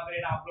তারপরে তোমাদের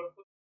এটা আপলোড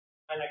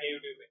করতে লাগে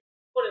ইউটিউবে,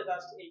 করে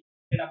জাস্ট এই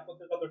সেটআপ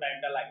করতে কত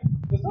টাইমটা লাগে,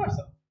 বুঝতে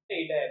পারছো,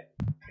 এইটাই।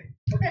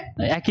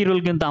 একই রুল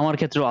কিন্তু আমার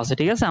ক্ষেত্রেও আছে,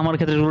 ঠিক আছে? আমার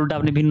ক্ষেত্রে রুলটা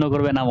আপনি ভিন্ন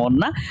করবেন এমন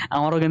না,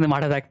 আমারও কিন্তু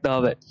মাঠে থাকতে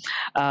হবে।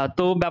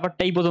 তো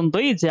ব্যাপারটা এই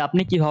পর্যন্তই যে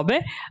আপনি কিভাবে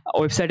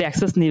ওয়েবসাইটে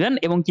অ্যাক্সেস নেবেন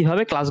এবং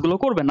কিভাবে ক্লাসগুলো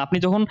করবেন। আপনি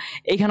যখন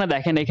এখানে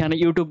দেখেন, এখানে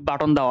ইউটিউব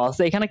বাটন দেওয়া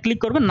আছে, এখানে ক্লিক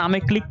করবেন, নামে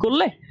ক্লিক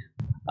করলে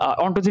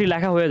 1 2 3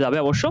 লেখা হয়ে যাবে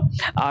অবশ্য,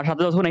 আর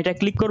সাথে যখন এটা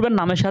ক্লিক করবেন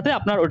নামের সাথে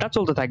আপনার ওটা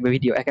চলতে থাকবে,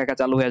 ভিডিও একা একা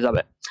চালু হয়ে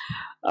যাবে।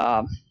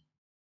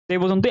 এই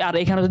পর্যন্তই। আর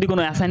এখানে যদি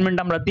কোনো অ্যাসাইনমেন্ট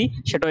আমরা দিই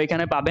সেটাও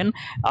এখানে পাবেন।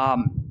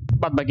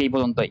 বাদ বাকি এই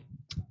পর্যন্তই।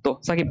 তো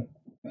সাকিব,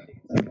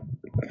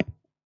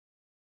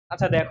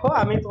 আচ্ছা দেখো,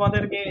 আমি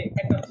তোমাদেরকে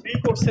একটা ফ্রি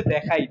কোর্সে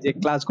দেখাই যে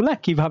ক্লাসগুলো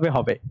কিভাবে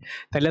হবে,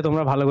 তাহলে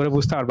তোমরা ভালো করে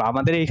বুঝতে পারবে।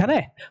 আমাদের এইখানে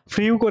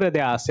ফ্রিও করে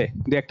দেয়া আছে,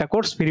 যে একটা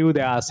কোর্স ফ্রিও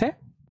দেয়া আছে।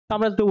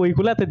 আমরা যদি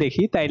ওইগুলাতে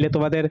দেখি তাইলে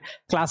তোমাদের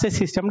ক্লাসের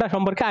সিস্টেমটা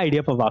সম্পর্কে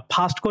আইডিয়া পাবা,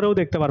 ফাস্ট করেও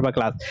দেখতে পারবা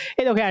ক্লাস।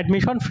 এই দেখো,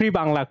 অ্যাডমিশন ফ্রি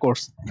বাংলা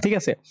কোর্স, ঠিক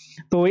আছে?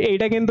 তো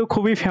এইটা কিন্তু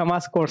খুবই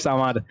ফেমাস কোর্স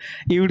আমার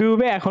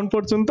ইউটিউবে এখন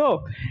পর্যন্ত।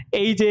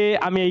 এই যে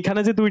আমি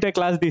এইখানে যে 2টা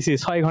ক্লাস দিছি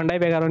 6 ঘন্টায়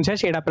ব্যাকরণ শেষ,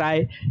 এটা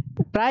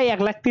প্রায়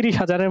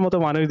 1,30,000-এর মতো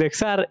মানুষ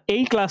দেখছে। আর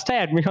এই ক্লাসটা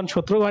অ্যাডমিশন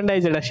 17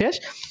 ঘন্টায় যেটা শেষ,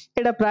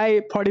 এটা প্রায়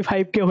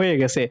 45K হয়ে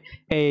গেছে,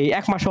 এই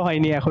 1 মাসও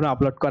হয়নি এখনো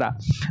আপলোড করা।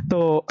 তো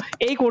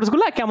এই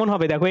কোর্সগুলো কেমন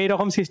হবে দেখো,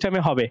 এইরকম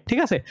সিস্টেমে হবে, ঠিক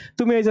আছে?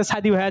 তুমি এই যে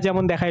সাদি ভাইয়া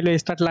যেমন দেখাইলো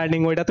স্টার্ট লার্নিং,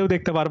 ওইটাতেও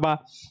দেখতে পারবা।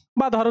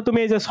 বা ধরো তুমি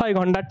এই যে 6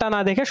 ঘন্টারটা না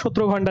দেখে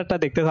 17 ঘন্টারটা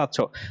দেখতে চাচ্ছ,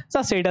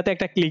 জাস্ট এইটাতে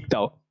একটা ক্লিক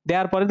দাও।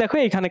 দেওয়ার পরে দেখো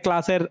এইখানে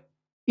ক্লাসের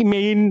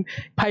মেইন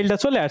ফাইলটা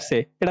চলে আসছে,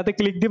 এটাতে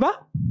ক্লিক দিবা।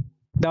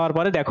 দেওয়ার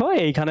পরে দেখো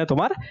এইখানে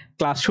তোমার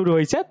ক্লাস শুরু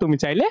হয়েছে, তুমি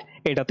চাইলে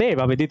এটাতে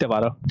এভাবে দিতে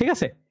পারো, ঠিক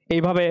আছে?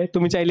 এইভাবে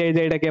তুমি চাইলে এই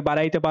যে এটাকে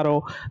বাড়াইতে পারো,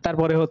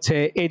 তারপরে হচ্ছে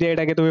এই যে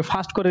এটাকে তুমি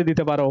ফাস্ট করে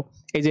দিতে পারো।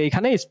 এই যে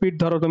এখানে স্পিড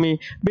ধরো তুমি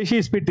বেশি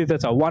স্পিড দিতে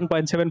চাও,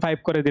 1.75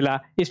 করে দিলা,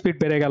 স্পিড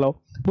বেড়ে গেল,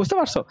 বুঝতে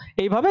পারছো?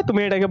 এইভাবে তুমি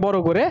এটাকে বড়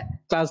করে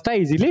ক্লাসটা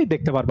ইজিলি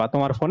দেখতে পারবা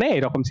তোমার ফোনে,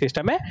 এরকম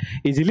সিস্টেমে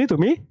ইজিলি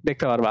তুমি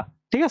দেখতে পারবা,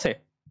 ঠিক আছে?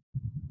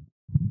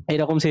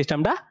 এইরকম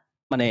সিস্টেমটা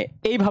মানে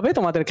এইভাবে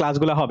তোমাদের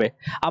ক্লাসগুলো হবে।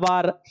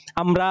 আবার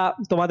আমরা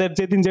তোমাদের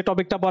যেদিন যে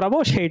টপিকটা পড়াবো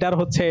সেইটার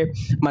হচ্ছে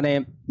মানে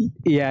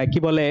কি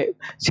বলে,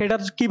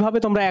 সেটার কিভাবে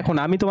তোমরা, এখন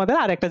আমি তোমাদের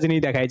আর একটা জিনিস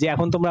দেখাই যে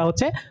এখন তোমরা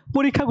হচ্ছে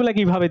পরীক্ষাগুলো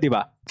কিভাবে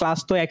দিবা। ক্লাস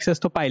তো অ্যাক্সেস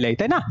তো পাইলাই,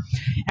 তাই না?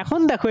 এখন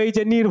দেখো এই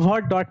যে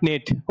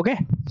নির্ভর.নেট, ওকে,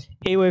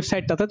 এই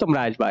ওয়েবসাইটটাতে তোমরা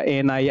আসবা,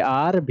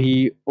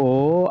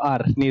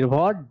 NIRVOR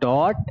নির্ভর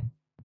ডট,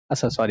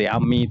 আচ্ছা সরি,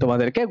 আমি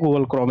তোমাদেরকে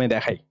গুগল ক্রোমে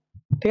দেখাই,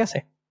 ঠিক আছে?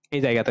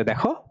 এই জায়গাতে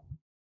দেখো,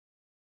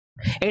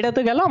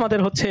 এটাতে গেল আমাদের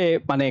হচ্ছে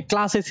মানে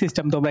ক্লাসের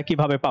সিস্টেম তোমরা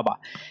কিভাবে পাবা।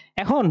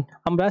 এখন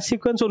আমরা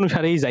সিকোয়েন্স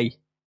অনুসারেই যাই,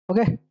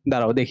 ওকে?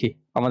 দাঁড়াও দেখি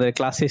আমাদের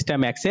class system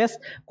access,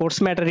 course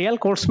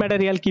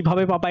material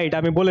কিভাবে পাবা এটা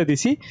আমি বলে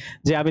দিছি,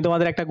 যে আমি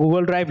তোমাদের একটা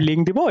গুগল ড্রাইভ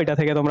লিংক দিব, এটা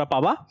থেকে তোমরা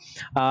পাবা।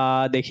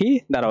 দেখি,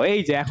 দাঁড়াও, এই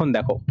যে এখন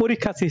দেখো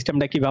পরীক্ষা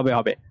সিস্টেমটা কিভাবে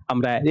হবে,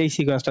 আমরা এই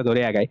সিকোয়েন্সটা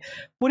ধরে আগাই।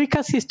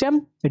 পরীক্ষা সিস্টেম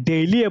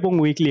ডেইলি এবং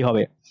উইকলি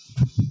হবে।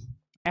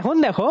 এখন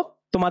দেখো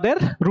তোমাদের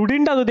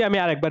রুটিনটা যদি আমি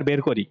আরেকবার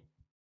বের করি,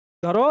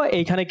 ধরো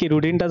এইখানে কি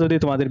রুটিনটা যদি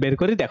তোমাদের বের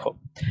করি, দেখো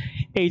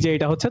এই যে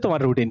এটা হচ্ছে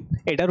তোমার রুটিন,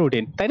 এটা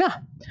রুটিন, তাই না?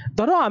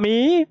 ধরো আমি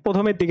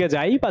প্রথমের দিকে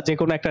যাই বা যে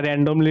কোনো একটা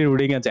র্যান্ডমলি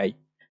রুটিন এ যাই,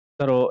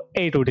 ধরো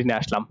এই রুটিনে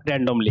আসলাম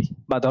র্যান্ডমলি,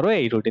 বা ধরো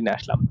এই রুটিনে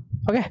আসলাম,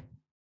 ওকে?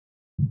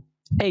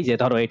 এই যে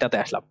ধরো এটাতে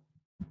আসলাম,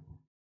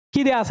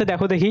 কি দেয়া আছে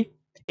দেখো দেখি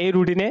এই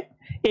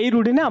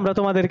রুটিনে আমরা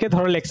তোমাদেরকে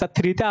ধরো লেকচার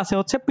 3 তে আছে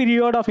হচ্ছে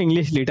পিরিয়ড অফ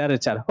ইংলিশ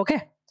লিটারেচার, ওকে?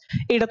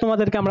 এটা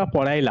তোমাদেরকে আমরা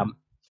পড়াইলাম।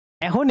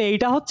 এখন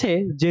এইটা হচ্ছে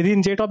যেদিন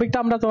যে টপিকটা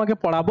আমরা তোমাকে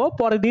পড়াবো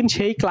পরের দিন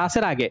সেই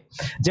ক্লাসের আগে,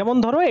 যেমন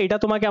ধরো এইটা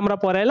তোমাকে আমরা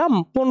পড়াইলাম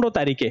 15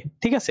 তারিখে,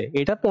 ঠিক আছে?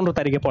 এটা 15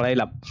 তারিখে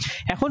পড়াইলাম।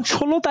 এখন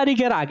 16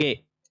 তারিখের আগে,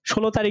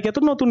 16 তারিখে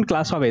তো নতুন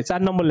ক্লাস হবে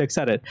 4 নম্বর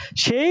লেকচারের,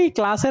 সেই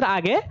ক্লাসের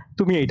আগে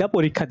তুমি এইটা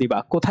পরীক্ষা দিবা।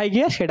 কোথায়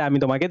গিয়ে সেটা আমি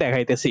তোমাকে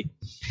দেখাইতেছি।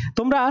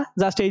 তোমরা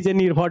জাস্ট এই যে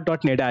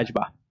নির্ভর.নেট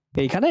আসবা,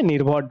 এইখানে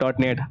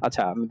নির্ভর.নেট,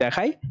 আচ্ছা আমি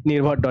দেখাই,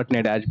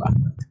 নির্ভর.নেট আসবা,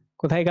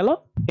 কোথায় গেল,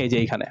 এই যে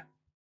এইখানে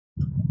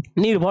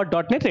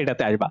নির্ভর.নেট,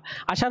 এটাতে আসবা।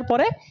 আসার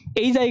পরে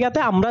এই জায়গাতে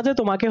আমরা যে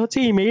তোমাকে হচ্ছে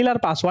ইমেইল আর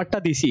পাসওয়ার্ডটা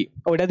দিছি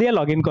ওইটা দিয়ে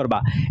লগ ইন করবা।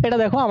 এটা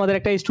দেখো আমাদের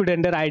একটা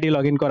স্টুডেন্টের আইডি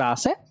লগ ইন করা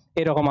আছে,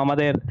 এরকম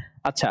আমাদের,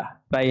 আচ্ছা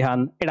রাইহান,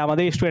 এটা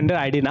আমাদের স্টুডেন্টের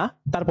আইডি না,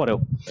 তারপরেও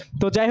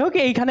তো যাই হোক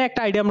এইখানে একটা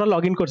আইডি আমরা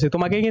লগ ইন করছি।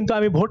 তোমাকে কিন্তু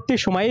আমি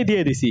ভর্তির সময়ই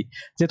দিয়ে দিছি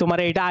যে তোমার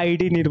এইটা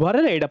আইডি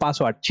নির্ভরের, এইটা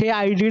পাসওয়ার্ড, সেই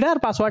আইডিটা আর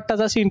পাসওয়ার্ডটা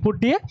জাস্ট ইনপুট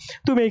দিয়ে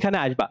তুমি এইখানে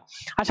আসবা।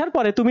 আসার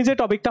পরে তুমি যে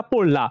টপিকটা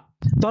পড়লা,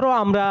 ধরো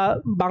আমরা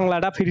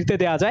বাংলাটা ফ্রিতে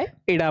দেয়া যায়,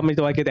 এটা আমি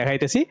তোমাকে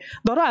দেখাইতেছি।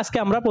 ধরো আজকে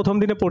আমরা প্রথম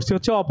দিনে পড়ছি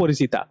হচ্ছে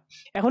অপরিচিতা।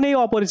 এখন এই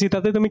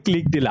অপরিচিতাতে তুমি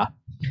ক্লিক দিলা,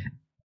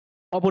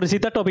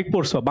 অপরিচিতা টপিক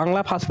পড়ছো, বাংলা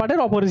ফার্স্ট পার্টের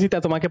অপরিচিতা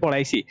তোমাকে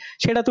পড়াইছি,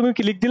 সেটা তুমি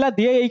ক্লিক দিলা,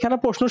 দিয়ে এইখানে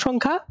প্রশ্ন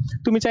সংখ্যা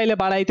তুমি চাইলে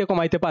বাড়াইতে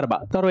কমাইতে পারবা।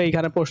 ধরো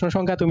এইখানে প্রশ্ন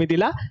সংখ্যা তুমি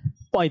দিলা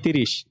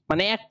 35,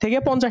 মানে 1 থেকে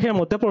 50-এর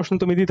মধ্যে প্রশ্ন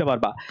তুমি দিতে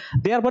পারবা।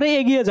 দেওয়ার পরে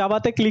এগিয়ে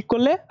যাবাতে ক্লিক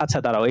করলে, আচ্ছা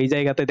দাঁড়াও এই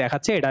জায়গাতে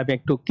দেখাচ্ছে, এটা আমি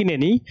একটু কিনে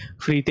নিই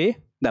ফ্রিতে,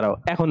 দাঁড়াও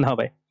এখন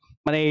হবে,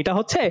 মানে এটা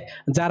হচ্ছে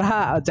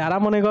যারা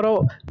মনে করো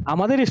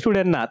আমাদের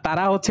স্টুডেন্ট না,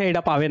 তারা হচ্ছে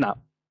এটা পাবে না,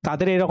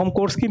 তাদের এরকম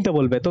কোর্স কিনতে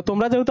বলবে। তো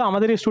তোমরা যেহেতু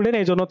আমাদের স্টুডেন্ট,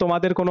 এই জন্য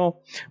তোমাদের কোনো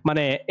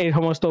মানে এই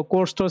সমস্ত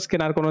কোর্স টোর্স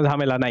কেনার কোনো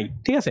ঝামেলা নাই,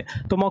 ঠিক আছে?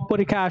 তো মক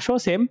পরীক্ষায় আসো,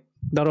 সেম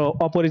ধরো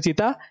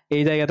অপরিচিতা,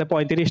 এই জায়গাতে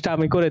 35টা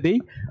আমি করে দিই,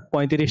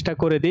 35টা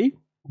করে দিই,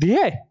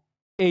 দিয়ে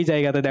এই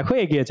জায়গাতে দেখো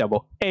এগিয়ে যাব,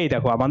 এই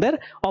দেখো আমাদের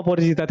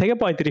অপরিচিতা থেকে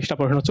 35টা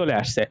প্রশ্ন চলে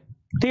আসছে।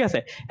 ঠিক আছে,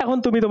 এখন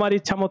তুমি তোমার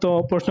ইচ্ছা মতো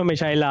প্রশ্ন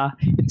মেশাইলা,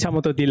 ইচ্ছা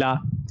মতো দিলা,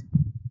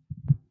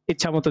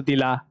 ইচ্ছা মতো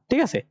দিলা,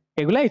 ঠিক আছে,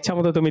 এগুলা ইচ্ছা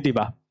মতো তুমি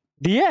দিবা,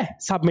 দিয়ে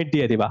সাবমিট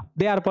দিয়ে দিবা।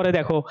 দেওয়ার পরে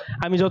দেখো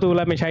আমি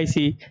যতগুলা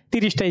মেশাইছি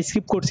 30টা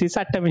স্কিপ করছি,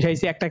 4টা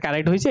মেশাইছি, একটা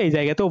কারেক্ট হয়েছে, এই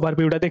জায়গাতে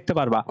ওভারভিউটা দেখতে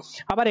পারবা।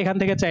 আবার এখান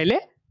থেকে চাইলে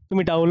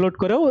তুমি ডাউনলোড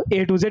করেও A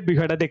to Z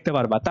বিষয়টা দেখতে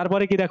পারবা।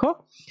 তারপরে কি দেখো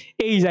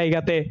এই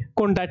জায়গাতে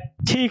কোনটা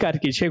ঠিক আর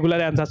কি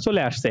সেগুলার অ্যান্সার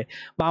চলে আসছে,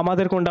 বা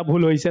আমাদের কোনটা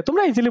ভুল হয়েছে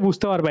তোমরা ইজিলি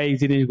বুঝতে পারবা এই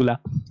জিনিসগুলা।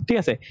 ঠিক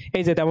আছে,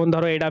 এই যে তেমন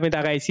ধরো এটা আমি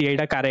দেখাইছি,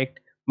 এটা কারেক্ট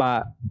বা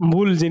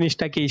ভুল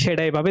জিনিসটা কি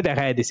সেটা এইভাবে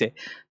দেখায় দিছে।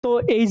 তো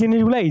এই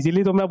জিনিসগুলা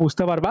ইজিলি তোমরা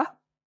বুঝতে পারবা।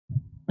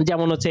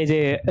 যেমন হচ্ছে এই যে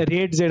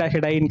রেড যেটা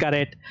সেটা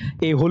ইনকারেক্ট,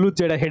 এই হলুদ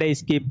যেটা সেটা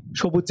স্কিপ,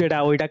 সবুজ যেটা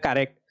ওইটা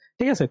কারেক্ট।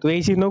 ঠিক আছে, তো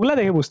এই চিহ্নগুলো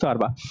দেখে বুঝতে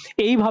পারবা।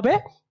 এইভাবে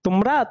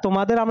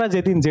তোমাদের আমরা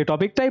যেদিন যে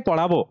টপিকটাই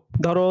পড়াবো,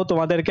 ধরো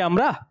তোমাদেরকে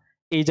আমরা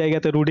এই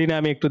জায়গাতে রুটিনে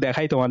আমি একটু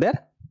দেখাই তোমাদের,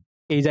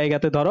 এই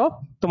জায়গাতে ধরো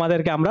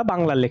তোমাদেরকে আমরা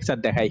বাংলার লেকচার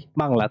দেখাই,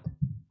 বাংলাতে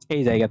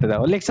এই জায়গাতে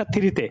দেখো লেকচার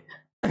 3-তে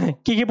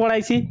কি কি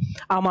পড়াইছি,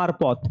 আমার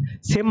পথ।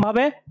 সেম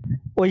ভাবে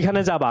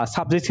ওইখানে যাবা,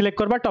 সাবজেক্ট সিলেক্ট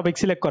করবা, টপিক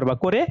সিলেক্ট করবা,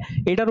 করে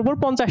এটার উপর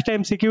 50টা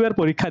এমসিকিউ এর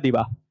পরীক্ষা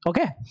দিবা।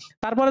 ওকে,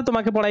 তারপরে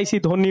তোমাকে পড়াইছি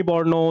ধ্বনি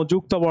বর্ণ,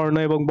 যুক্ত বর্ণ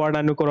এবং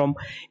বর্ণানুক্রম,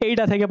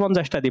 এইটা থেকে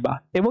 50টা দিবা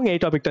এবং এই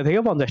টপিকটা থেকে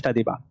 50টা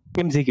দিবা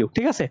এমসিকিউ।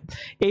 ঠিক আছে,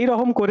 এই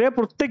রকম করে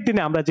প্রত্যেক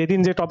দিনে আমরা যেদিন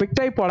যে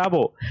টপিকটাই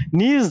পড়াবো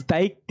নিজ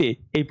দায়িত্বে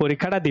এই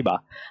পরীক্ষাটা দিবা।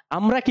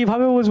 আমরা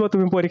কিভাবে বুঝবো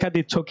তুমি পরীক্ষা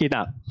দিচ্ছ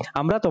কিনা?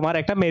 আমরা তোমার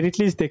একটা মেরিট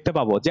লিস্ট দেখতে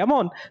পাবো।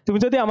 যেমন তুমি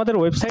যদি আমাদের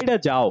ওয়েবসাইটে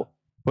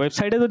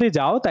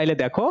যাও তাইলে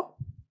দেখো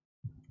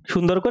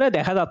সুন্দর করে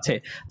দেখা যাচ্ছে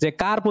যে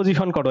কার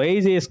পজিশন কত। এই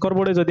যে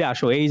স্কোরবোর্ডে যদি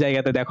আসো, এই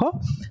জায়গাতে দেখো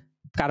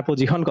কার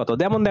পজিশন কত।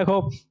 যেমন দেখো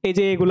এই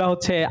যে এগুলা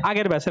হচ্ছে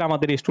আগের ব্যাচের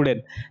আমাদের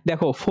স্টুডেন্ট,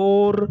 দেখো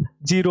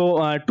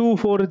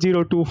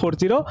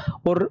 240240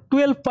 ওর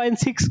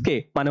 12.6K,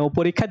 মানে ও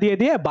পরীক্ষা দিয়ে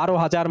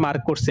 12,000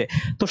 মার্ক করছে।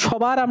 তো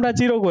সবার আমরা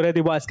 0 করে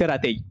দিব আজকে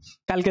রাতেই,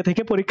 কালকে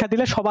থেকে পরীক্ষা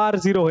দিলে সবার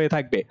 0 হয়ে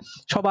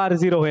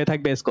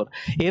থাকবে স্কোর।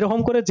 এরকম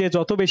করে যে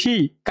যত বেশি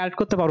কারেক্ট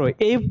করতে পারো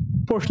এই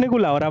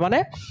প্রশ্নগুলা ওরা মানে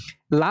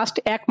লাস্ট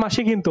 1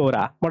 মাসে, কিন্তু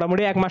ওরা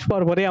মোটামুটি 1 মাস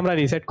পর পরে আমরা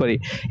রিসেট করি।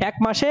 1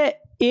 মাসে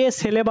এ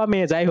ছেলে বা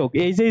মেয়ে যাই হোক,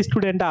 এই যে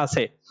স্টুডেন্টটা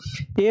আছে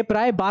এ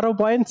প্রায়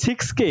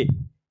 12.6K,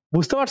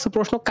 বুঝতে পারছো,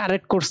 প্রশ্ন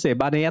কারেক্ট করছে।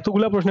 মানে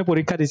এতগুলা প্রশ্নে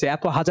পরীক্ষা দিছে,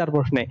 এত হাজার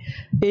প্রশ্নে,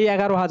 এই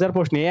 11,000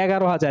 প্রশ্নে,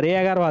 11,000,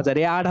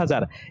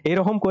 8,000,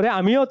 এরকম করে।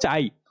 আমিও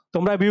চাই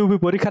তোমরা বিউপি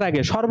পরীক্ষার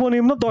আগে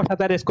সর্বনিম্ন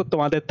 10,000 স্কোর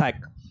তোমাদের থাক।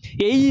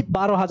 এই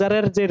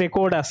 12,000-এর যে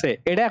রেকর্ড আছে,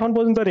 এটা এখন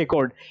পর্যন্ত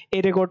রেকর্ড,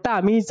 এই রেকর্ডটা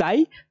আমি চাই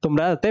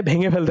তোমরা যাতে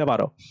ভেঙে ফেলতে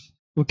পারো।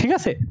 ঠিক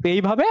আছে, তো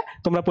এইভাবে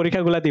তোমরা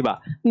পরীক্ষাগুলো দিবা।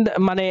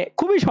 মানে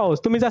খুবই সহজ,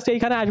 তুমি জাস্ট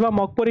এইখানে আসবা,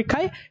 মক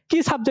পরীক্ষায় কি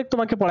সাবজেক্ট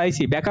তোমাকে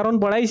পড়াইছি, ব্যাকরণ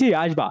পড়াইছি,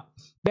 আসবা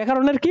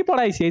ব্যাকরণের কি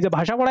পড়াইছি, এই যে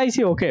ভাষা পড়াইছি,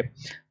 ওকে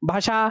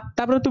ভাষা।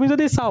 তারপরে তুমি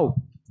যদি চাও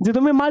যে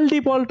তুমি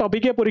মাল্টিপল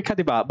টপিকে পরীক্ষা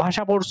দিবা,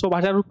 ভাষা পড়ছো,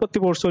 ভাষার উৎপত্তি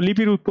পড়ছো,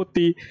 লিপির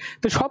উৎপত্তি,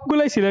 তো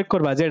সবগুলাই সিলেক্ট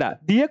করবা, যেটা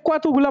দিয়ে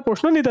কতগুলা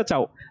প্রশ্ন নিতে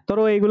চাও।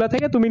 ধরো এইগুলা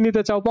থেকে তুমি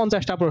নিতে চাও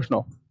 50টা প্রশ্ন,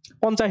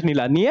 50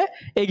 নিলা, নিয়ে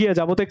এগিয়ে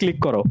যাবোতে ক্লিক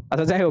করো।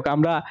 আচ্ছা যাই হোক,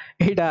 আমরা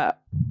এইটা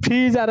ফ্রি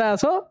যারা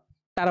আছো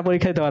তারা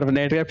পরীক্ষা দিতে পারবে না,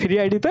 এটা ফ্রি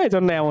আইডি, তো এই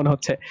জন্য এমন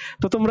হচ্ছে।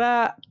 তো তোমরা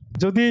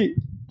যদি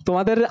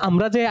তোমাদের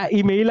আমরা যে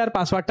ইমেইল আর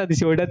পাসওয়ার্ডটা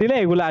দিছি ওইটা দিলে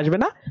এগুলো আসবে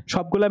না,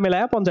 সবগুলা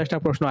মেলায় 50টা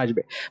প্রশ্ন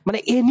আসবে। মানে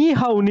এনি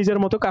হাউ নিজের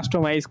মতো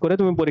কাস্টমাইজ করে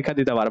তুমি পরীক্ষা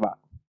দিতে পারবা।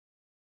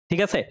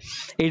 ঠিক আছে,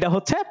 এইটা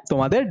হচ্ছে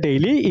তোমাদের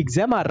ডেইলি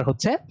এক্সাম আর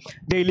হচ্ছে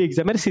ডেইলি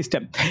এক্সামের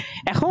সিস্টেম।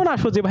 এখন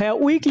আসো যে ভাইয়া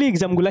উইকলি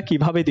এক্সাম গুলা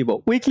কিভাবে দিব।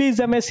 উইকলি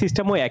এক্সামের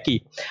সিস্টেমও একই,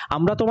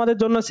 আমরা তোমাদের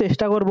জন্য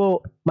চেষ্টা করব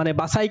মানে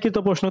বাছাইকৃত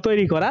প্রশ্ন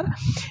তৈরি করার।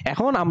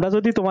 এখন আমরা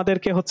যদি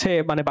তোমাদেরকে হচ্ছে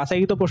মানে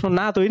বাছাইকৃত প্রশ্ন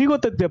না তৈরি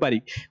করতে দিতে পারি,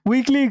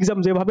 উইকলি এক্সাম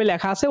যেভাবে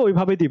লেখা আছে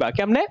ওইভাবে দিবা।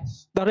 কেমনে?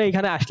 ধরো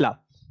এখানে আসলাম,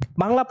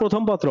 বাংলা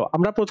প্রথম পত্র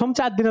আমরা প্রথম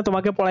 4 দিনে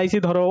তোমাকে পড়াইছি,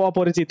 ধরো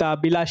অপরিচিতা,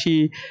 বিলাসী,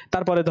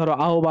 তারপরে ধরো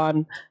আহ্বান,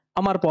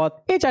 আমার পথ,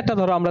 এই 4টা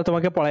ধরো আমরা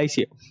তোমাকে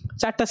পড়াইছি।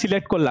 4টা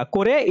সিলেক্ট করলা,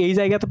 করে এই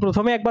জায়গাতে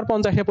প্রথমে একবার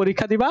 50-এ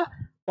পরীক্ষা দিবা,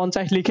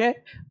 50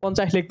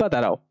 লিখবা।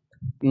 দাঁড়াও,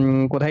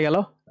 কোথায় গেল,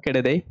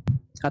 কেটে দেই।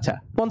 আচ্ছা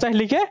 50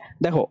 লিখে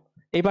দেখো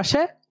এই পাশে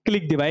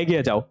ক্লিক দিবা,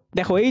 এগিয়ে যাও।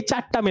 দেখো এই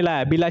 4টা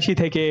মেলায়, বিলাসী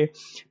থেকে,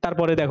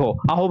 তারপরে দেখো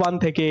আহ্বান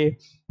থেকে,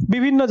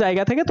 বিভিন্ন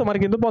জায়গা থেকে তোমার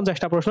কিন্তু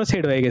 50টা প্রশ্ন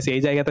সেট হয়ে গেছে।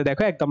 এই জায়গাতে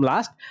দেখো একদম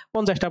লাস্ট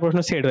 50টা প্রশ্ন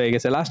সেট হয়ে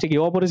গেছে। লাস্টে কি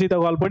অপরিচিত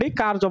গল্পটি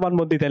কার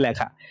জবানবন্দিতে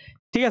লেখা।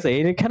 ঠিক আছে,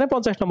 এখানে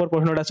 50 নম্বর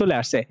প্রশ্নটা চলে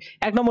আসছে।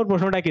 1 নম্বর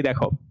প্রশ্নটা কি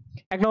দেখো,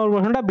 1 নম্বর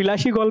প্রশ্নটা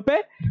বিলাসী গল্পে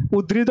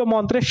উদ্ধৃত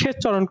মন্ত্রের শেষ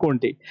চরণ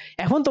কোনটি।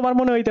 এখন তোমার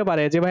মনে হইতে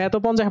পারে যে ভাই এত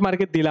 50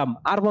 মার্কেট দিলাম,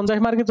 আর 50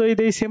 মার্কেট যদি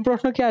দেই সেম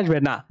প্রশ্ন কি আসবে?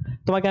 না,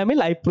 তোমাকে আমি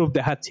লাইভ প্রুফ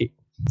দেখাচ্ছি।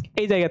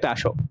 এই জায়গাতে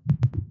আসো,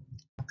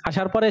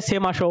 আসার পরে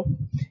সেম আসো,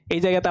 এই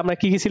জায়গাতে আমরা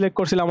কি কি সিলেক্ট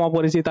করছিলাম,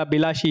 অপরিচিতা,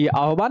 বিলাসী,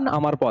 আহ্বান,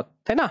 আমার পথ,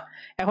 তাই না?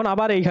 এখন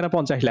আবার এইখানে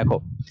 50 লেখো।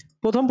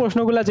 প্রথম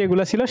প্রশ্নগুলা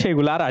যেগুলা ছিল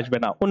সেগুলো আর আসবে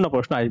না, অন্য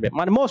প্রশ্ন আসবে।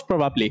 মানে মোস্ট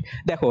প্রবাবলি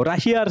দেখো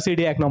রাশিয়ার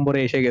সিডি 1 নম্বরে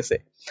এসে গেছে,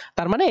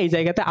 তার মানে এই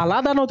জায়গাতে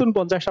আলাদা নতুন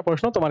 50টা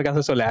প্রশ্ন তোমার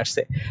কাছে চলে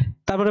আসছে।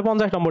 তারপরে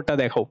 50 নম্বরটা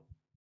দেখো,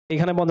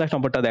 এখানে 50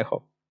 নম্বরটা দেখো,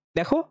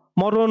 দেখো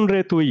মরণ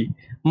রে তুই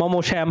মম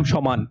শ্যাম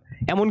সমান,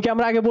 এমনকি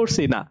আমরা আগে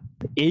পড়ছি না।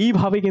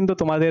 এইভাবে কিন্তু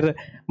তোমাদের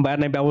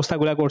মানে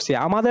ব্যবস্থাগুলা করছি।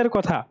 আমাদের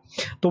কথা,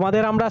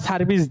 তোমাদের আমরা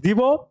সার্ভিস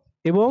দিব,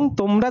 এবং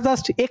তোমরা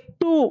জাস্ট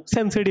একটু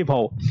সেনসিটিভ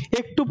হও,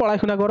 একটু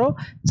পড়াশোনা করো,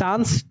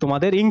 চান্স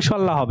তোমাদের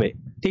ইনশাল্লাহ হবে।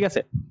 ঠিক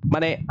আছে,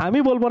 মানে আমি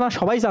বলবো না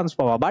সবাই চান্স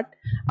পাবা, বাট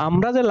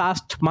আমরা যে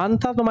লাস্ট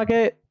মান্থটা তোমাকে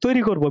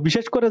তৈরি করব,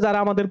 বিশেষ করে যারা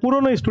আমাদের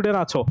পুরনো স্টুডেন্ট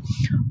আছো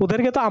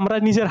ওদেরকে তো আমরা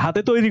নিজের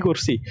হাতে তৈরি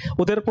করছি।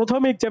 ওদের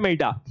প্রথম এক্সাম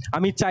এইটা,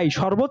 আমি চাই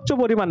সর্বোচ্চ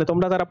পরিমাণে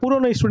তোমরা যারা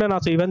পুরনো স্টুডেন্ট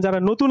আছো, ইভেন যারা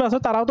নতুন আছো,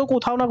 তারাও তো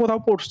কোথাও না কোথাও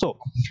পড়ছো,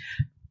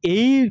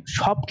 এই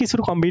সব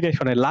কিছুর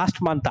কম্বিনেশনে লাস্ট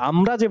মান্থ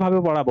আমরা যেভাবে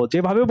পড়াবো,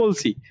 যেভাবে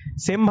বলছি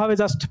সেম ভাবে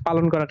জাস্ট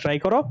পালন করা ট্রাই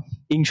করো,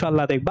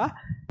 ইনশাল্লাহ দেখবা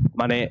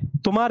মানে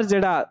তোমার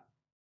যেটা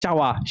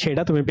চাওয়া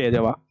সেটা তুমি পেয়ে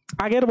যাবা।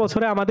 আগের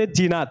বছরে আমাদের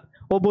জিনাত,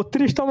 ও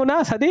 32তম না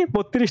সাদি,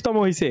 32তম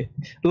হয়েছে,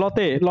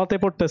 লতে লতে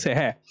পড়তেছে।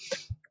 হ্যাঁ,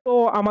 তো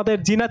আমাদের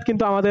জিনাত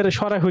কিন্তু আমাদের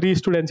সরাসরি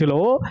স্টুডেন্ট ছিল,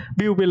 ও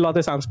বিউপির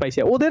লতে চান্স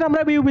পাইছে। ওদের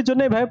আমরা বিউপির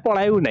জন্য এভাবে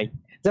পড়াইও নাই,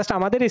 জাস্ট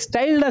আমাদের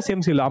স্টাইলটা সেম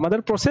ছিল, আমাদের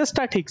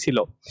প্রসেসটা ঠিক ছিল,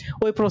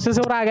 ওই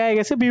প্রসেসে ওরা আগে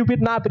গেছে, বিউপির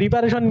না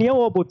প্রিপারেশন নিয়ে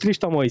ও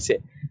 32তম হয়েছে।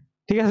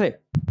 ঠিক আছে,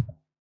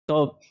 তো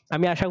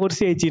আমি আশা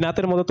করছি এই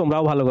জিনাতের মতো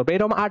তোমরাও ভালো করবে।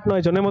 এরকম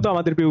 8-9 জনের মতো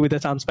আমাদের বিউপিতে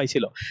চান্স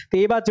পাইছিল। তো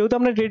এবার যেহেতু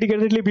আমরা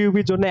ডেডিকেটেডলি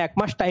বিউপির জন্য 1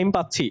 মাস টাইম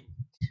পাচ্ছি,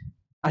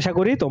 আশা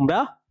করি তোমরা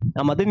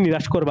আমাদের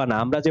নিরাশ করবা না,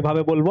 আমরা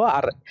যেভাবে বলবো।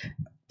 আর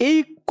এই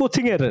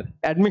কোচিং এর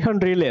অ্যাডমিশন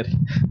রিলের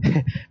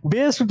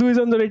বেস্ট 2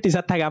 জন ধরে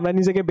টিচার থাকে, আমরা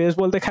নিজেকে বেস্ট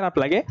বলতে খারাপ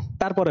লাগে,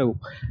 তারপরেও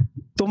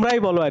তোমরাই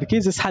বলো আর কি,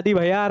 যে সাদি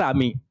ভাইয়া আর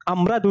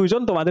আমরা 2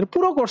 জন তোমাদের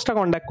পুরো কোর্সটা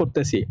কন্ডাক্ট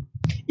করতেছি।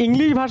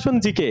 ইংলিশ ভার্সন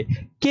জিকে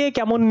কে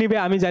কেমন নিবে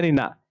আমি জানি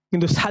না,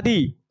 কিন্তু সাদি,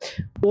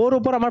 ওর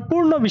উপর আমার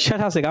পূর্ণ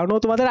বিশ্বাস আছে, কারণ ও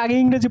তোমাদের আগে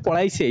ইংরেজি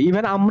পড়াইছে।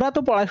 ইভেন আমরা তো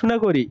পড়াশোনা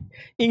করি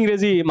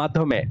ইংরেজি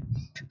মাধ্যমে,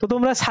 তো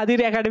তোমরা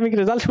সাদির একাডেমিক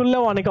রেজাল্ট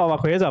শুনলেও অনেকে অবাক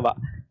হয়ে যাবা।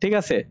 ঠিক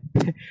আছে,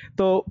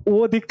 তো ও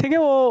দিক থেকে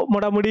ও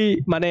মোটামুটি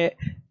মানে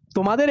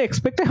তোমাদের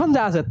এক্সপেকটেশন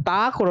যা আছে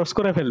তা ক্রস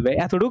করে ফেলবে,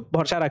 এতটুকু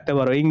ভরসা রাখতে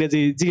পারো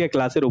ইংরেজি জিকে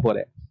ক্লাসের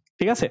উপরে।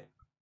 ঠিক আছে,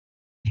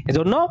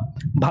 এজন্য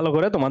ভালো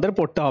করে তোমাদের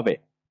পড়তে হবে।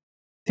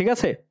 ঠিক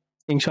আছে,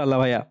 ইনশাআল্লাহ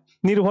ভাইয়া।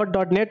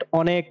 নির্ভর.নেট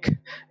অনেক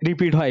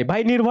রিপিট হয়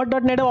ভাই,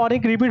 নির্ভর.নেটে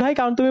অনেক রিপিট হয়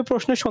কারণ তুমি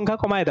প্রশ্নের সংখ্যা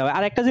কমায় দাও।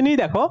 আর একটা জিনিস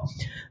দেখো,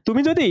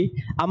 তুমি যদি,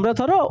 আমরা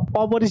ধরো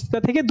অপরিচিত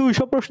থেকে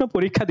 200 প্রশ্ন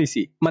পরীক্ষা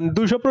দিছি, মানে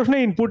 200 প্রশ্ন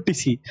ইনপুট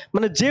দিছি,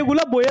 মানে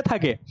যেগুলা বইয়ে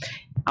থাকে,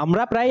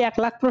 আমরা প্রায় 1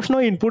 লাখ প্রশ্ন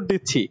ইনপুট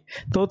দিচ্ছি,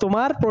 তো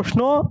তোমার প্রশ্ন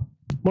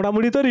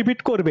মোটামুটি তো রিপিট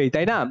করবেই,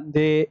 তাই না?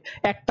 যে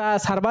একটা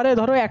সার্ভারে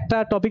ধরো একটা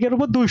টপিকের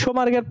উপর 200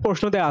 মার্কের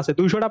প্রশ্ন দেওয়া আছে,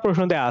 200টা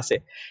প্রশ্ন দেওয়া আছে,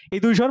 এই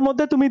 200-র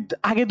মধ্যে তুমি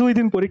আগে 2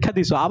 দিন পরীক্ষা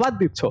দিছো, আবার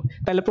দিচ্ছ,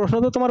 তাহলে প্রশ্ন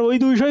তো তোমার ওই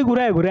 200ই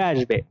ঘুরে ঘুরে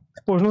আসবে।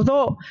 প্রশ্ন তো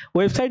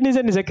ওয়েবসাইট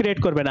নিজে নিজে ক্রিয়েট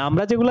করবে না,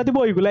 আমরা যেগুলা দিব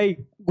ওইগুলাই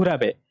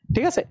ঘুরাবে।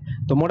 ঠিক আছে,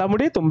 তো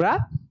মোটামুটি তোমরা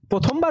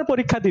প্রথমবার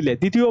পরীক্ষা দিলে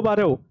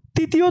দ্বিতীয়বারেও,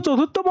 তৃতীয়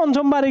চতুর্থ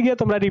পঞ্চমবারে গিয়ে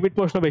তোমরা রিপিট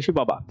প্রশ্ন বেশি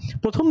পাবা,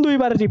 প্রথম 2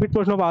 বারে রিপিট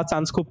প্রশ্ন পাওয়ার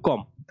চান্স খুব কম।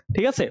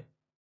 ঠিক আছে,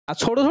 আর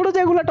ছোট ছোট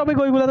যেগুলো টপিক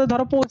ওইগুলোতে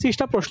ধরো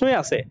 25টা প্রশ্নই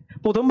আছে,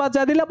 প্রথমবার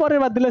যা দিলে পরের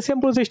বার দিলে সেম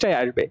 25টাই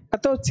আসবে,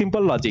 এত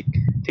সিম্পল লজিক।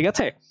 ঠিক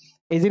আছে,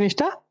 এই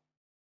জিনিসটা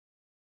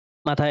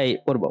মাথায়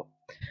পড়বো।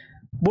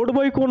 বোর্ড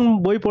বই কোন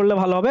বই পড়লে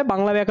ভালো হবে?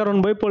 বাংলা ব্যাকরণ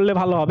বই পড়লে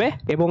ভালো হবে,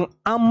 এবং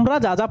আমরা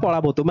যা যা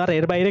পড়াবো তোমার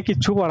এর বাইরে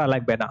কিচ্ছু পড়া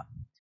লাগবে না।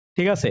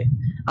 ঠিক আছে,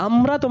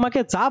 আমরা তোমাকে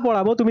যা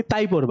পড়াবো তুমি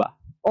তাই পড়বা,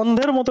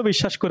 অন্ধের মতো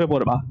বিশ্বাস করে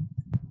পড়বা।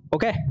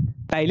 ওকে,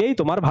 তাইলেই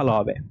তোমার ভালো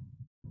হবে,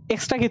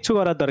 এক্সট্রা কিছু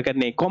করার দরকার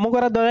নেই, কমও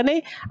করার দরকার নেই।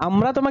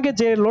 আমরা তোমাকে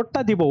যে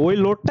লোডটা দিব ওই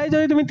লোডটাই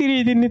যদি তুমি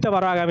 30 দিন নিতে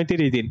পারো, আগামী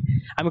 30 দিন,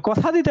 আমি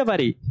কথা দিতে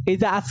পারি এই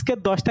যে আজকের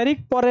 10 তারিখ,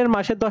 পরের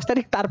মাসের 10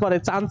 তারিখ, তারপরে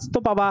চান্স তো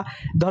পাবা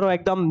ধরো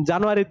একদম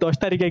জানুয়ারির 10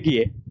 তারিখে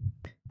গিয়ে।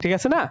 ঠিক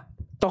আছে না,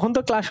 তখন তো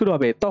ক্লাস শুরু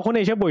হবে, তখন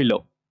এসে বইলো।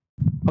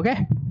 ওকে,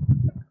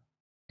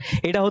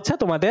 এটা হচ্ছে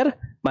তোমাদের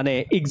মানে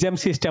এক্সাম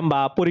সিস্টেম বা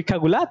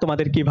পরীক্ষাগুলা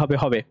তোমাদের কিভাবে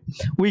হবে।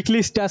 উইকলি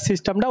স্টার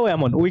সিস্টেমটাও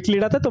এমন,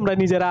 উইকলিটাতে তোমরা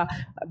নিজেরা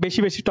বেশি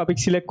বেশি টপিক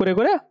সিলেক্ট করে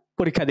করে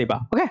পরীক্ষা দিবা।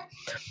 ওকে,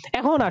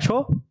 এখন আসো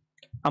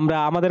আমরা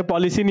আমাদের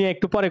পলিসি নিয়ে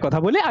একটু পরে কথা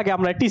বলি, আগে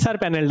আমরা টিচার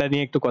প্যানেলটা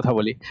নিয়ে একটু কথা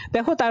বলি।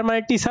 দেখো, তার মানে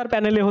টিচার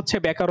প্যানেলে হচ্ছে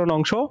ব্যাকরণ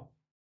অংশ,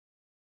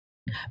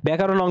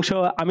 ব্যাকরণ অংশ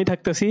আমি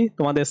থাকতেছি,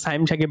 তোমাদের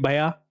সাইম সাকিব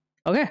ভাইয়া।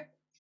 ওকে,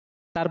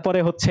 তারপরে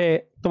হচ্ছে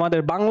তোমাদের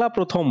বাংলা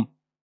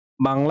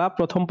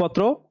প্রথম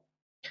পত্র,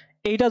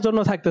 এইটার জন্য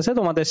থাকতেছে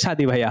তোমাদের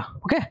সাদি ভাইয়া।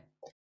 ওকে,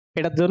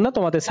 এটার জন্য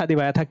তোমাদের সাদি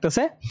ভাইয়া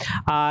থাকতেছে।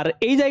 আর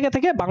এই জায়গা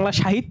থেকে বাংলা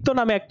সাহিত্য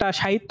নামে একটা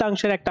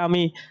সাহিত্যাংশের একটা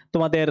আমি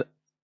তোমাদের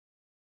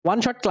ওয়ান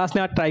শট ক্লাস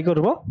নেওয়ার ট্রাই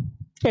করব,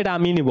 এটা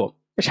আমি নিব,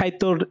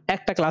 সাহিত্যর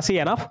একটা ক্লাসই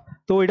এনাফ,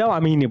 তো ওইটাও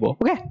আমি নিব।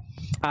 ওকে,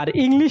 আর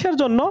ইংলিশের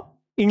জন্য,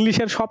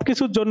 ইংলিশের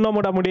সবকিছুর জন্য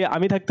মোটামুটি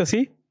আমি থাকতেছি।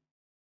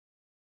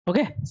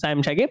 ওকে, সাইম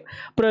সাকিব,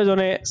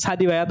 প্রয়োজনে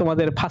সাদি ভাইয়া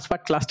তোমাদের ফার্স্ট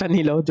পার্ট ক্লাসটা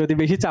নিল যদি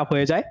বেশি চাপ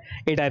হয়ে যায়,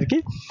 এটা আর কি।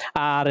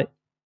 আর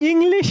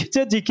ইংলিশ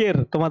যে জিকের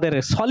তোমাদের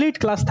সলিড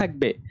ক্লাস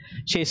থাকবে,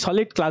 সেই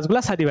সলিড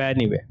ক্লাসগুলা সাদি ভাইয়া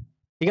নিবে।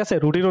 ঠিক আছে,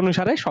 রুটিন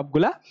অনুসারে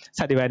সবগুলা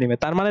সাদি ভাইয়া নিবে।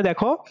 তার মানে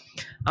দেখো,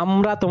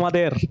 আমরা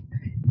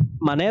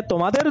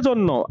তোমাদের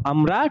জন্য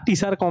আমরা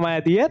টিচার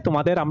কমায় দিয়ে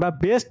তোমাদের আমরা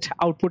বেস্ট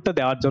আউটপুটটা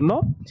দেওয়ার জন্য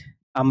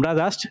আমরা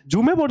জাস্ট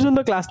জুমে পর্যন্ত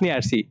ক্লাস নিয়ে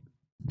আসছি।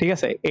 ঠিক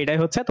আছে, এটাই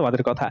হচ্ছে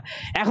তোমাদের কথা।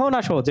 এখন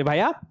আসো যে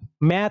ভাইয়া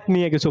ম্যাথ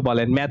নিয়ে কিছু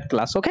বলেন, ম্যাথ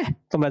ক্লাস। ওকে,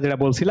 তোমরা যেটা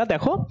বলছিলা,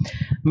 দেখো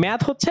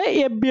ম্যাথ হচ্ছে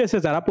এফবিএস এ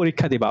যারা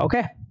পরীক্ষা দিবা,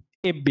 ওকে,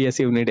 এফবিএস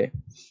ইউনিটে।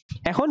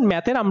 এখন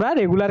ম্যাথের আমরা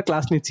রেগুলার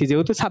ক্লাস নিচ্ছি,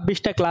 যেহেতু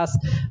 26টা ক্লাস,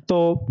 তো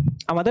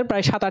আমাদের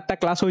প্রায় 7-8টা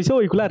ক্লাস হয়েছে,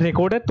 ওইগুলা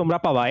রেকর্ডেড তোমরা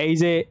পাবা। এই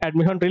যে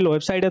অ্যাডমিশন ড্রিল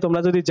ওয়েবসাইটে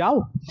তোমরা যদি যাও,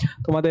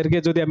 তোমাদেরকে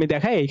যদি আমি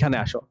দেখাই, এইখানে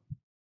আসো,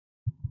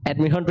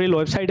 অ্যাডমিশন ড্রিল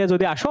ওয়েবসাইটে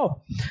যদি আসো,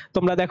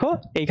 তোমরা দেখো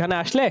এইখানে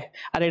আসলে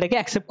আর এটাকে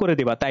অ্যাকসেপ্ট করে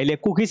দিবা, তাইলে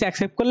কুকিজ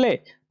অ্যাকসেপ্ট করলে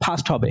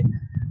ফাস্ট হবে।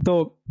 তো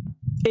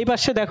এই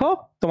পাশে দেখো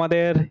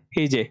তোমাদের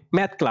এই যে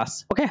ম্যাথ ক্লাস,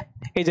 ওকে,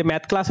 এই যে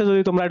ম্যাথ ক্লাসে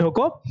যদি তোমরা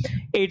ঢোকো,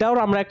 এইটাও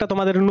আমরা একটা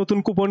তোমাদের নতুন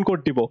কুপন কোড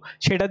দিব,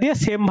 সেটা দিয়ে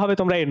সেম ভাবে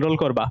তোমরা এনরোল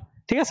করবা,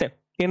 ঠিক আছে।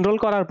 এনরোল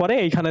করার পরে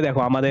এইখানে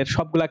দেখো আমাদের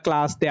সবগুলা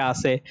ক্লাস দেয়া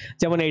আছে,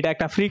 যেমন এইটা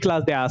একটা ফ্রি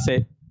ক্লাস দেয়া আছে,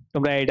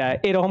 তোমরা এটা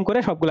এরকম করে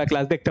সবগুলা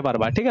ক্লাস দেখতে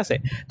পারবা, ঠিক আছে।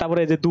 তারপরে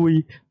এই যে 2,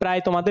 প্রায়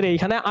তোমাদের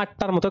এইখানে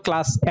 8টার মতো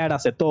ক্লাস অ্যাড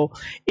আছে। তো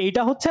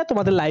এইটা হচ্ছে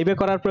তোমাদের লাইভে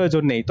করার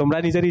প্রয়োজন নেই, তোমরা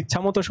নিজের ইচ্ছা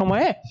মতো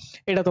সময়ে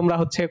এটা তোমরা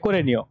হচ্ছে করে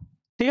নিও,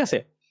 ঠিক আছে।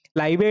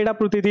 লাইভে এটা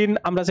প্রতিদিন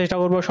আমরা চেষ্টা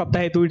করবো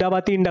সপ্তাহে 2টা বা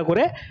 3টা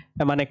করে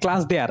মানে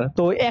ক্লাস দেওয়ার।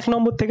 তো 1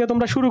 নম্বর থেকে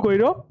তোমরা শুরু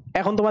করো।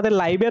 এখন তোমাদের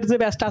লাইভের যে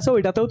ব্যাচটা আছে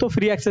ওইটাতেও তো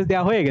ফ্রি অ্যাক্সেস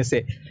দেওয়া হয়ে গেছে,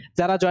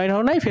 যারা জয়েন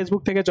হও নাই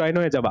ফেসবুক থেকে জয়েন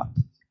হয়ে যাবা,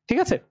 ঠিক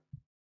আছে।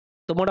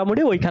 তো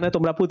মোটামুটি ওইখানে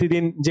তোমরা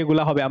প্রতিদিন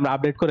যেগুলা হবে আমরা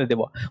আপডেট করে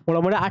দেব।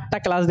 মোটামুটি 8টা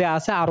ক্লাস দেওয়া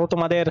আছে, আরো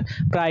তোমাদের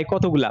প্রায়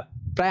কতগুলা,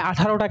 প্রায়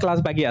 18টা ক্লাস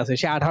বাকি আছে।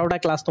 সেই 18টা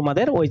ক্লাস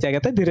তোমাদের ওই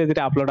জায়গাতে ধীরে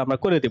ধীরে আপলোড আমরা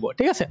করে দিব,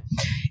 ঠিক আছে।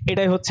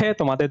 এটাই হচ্ছে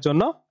তোমাদের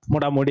জন্য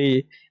মোটামুটি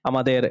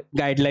আমাদের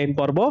গাইডলাইন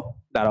পর্ব।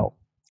 দাঁড়াও,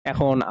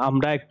 এখন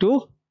আমরা একটু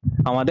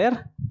আমাদের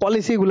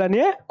পলিসি গুলা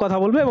নিয়ে কথা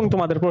বলবো এবং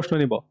তোমাদের প্রশ্ন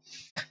নিব।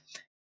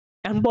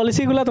 এখন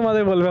পলিসি গুলা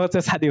তোমাদের বলবে হচ্ছে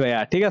সাদি ভাইয়া,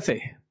 ঠিক আছে।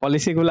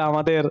 পলিসি গুলা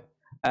আমাদের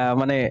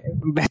মানে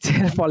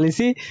ব্যাচের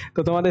পলিসি, তো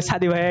তোমাদের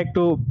সাদি ভাইয়া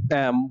একটু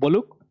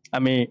বলুক,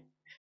 আমি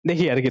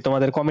দেখি আর কি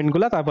তোমাদের কমেন্ট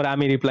গুলা, তারপরে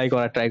আমি রিপ্লাই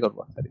করার ট্রাই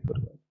করবো।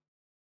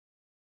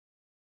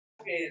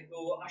 ওকে, তো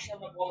আসলে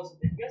আমরা পলিসি,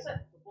 ঠিক আছে।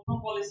 তো প্রথম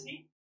পলিসি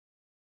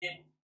যে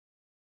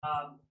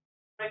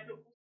আমরা একটু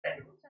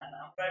বুঝছেন,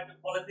 আমরা একটু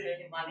পলিসি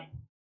রেখে মানি।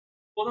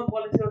 প্রথম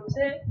পলিসি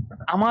হচ্ছে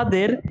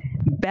আমাদের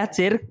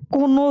ব্যাচের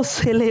কোন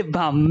ছেলে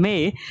বা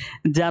মেয়ে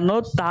যেন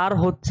তার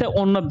হচ্ছে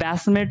অন্য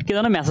ব্যাচমেটকে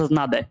যেন মেসেজ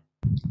না দেয়,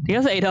 ঠিক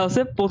আছে। এটা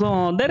হচ্ছে প্রথম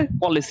আমাদের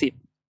পলিসি।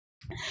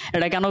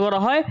 এটা কেন করা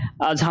হয়,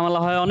 ঝামেলা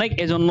হয় অনেক,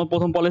 এজন্য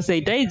প্রথম পলিসি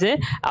এইটাই যে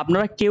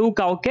আপনারা কেউ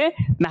কাউকে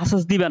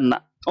মেসেজ দিবেন না,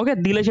 ওকে।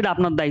 দিলে সেটা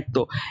আপনার দায়িত্ব।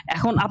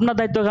 এখন আপনার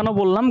দায়িত্ব কেন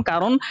বললাম,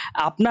 কারণ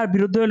আপনার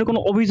বিরুদ্ধে যদি কোনো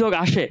অভিযোগ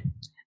আসে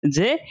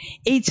যে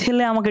এই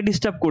ছেলে আমাকে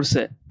ডিস্টার্ব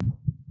করছে,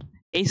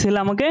 এই ছেলে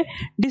আমাকে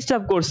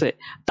ডিস্টার্ব করছে,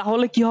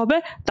 তাহলে কি হবে,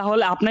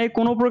 তাহলে আপনাকে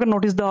কোনো প্রকার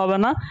নোটিশ দেওয়া হবে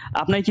না,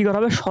 আপনাকে কি করা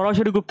হবে,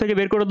 সরাসরি গ্রুপ থেকে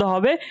বের করে দেওয়া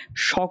হবে।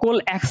 সকল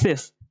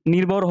অ্যাক্সেস,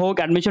 নির্ভর হোক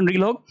অ্যাডমিশন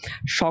রিল হোক,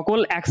 সকল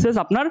অ্যাক্সেস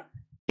আপনার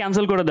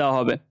ক্যান্সেল করে দেওয়া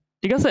হবে,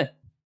 ঠিক আছে।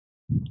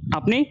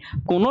 আপনি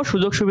কোনো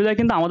সুযোগ সুবিধা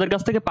কিন্তু আমাদের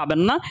কাছ থেকে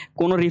পাবেন না,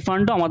 কোনো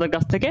রিফান্ডও আমাদের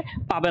কাছ থেকে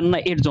পাবেন না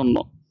এর জন্য।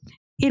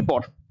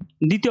 এরপর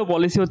দ্বিতীয়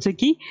পলিসি হচ্ছে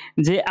কি,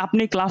 যে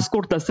আপনি ক্লাস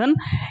করতেছেন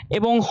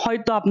এবং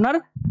হয়তো আপনার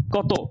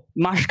কত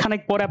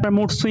মাসখানেক পরে আপনার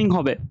মুড সুইং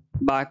হবে,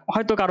 বা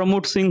হয়তো কারো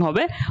মুড সুইং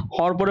হবে,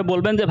 হওয়ার পরে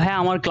বলবেন যে ভাইয়া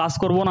আমার ক্লাস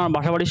করবো না, আমার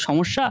বাসা বাড়ির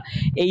সমস্যা,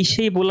 এই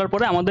সেই বলার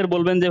পরে আমাদের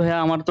বলবেন যে ভাইয়া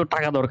আমার তো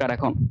টাকা দরকার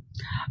এখন।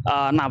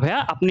 না ভাইয়া,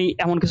 আপনি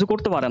এমন কিছু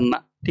করতে পারেন না,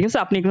 ঠিক আছে।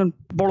 আপনি এখন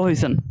বড়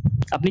হয়েছেন,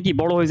 আপনি কি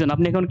বড় হয়েছেন,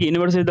 আপনি এখন কি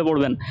ইউনিভার্সিটিতে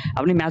পড়বেন,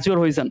 আপনি ম্যাচিওর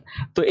হয়েছেন।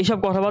 তো এইসব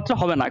কথাবার্তা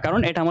হবে না, কারণ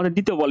এটা আমাদের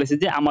দ্বিতীয় পলিসি,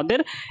 যে আমাদের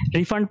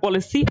রিফান্ড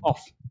পলিসি অফ।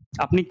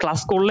 আপনি ক্লাস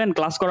করলেন,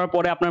 ক্লাস করার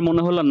পরে আপনার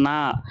মনে হলো না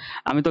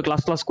আমি তো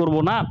ক্লাস করব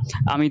না,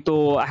 আমি তো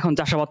এখন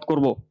চাষাবাদ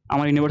করব,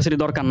 আমার ইউনিভার্সিটি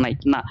দরকার নাই,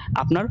 না,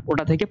 আপনার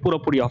ওটা থেকে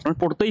পুরোপুরি অফ, আপনার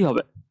পড়তেই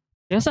হবে,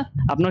 ঠিক আছে।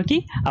 আপনার কি,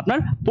 আপনার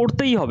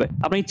পড়তেই হবে,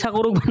 আপনার ইচ্ছা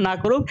করুক বা না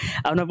করুক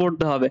আপনার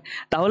পড়তে হবে।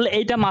 তাহলে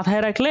এইটা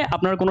মাথায় রাখলে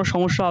আপনার কোনো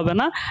সমস্যা হবে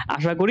না।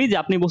 আশা করি যে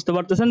আপনি বুঝতে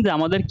পারতেছেন যে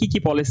আমাদের কি কি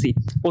পলিসি।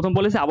 প্রথম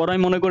পলিসি আবারও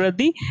আমি মনে করে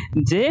দিই,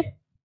 যে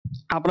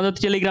আপনাদের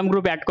টেলিগ্রাম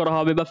গ্রুপে অ্যাড করা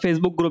হবে বা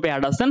ফেসবুক গ্রুপে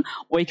অ্যাড আছেন,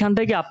 ওইখান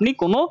থেকে আপনি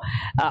কোনো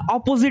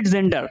অপোজিট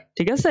জেন্ডার,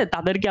 ঠিক আছে,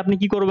 তাদেরকে আপনি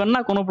কি করবেন না,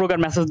 কোনো প্রকার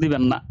মেসেজ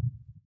দিবেন না।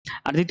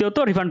 আর দ্বিতীয়ত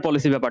রিফান্ড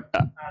পলিসি ব্যাপারটা,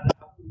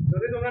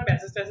 যদি তোমরা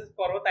মেসেজ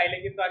করো তাইলে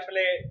কিন্তু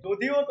আসলে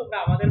যদিও তোমরা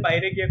আমাদের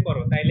বাইরে গিয়ে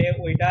করো, তাইলে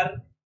ওইটার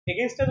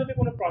এগেইনস্টে যদি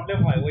কোনো প্রবলেম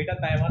হয় ওইটা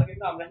দায়ভার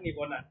কিন্তু আমরা নিব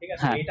না, ঠিক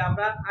আছে। এটা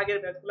আমরা আগের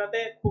ব্যাচগুলোতে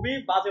খুবই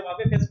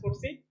বাজেভাবে ফেস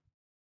করছি।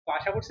 তো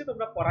আশা করছি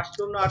তোমরা পড়ার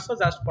জন্য আসছো,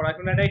 জাস্ট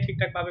পড়াশোনাটাই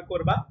ঠিকঠাক ভাবে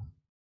করবা,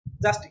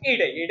 জাস্ট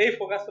এইটাই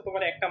ফোকাস। তো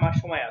তোমার একটা মাস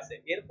সময় আছে,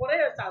 এরপরে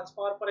চান্স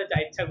পাওয়ার পরে যা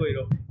ইচ্ছা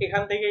কইরো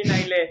এখান থেকেই,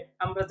 নাইলে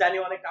আমরা জানি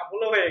অনেক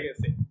কাবুলও হয়ে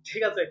গেছে,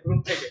 ঠিক আছে,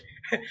 গ্রুপ থেকে।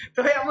 তো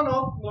এমন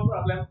হোক, নো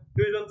প্রবলেম,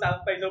 দুইজন চান্স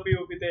পাইছো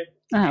বিউপিতে,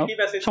 কি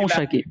ব্যাচে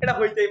সমস্যা কি, এটা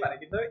হইতেই পারে,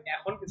 কিন্তু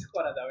এখন কিছু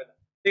করা যাবে না,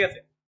 ঠিক আছে।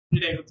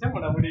 এটাই হচ্ছে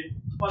মোটামুটি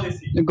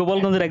পলিসি।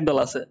 গোপালগঞ্জের একদল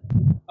আছে,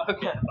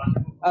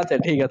 আচ্ছা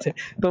ঠিক আছে।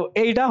 তো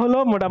এইটা হলো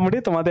মোটামুটি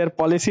তোমাদের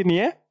পলিসি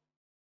নিয়ে।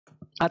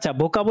 আচ্ছা,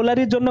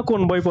 ভোকাবুলারির জন্য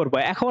কোন বই পড়বো,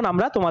 এখন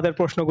আমরা তোমাদের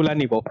প্রশ্নগুলা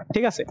নিব,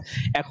 ঠিক আছে।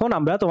 এখন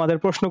আমরা তোমাদের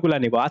প্রশ্নগুলা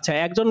নিব। আচ্ছা,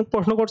 একজন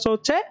প্রশ্ন করছে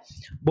হচ্ছে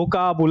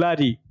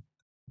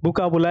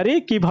ভোকাবুলারি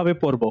কিভাবে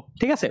পড়বো,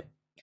 ঠিক আছে।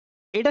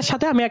 এটার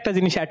সাথে আমি একটা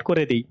জিনিস অ্যাড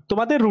করে দিই,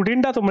 তোমাদের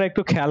রুটিনটা তোমরা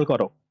একটু খেয়াল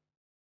করো।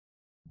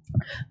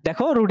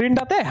 দেখো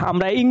রুটিনটাতে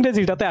আমরা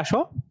ইংরেজিটাতে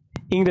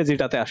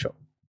আসো,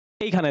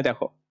 এইখানে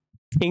দেখো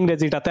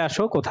ইংরেজিটাতে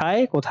আসো,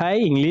 কোথায়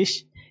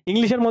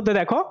ইংলিশের মধ্যে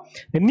দেখো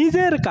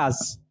নিজের কাজ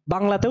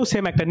বাংলাতেও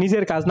সেম একটা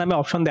নিজের কাজ নামে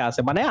অপশন দেওয়া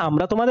আছে, মানে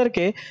আমরা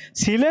তোমাদেরকে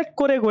সিলেক্ট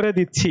করে করে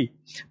দিচ্ছি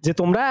যে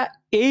তোমরা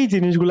এই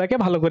জিনিসগুলাকে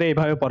ভালো করে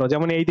এইভাবে পড়ো,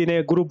 যেমন এই দিনে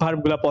গ্রুপ ভার্ব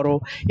গুলা পড়ো,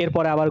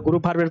 এরপরে আবার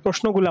গ্রুপ ভার্বের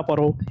প্রশ্নগুলা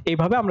পড়ো,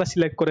 এইভাবে আমরা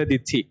সিলেক্ট করে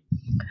দিচ্ছি।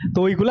 তো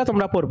ওইগুলা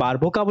তোমরা পড়বা। আর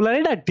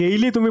ভোকাবুলারিটা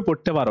ডেইলি তুমি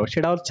পড়তে পারো,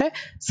 সেটা হচ্ছে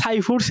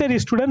সাইফুডসের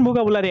স্টুডেন্ট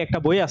ভোকাবুলারি একটা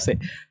বই আছে।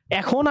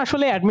 এখন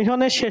আসলে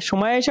অ্যাডমিশনের শেষ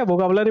সময়ে এসে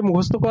ভোকাবুলারি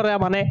মুখস্থ করা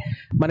মানে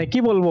মানে কি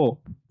বলবো,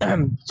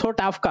 সো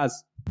টাফ কাজ,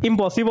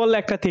 ইম্পসিবল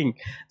একটা থিং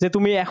যে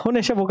তুমি এখন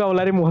এসে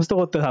ভোকাবুলারি মুখস্থ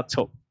করতে চাচ্ছ।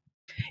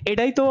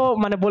 এটাই তো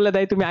মানে বলে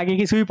দেয় তুমি আগে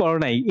কিছুই পড়ো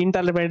নাই,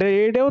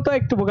 ইন্টারমিডিয়েটেও তো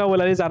একটু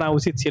ভোকাবুলারি জানা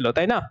উচিত ছিল,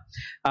 তাই না?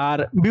 আর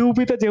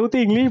বিউপিতে যেহেতু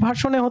ইংলিশ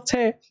ভার্সনে হচ্ছে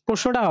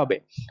প্রশ্নটা হবে,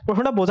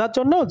 প্রশ্নটা বোঝার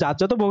জন্য যার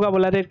যত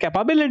ভোকাবুলারির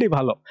ক্যাপাবিলিটি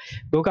ভালো,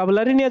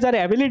 ভোকাবুলারি নিয়ে যার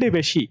অ্যাবিলিটি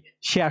বেশি,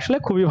 সে আসলে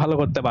খুবই ভালো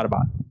করতে পারবা।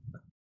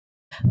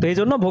 তো এই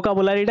জন্য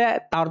ভোকাবুলারিটা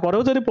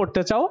তারপরেও যদি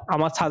পড়তে চাও,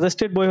 আমার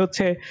সাজেস্টেড বই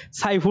হচ্ছে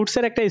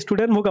সাইফুডসের একটা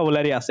স্টুডেন্ট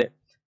ভোকাবুলারি আছে,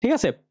 ঠিক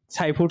আছে?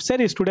 সাইফুডসের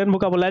স্টুডেন্ট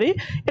ভোকাবুলারি,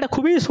 এটা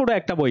খুবই ছোট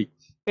একটা বই।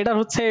 এটার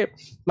হচ্ছে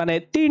মানে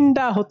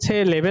 3টা হচ্ছে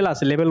লেভেল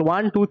আছে, লেভেল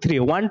 1 2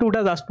 3, 1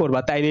 2টা জাস্ট পড়বা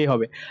তাইলেই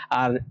হবে।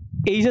 আর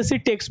এইচএসসি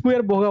টেক্সট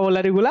বইয়ের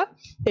ভোকাবুলারি গুলা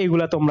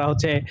এইগুলা তোমরা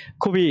হচ্ছে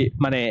খুবই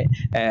মানে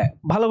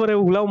ভালো করে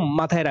ওগুলাও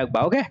মাথায় রাখবা,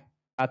 ওকে?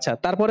 আচ্ছা,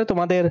 তারপরে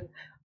তোমাদের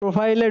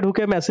প্রোফাইলে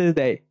ঢুকে মেসেজ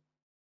দেয়,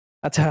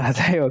 আচ্ছা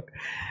যাই হোক,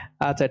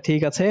 আচ্ছা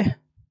ঠিক আছে।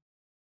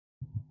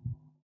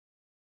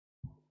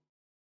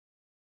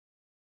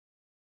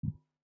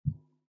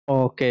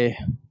 ওকে,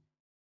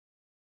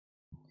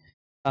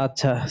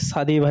 আচ্ছা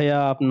সাদি ভাইয়া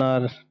আপনার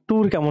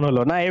ট্যুর কেমন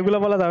হলো? না এগুলো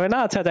বলা যাবে না।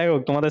 আচ্ছা যাই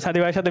হোক, তোমাদের সাদি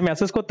ভাইয়ের সাথে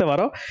মেসেজ করতে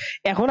পারো।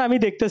 এখন আমি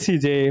দেখতেছি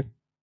যে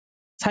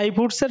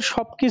সাইফুডসের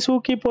সবকিছু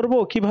কি পড়বো,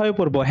 কিভাবে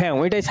পড়বো? হ্যাঁ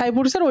ওইটাই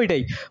সাইফুডসের,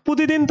 ওইটাই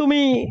প্রতিদিন তুমি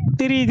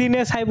 30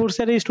 দিনে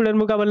সাইফুডসের স্টুডেন্ট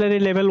ভোকাবুলারি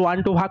লেভেল 1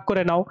 2 ভাগ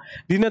করে নাও,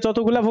 দিনে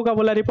যতগুলা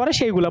ভোকাবুলারি পড়ে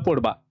সেইগুলা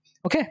পড়বা,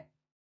 ওকে?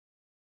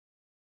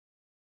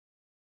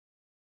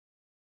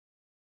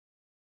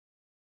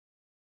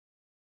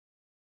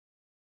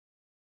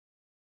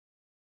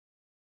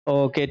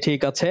 ওকে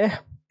ঠিক আছে।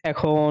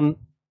 এখন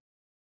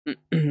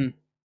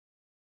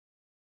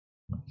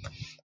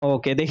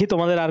ওকে, দেখি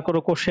তোমাদের আর কোনো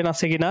কোশ্চেন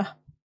আছে কিনা।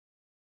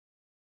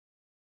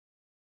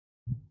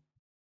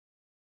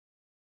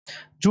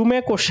 জুমে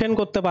কোশ্চেন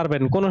করতে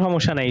পারবেন, কোনো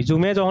সমস্যা নাই।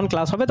 জুমে যখন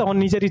ক্লাস হবে তখন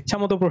নিজের ইচ্ছা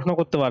মতো প্রশ্ন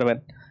করতে পারবেন।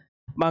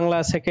 বাংলা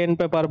সেকেন্ড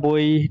পেপার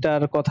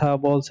বইটার কথা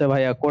বলছে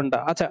ভাইয়া, কোনটা?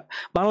 আচ্ছা,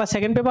 বাংলা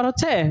সেকেন্ড পেপার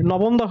হচ্ছে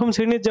নবম দশম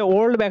শ্রেণীর যে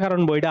ওল্ড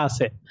ব্যাকরণ বইটা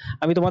আছে,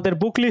 আমি তোমাদের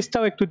বুক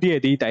লিস্টটাও একটু দিয়ে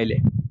দিই, তাইলে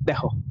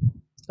দেখো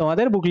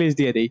তোমাদের বুক লিস্ট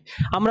দিয়ে দিই।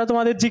 আমরা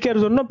তোমাদের জিকের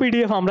জন্য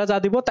পিডিএফ আমরা যা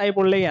দিব তাই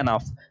পড়লেই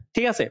এনাফ,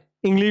 ঠিক আছে?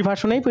 ইংলিশ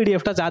ভার্সনেই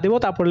পিডিএফটা যা দিব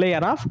তা পড়লেই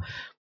এনাফ।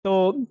 তো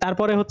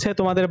তারপরে হচ্ছে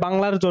তোমাদের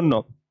বাংলার জন্য,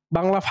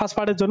 বাংলা ফার্স্ট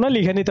পার্টের জন্য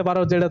লিখে নিতে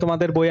পারো যেটা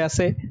তোমাদের বই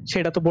আছে,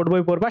 সেটা তো বোর্ড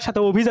বই পড়বা, সাথে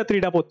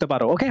অভিযাত্রীটা পড়তে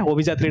পারো, ওকে?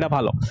 অভিযাত্রীটা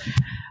ভালো।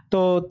 তো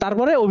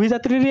তারপরে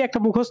অভিযাত্রীরই একটা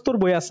মুখস্থর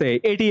বই আছে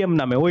এটিএম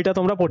নামে, ওইটা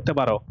তোমরা পড়তে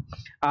পারো।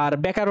 আর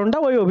ব্যাকরণটা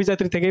ওই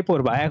অভিযাত্রী থেকেই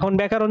পড়বা। এখন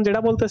ব্যাকরণ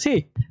যেটা বলতেছি,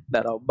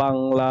 দাঁড়াও,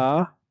 বাংলা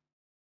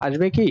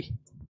আসবে কি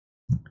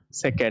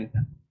second,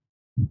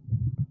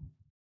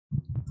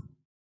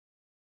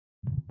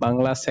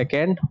 Bangla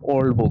second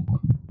old book,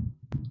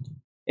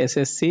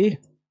 SSC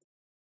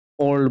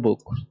old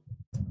book,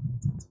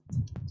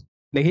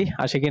 দেখি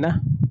আসে কিনা।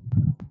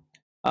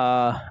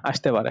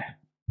 আসতে পারে।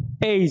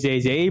 এই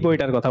যে এই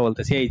বইটার কথা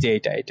বলতেছি, এই যে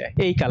এইটা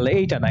এই কালার,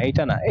 এইটা না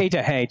এইটা,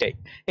 হ্যাঁ এইটাই,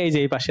 এই যে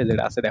এই পাশে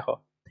যেটা আছে দেখো,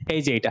 এই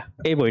যে এইটা,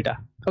 এই বইটা,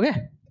 ওকে?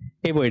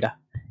 এই বইটা,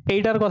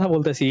 এইটার কথা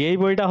বলতেছি। এই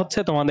বইটা হচ্ছে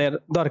তোমাদের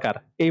দরকার,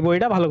 এই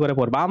বইটা ভালো করে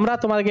পড়বা। আমরা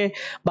তোমাকে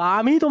বা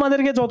আমি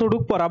তোমাদেরকে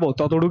যতটুকু পড়াবো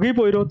ততটুকুই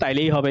পড়ো,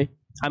 তাইলেই হবে।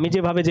 আমি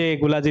যেভাবে যে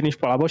এগুলা জিনিস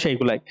পড়াবো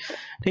সেইগুলাই,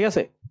 ঠিক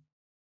আছে?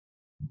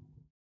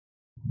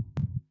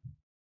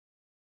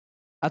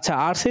 আচ্ছা,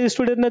 আর্টস এর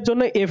স্টুডেন্টদের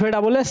জন্য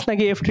FASS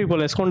নাকি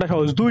FSSS কোনটা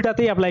সহজ?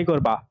 দুইটাতেই অ্যাপ্লাই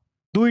করবা,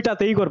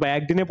 দুইটাতেই করবা।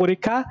 একদিনে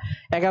পরীক্ষা,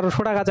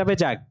 1100 টাকা যাবে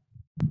যাক,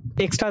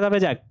 এক্সট্রা যাবে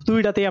যাক,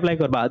 দুইটাতেই অ্যাপ্লাই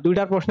করবা।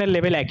 দুইটার প্রশ্নের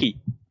লেভেল একই,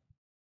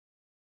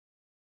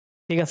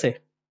 ঠিক আছে?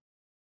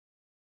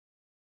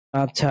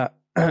 আচ্ছা,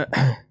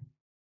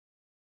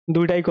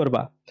 দুইটাই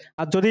করবা।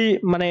 আর যদি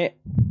মানে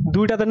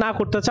দুইটাতে না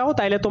করতে চাও,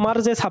 তাইলে তোমার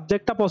যে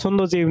সাবজেক্টটা পছন্দ,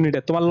 যে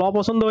ইউনিটের তোমার ল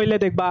পছন্দ হইলে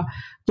দেখবা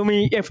তুমি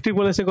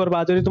FSSS করবা।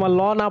 যদি তোমার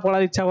ল না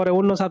পড়ার ইচ্ছা করে,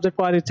 অন্য সাবজেক্ট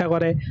পড়ার ইচ্ছা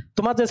করে,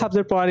 তোমার যে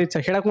সাবজেক্ট পড়ার ইচ্ছা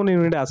সেটা কোন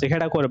ইউনিটে আছে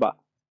সেটা করবা,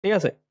 ঠিক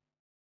আছে?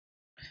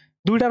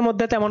 দুইটার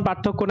মধ্যে তেমন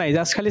পার্থক্য নাই,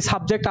 জাস্ট খালি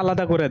সাবজেক্ট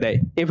আলাদা করে দেয়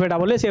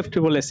FASS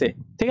FSSS এ,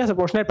 ঠিক আছে?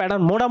 প্রশ্নের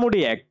প্যাটার্ন মোটামুটি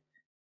এক,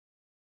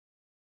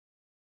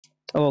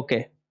 ওকে?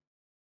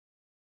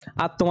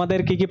 আর তোমাদের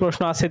কি কি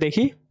প্রশ্ন আছে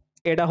দেখি।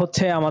 এটা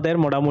হচ্ছে আমাদের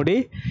মোটামুটি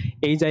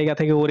এই জায়গা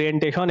থেকে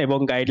ওরিয়েন্টেশন এবং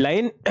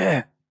গাইডলাইন,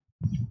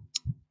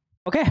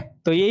 ওকে?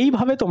 তো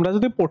এইভাবে তোমরা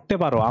যদি পড়তে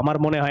পারো, আমার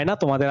মনে হয় না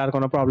তোমাদের আর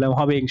কোনো প্রবলেম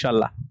হবে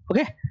ইনশাল্লাহ,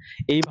 ওকে?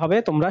 এইভাবে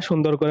তোমরা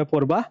সুন্দর করে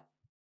পড়বা।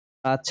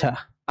 আচ্ছা,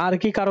 আর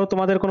কি কারো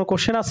তোমাদের কোনো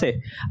কোশ্চেন আছে?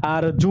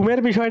 আর জুমের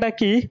বিষয়টা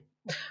কি,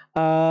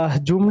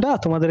 জুমটা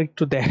তোমাদের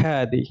একটু দেখা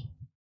দিই,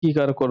 কি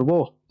করে করবো।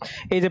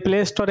 এই যে প্লে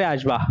স্টোরে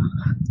আসবা,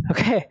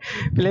 ওকে?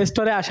 প্লে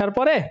স্টোরে আসার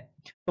পরে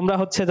তোমরা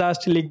হচ্ছে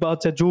জাস্ট লিখবা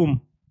হচ্ছে জুম,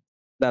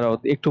 দাঁড়াও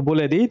একটু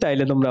বলে দিই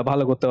তাইলে তোমরা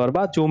ভালো করতে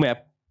পারবা। জুম অ্যাপ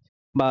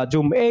বা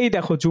জুম, এই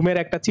দেখো জুমের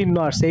একটা চিহ্ন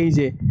আসছে, এই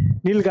যে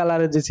নীল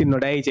কালারের যে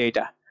চিহ্নটা, এই যে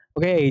এইটা,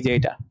 ওকে, এই যে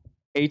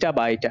এইটা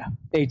বা এইটা,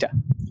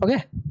 ওকে,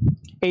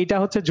 এইটা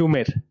হচ্ছে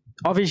জুমের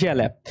অফিসিয়াল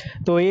অ্যাপ।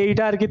 তো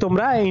এইটা আর কি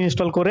তোমরা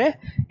ইনস্টল করে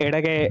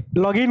এটাকে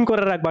লগ ইন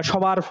করে রাখবা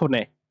সবার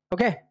ফোনে,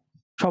 ওকে,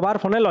 সবার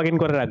ফোনে লগ ইন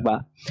করে রাখবা।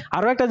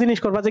 আরো একটা জিনিস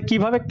করবা যে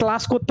কিভাবে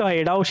ক্লাস করতে হয়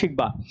এটাও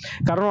শিখবা,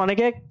 কারণ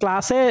অনেকে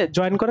ক্লাসে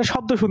জয়েন করে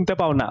শব্দ শুনতে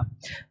পাও না।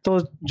 তো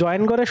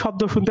জয়েন করে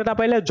শব্দ শুনতে না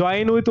পাইলে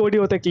জয়েন উইথ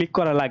অডিওতে ক্লিক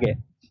করা লাগে,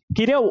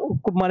 কিরে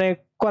মানে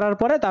করার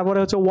পরে তারপরে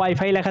হচ্ছে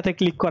ওয়াইফাই লেখাতে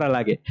ক্লিক করা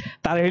লাগে,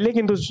 তার হইলে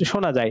কিন্তু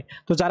শোনা যায়।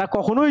 তো যারা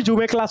কখনোই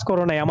জুমে ক্লাস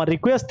করো নাই, আমার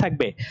রিকোয়েস্ট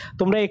থাকবে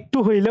তোমরা একটু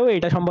হইলেও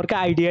এটা সম্পর্কে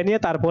আইডিয়া নিয়ে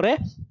তারপরে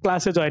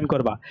ক্লাসে জয়েন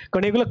করবা,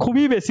 কারণ এগুলো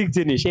খুবই বেসিক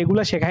জিনিস,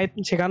 এগুলো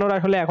শেখানোর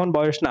আসলে এখন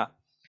বয়স না,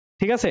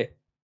 ঠিক আছে?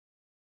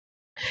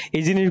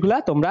 এই জিনিসগুলা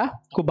তোমরা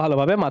খুব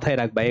ভালোভাবে মাথায়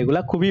রাখবা, এগুলা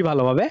খুবই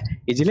ভালোভাবে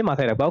ইজিলি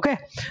মাথায় রাখবা, ওকে।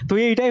 তো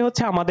এইটাই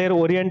হচ্ছে আমাদের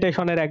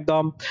ওরিয়েন্টেশনের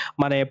একদম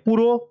মানে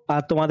পুরো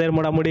তোমাদের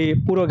মোটামুটি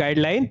পুরো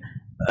গাইডলাইন।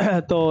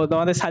 তো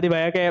তোমাদের সাদি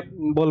ভাইয়াকে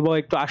বলবো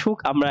একটু আসুক,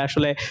 আমরা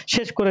আসলে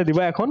শেষ করে দিব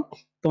এখন।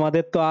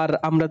 তোমাদের তো আর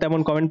আমরা তেমন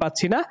কমেন্ট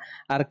পাচ্ছি না,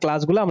 আর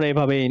ক্লাসগুলো আমরা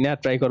এইভাবেই নেওয়ার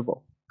ট্রাই করব,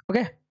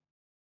 ওকে।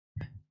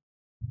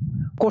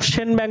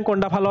 কোশ্চেন ব্যাংক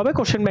কোনটা ভালো হবে?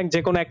 কোশ্চেন ব্যাংক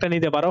যে কোনো একটা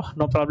নিতে পারো,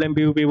 নো প্রবলেম।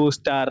 বিউপি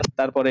বুস্টার,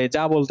 তারপরে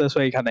যা বলতেছো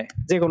এখানে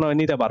যে কোনো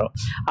নিতে পারো।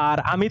 আর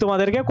আমি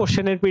তোমাদেরকে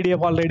কোশ্চেনের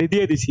পিডিএফ অলরেডি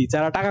দিয়ে দিছি,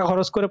 যারা টাকা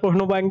খরচ করে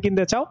প্রশ্ন ব্যাংক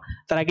কিনতে চাও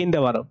তারা কিনতে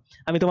পারো,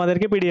 আমি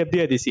তোমাদেরকে পিডিএফ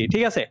দিয়ে দিছি,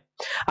 ঠিক আছে?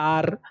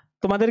 আর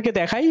তোমাদেরকে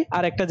দেখাই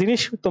আর একটা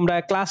জিনিস, তোমরা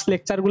ক্লাস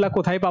লেকচার গুলা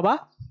কোথায় পাবা?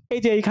 এই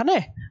যে এইখানে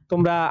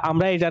তোমরা,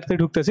 আমরা এইটাতে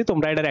ঢুকতেছি,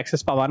 তোমরা এটার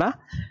অ্যাক্সেস পাবা না।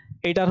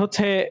 এইটার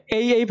হচ্ছে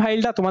এই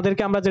ফাইলটা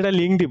তোমাদেরকে আমরা যেটা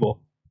লিংক দিব,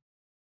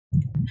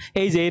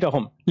 এই যে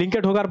এইরকম লিংকে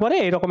ঢোকার পরে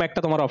এইরকম একটা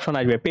তোমার অপশন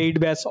আসবে, পেইড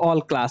ব্যাচ অল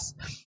ক্লাস।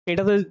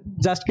 এটাতে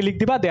জাস্ট ক্লিক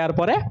দিবা, দেওয়ার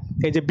পরে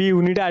এই যে বি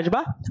ইউনিটে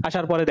আসবা,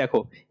 আসার পরে দেখো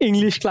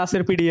ইংলিশ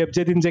ক্লাসের পিডিএফ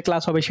যেদিন যে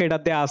ক্লাস হবে সেটা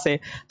দেওয়া আছে।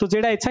 তো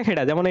যেটা ইচ্ছা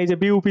সেটা, যেমন এই যে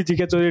বিউপিজি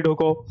কে যদি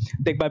ঢোকো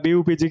দেখবা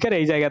বিউপিজি কে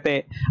এই জায়গাতে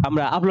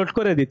আমরা আপলোড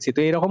করে দিচ্ছি। তো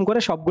এরকম করে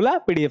সবগুলা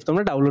পিডিএফ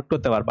তোমরা ডাউনলোড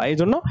করতে পারবা। এই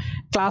জন্য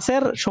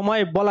ক্লাসের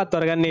সময় বলার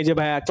দরকার নেই যে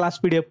ভাইয়া ক্লাস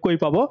পিডিএফ কই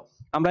পাবো,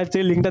 আমরা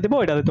যে লিঙ্কটা দেবো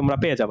ওইটাতে তোমরা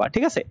পেয়ে যাবা,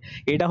 ঠিক আছে?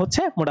 এটা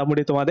হচ্ছে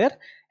মোটামুটি তোমাদের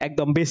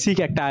একদম বেসিক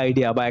একটা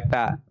আইডিয়া বা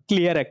একটা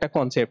ক্লিয়ার একটা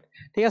কনসেপ্ট,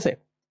 ঠিক আছে?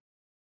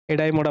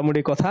 এটাই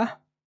মোটামুটি কথা,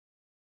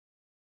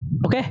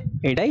 ওকে।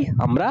 এটাই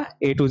আমরা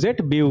A to Z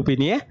বিউপি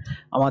নিয়ে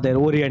আমাদের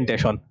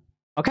ওরিয়েন্টেশন,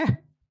 ওকে।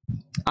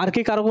 আর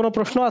কি কারো কোনো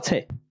প্রশ্ন আছে?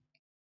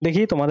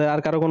 দেখি তোমাদের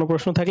আর কারো কোনো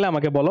প্রশ্ন থাকলে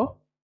আমাকে বলো।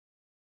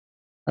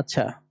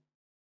 আচ্ছা,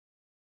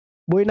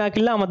 বই না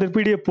কিনলে আমাদের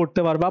পিডিএফ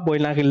পড়তে পারবা, বই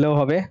না কিনলেও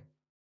হবে।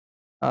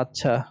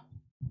 আচ্ছা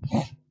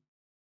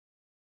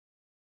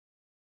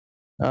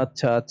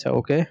আচ্ছা আচ্ছা,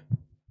 ওকে,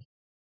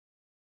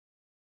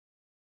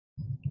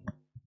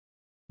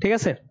 ঠিক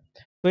আছে।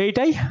 তো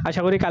এইটাই,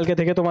 আশা করি কালকে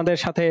থেকে তোমাদের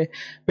সাথে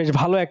বেশ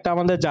ভালো একটা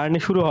আমাদের জার্নি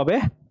শুরু হবে।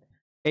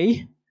 এই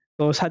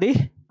তো সাদি,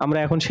 আমরা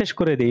এখন শেষ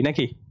করে দিই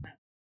নাকি?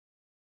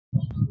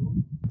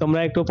 তোমরা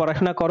একটু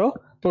পড়াশোনা করো,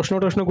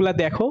 প্রশ্নগুলা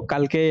দেখো,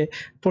 কালকে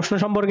প্রশ্ন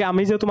সম্পর্কে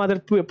আমি যে তোমাদের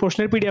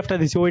প্রশ্নের পিডিএফটা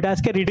দিচ্ছি ওইটা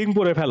আজকে রিডিং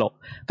পড়ে ফেলো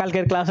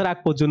কালকের ক্লাসের আগ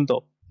পর্যন্ত,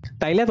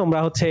 তাইলে তোমরা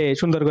হচ্ছে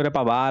সুন্দর করে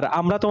পাবা। আর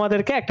আমরা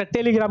তোমাদেরকে একটা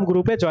টেলিগ্রাম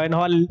গ্রুপে জয়েন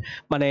হওয়ার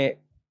মানে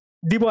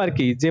দিব আর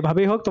কি,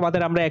 যেভাবেই হোক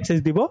তোমাদের আমরা অ্যাক্সেস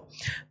দিব।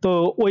 তো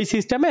ওই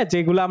সিস্টেমে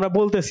যেগুলো আমরা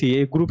বলতেছি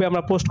এই গ্রুপে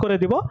আমরা পোস্ট করে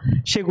দিব,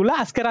 সেগুলো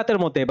আজকে রাতের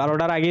মধ্যে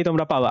 12টার আগেই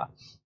তোমরা পাবা।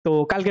 তো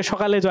কালকে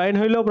সকালে জয়েন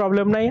হইলেও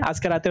প্রবলেম নাই,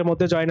 আজকে রাতের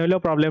মধ্যে জয়েন হইলেও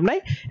প্রবলেম নাই।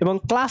 এবং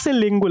ক্লাসের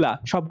লিঙ্কগুলা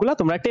সবগুলা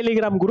তোমরা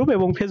টেলিগ্রাম গ্রুপ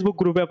এবং ফেসবুক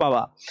গ্রুপে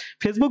পাবা।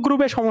 ফেসবুক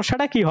গ্রুপে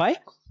সমস্যাটা কি হয়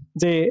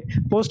যে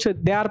পোস্ট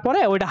দেওয়ার পরে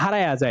ওইটা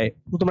হারায়া যায়,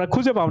 তোমরা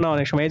খুঁজে পাও না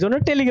অনেক সময়। এই জন্য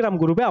টেলিগ্রাম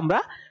গ্রুপে আমরা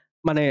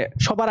মানে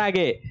সবার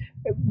আগে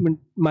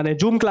মানে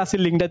জুম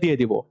ক্লাসের লিঙ্কটা দিয়ে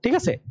দিব, ঠিক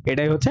আছে?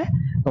 এটাই হচ্ছে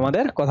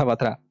তোমাদের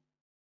কথাবার্তা।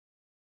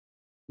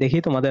 দেখি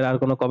তোমাদের আর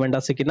কোনো কমেন্ট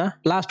আছে কিনা।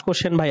 লাস্ট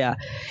কোশ্চেন ভাইয়া,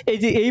 এই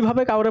যে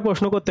এইভাবে কাউরে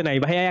প্রশ্ন করতে নাই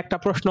ভাইয়া, একটা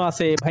প্রশ্ন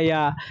আছে ভাইয়া,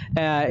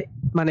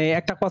 মানে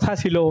একটা কথা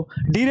ছিল,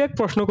 ডিরেক্ট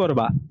প্রশ্ন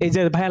করবা। এই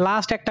যে ভাইয়া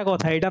লাস্ট একটা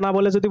কথা, এটা না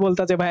বলে যদি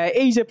বলতা যে ভাইয়া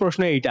এই যে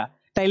প্রশ্ন এইটা,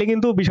 তাইলে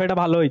কিন্তু বিষয়টা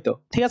ভালো হইতো,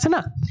 ঠিক আছে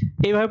না?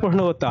 এইভাবে প্রশ্ন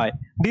করতে হয়,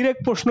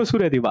 ডিরেক্ট প্রশ্ন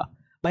ছুড়ে দিবা।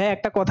 ভাইয়া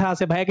একটা কথা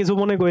আছে, ভাইয়া কিছু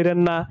মনে করেন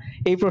না,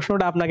 এই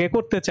প্রশ্নটা আপনাকে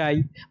করতে চাই,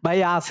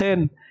 ভাইয়া আছেন,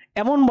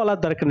 এমন বলার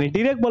দরকার নেই,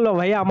 ডিরেক্ট বলবো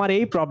ভাইয়া আমার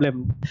এই প্রবলেম।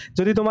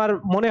 যদি তোমার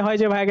মনে হয়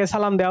যে ভাইয়াকে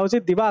সালাম দেওয়া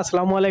উচিত, দিবা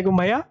আসসালামু আলাইকুম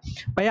ভাইয়া,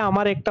 ভাইয়া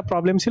আমার একটা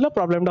প্রবলেম ছিল,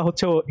 প্রবলেমটা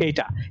হচ্ছে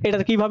এইটা,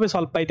 এটার কিভাবে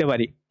সলভ পাইতে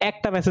পারি,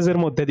 একটা মেসেজের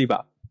মধ্যে দিবা,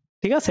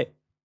 ঠিক আছে?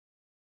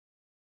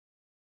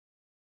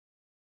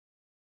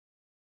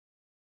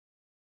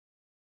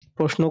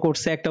 প্রশ্ন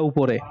করছে একটা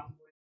উপরে,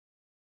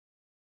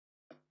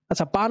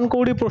 আচ্ছা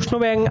পানকৌড়ি প্রশ্ন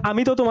ব্যাংক,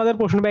 আমি তো তোমাদের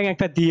প্রশ্ন ব্যাংক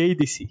একটা দিয়েই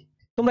দিছি,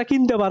 তোমরা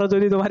কিনতে পারো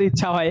যদি তোমার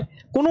ইচ্ছা হয়।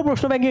 কোনো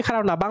প্রশ্ন ব্যাংকই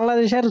খারাপ না,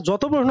 বাংলাদেশের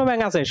যত প্রশ্ন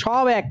ব্যাংক আছে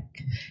সব এক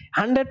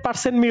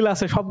 100% মিল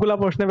আছে সবগুলা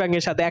প্রশ্ন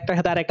ব্যাংকের সাথে, একটার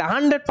সাথে আরেকটা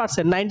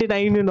 100%,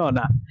 99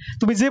 না।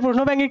 তুমি যে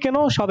প্রশ্ন ব্যাংকে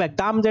কেনো সব এক,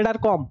 দাম যেটার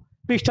কম,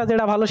 পৃষ্ঠা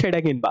যেটা ভালো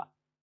সেটা কিনবা।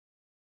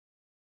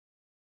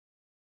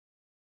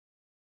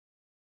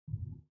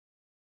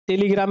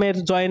 টেলিগ্রামের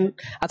জয়েন,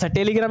 আচ্ছা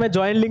টেলিগ্রামের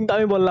জয়েন লিঙ্ক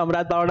আমি বললাম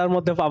রাত 12টার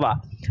মধ্যে পাবা,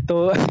 তো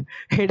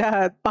এটা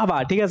পাবা,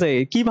 ঠিক আছে?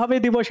 কিভাবে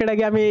দিব সেটা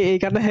কি আমি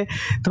এইখানে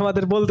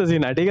তোমাদের বলতেছি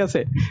না, ঠিক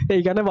আছে?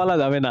 এইখানে বলা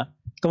যাবে না,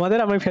 তোমাদের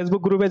আমি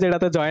ফেসবুক গ্রুপে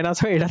যেটাতে জয়েন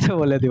আছো এটাতে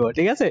বলে দিব,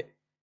 ঠিক আছে?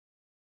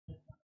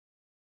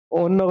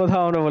 অন্য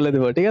কোথাও আমরা বলে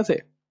দিব, ঠিক আছে?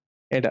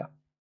 এটা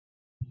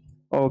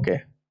ওকে।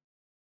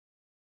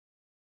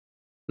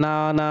 না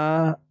না,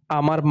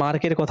 আমার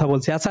মার্কের কথা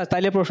বলছি। আচ্ছা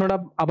তাইলে প্রশ্নটা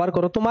আবার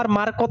করো, তোমার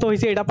মার্ক কত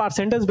হয়েছে এটা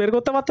পার্সেন্টেজ বের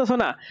করতে পারতেছো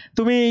না?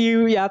 তুমি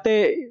ইয়াতে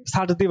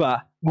সার্চ দিবা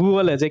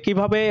গুগলে যে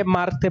কিভাবে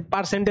মার্ক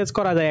পার্সেন্টেজ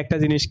করা যায় একটা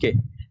জিনিসকে,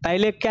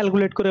 তাইলে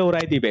ক্যালকুলেট করে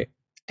ওরাই দিবে,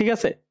 ঠিক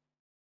আছে?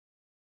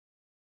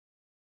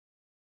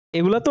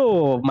 এগুলো তো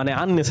মানে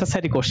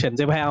আননেসেসারি কোশ্চেন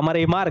যে ভাই আমার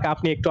এই মার্ক,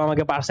 আপনি একটু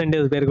আমাকে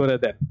পার্সেন্টেজ বের করে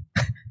দেন।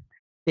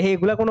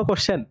 এগুলা কোনো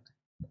কোশ্চেন?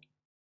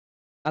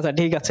 আচ্ছা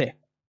ঠিক আছে,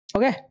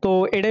 ওকে। তো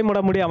এটাই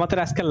মোটামুটি আমাদের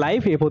আজকের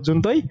লাইভ এ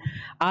পর্যন্তই।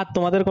 আর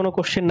তোমাদের কোনো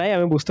কোশ্চেন নাই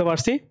আমি বুঝতে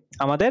পারছি।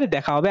 আমাদের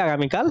দেখা হবে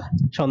আগামীকাল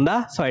সন্ধ্যা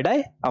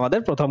 6টায় আমাদের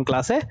প্রথম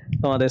ক্লাসে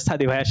তোমাদের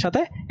সাদি ভাইয়ের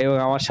সাথে এবং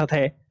আমার সাথে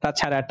রাত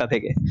 8:30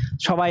 থেকে।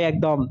 সবাই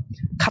একদম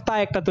খাতা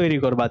একটা তৈরি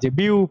করবা যে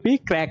বিউপি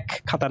ক্র্যাক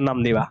খাতার নাম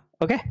দিবা,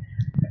 ওকে?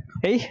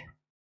 এই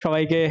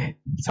সবাইকে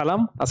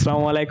সালাম,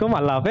 আসসালামু আলাইকুম,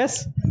 আল্লাহ হাফেজ,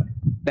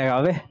 দেখা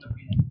হবে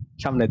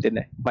সামনের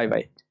দিনে, বাই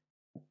বাই।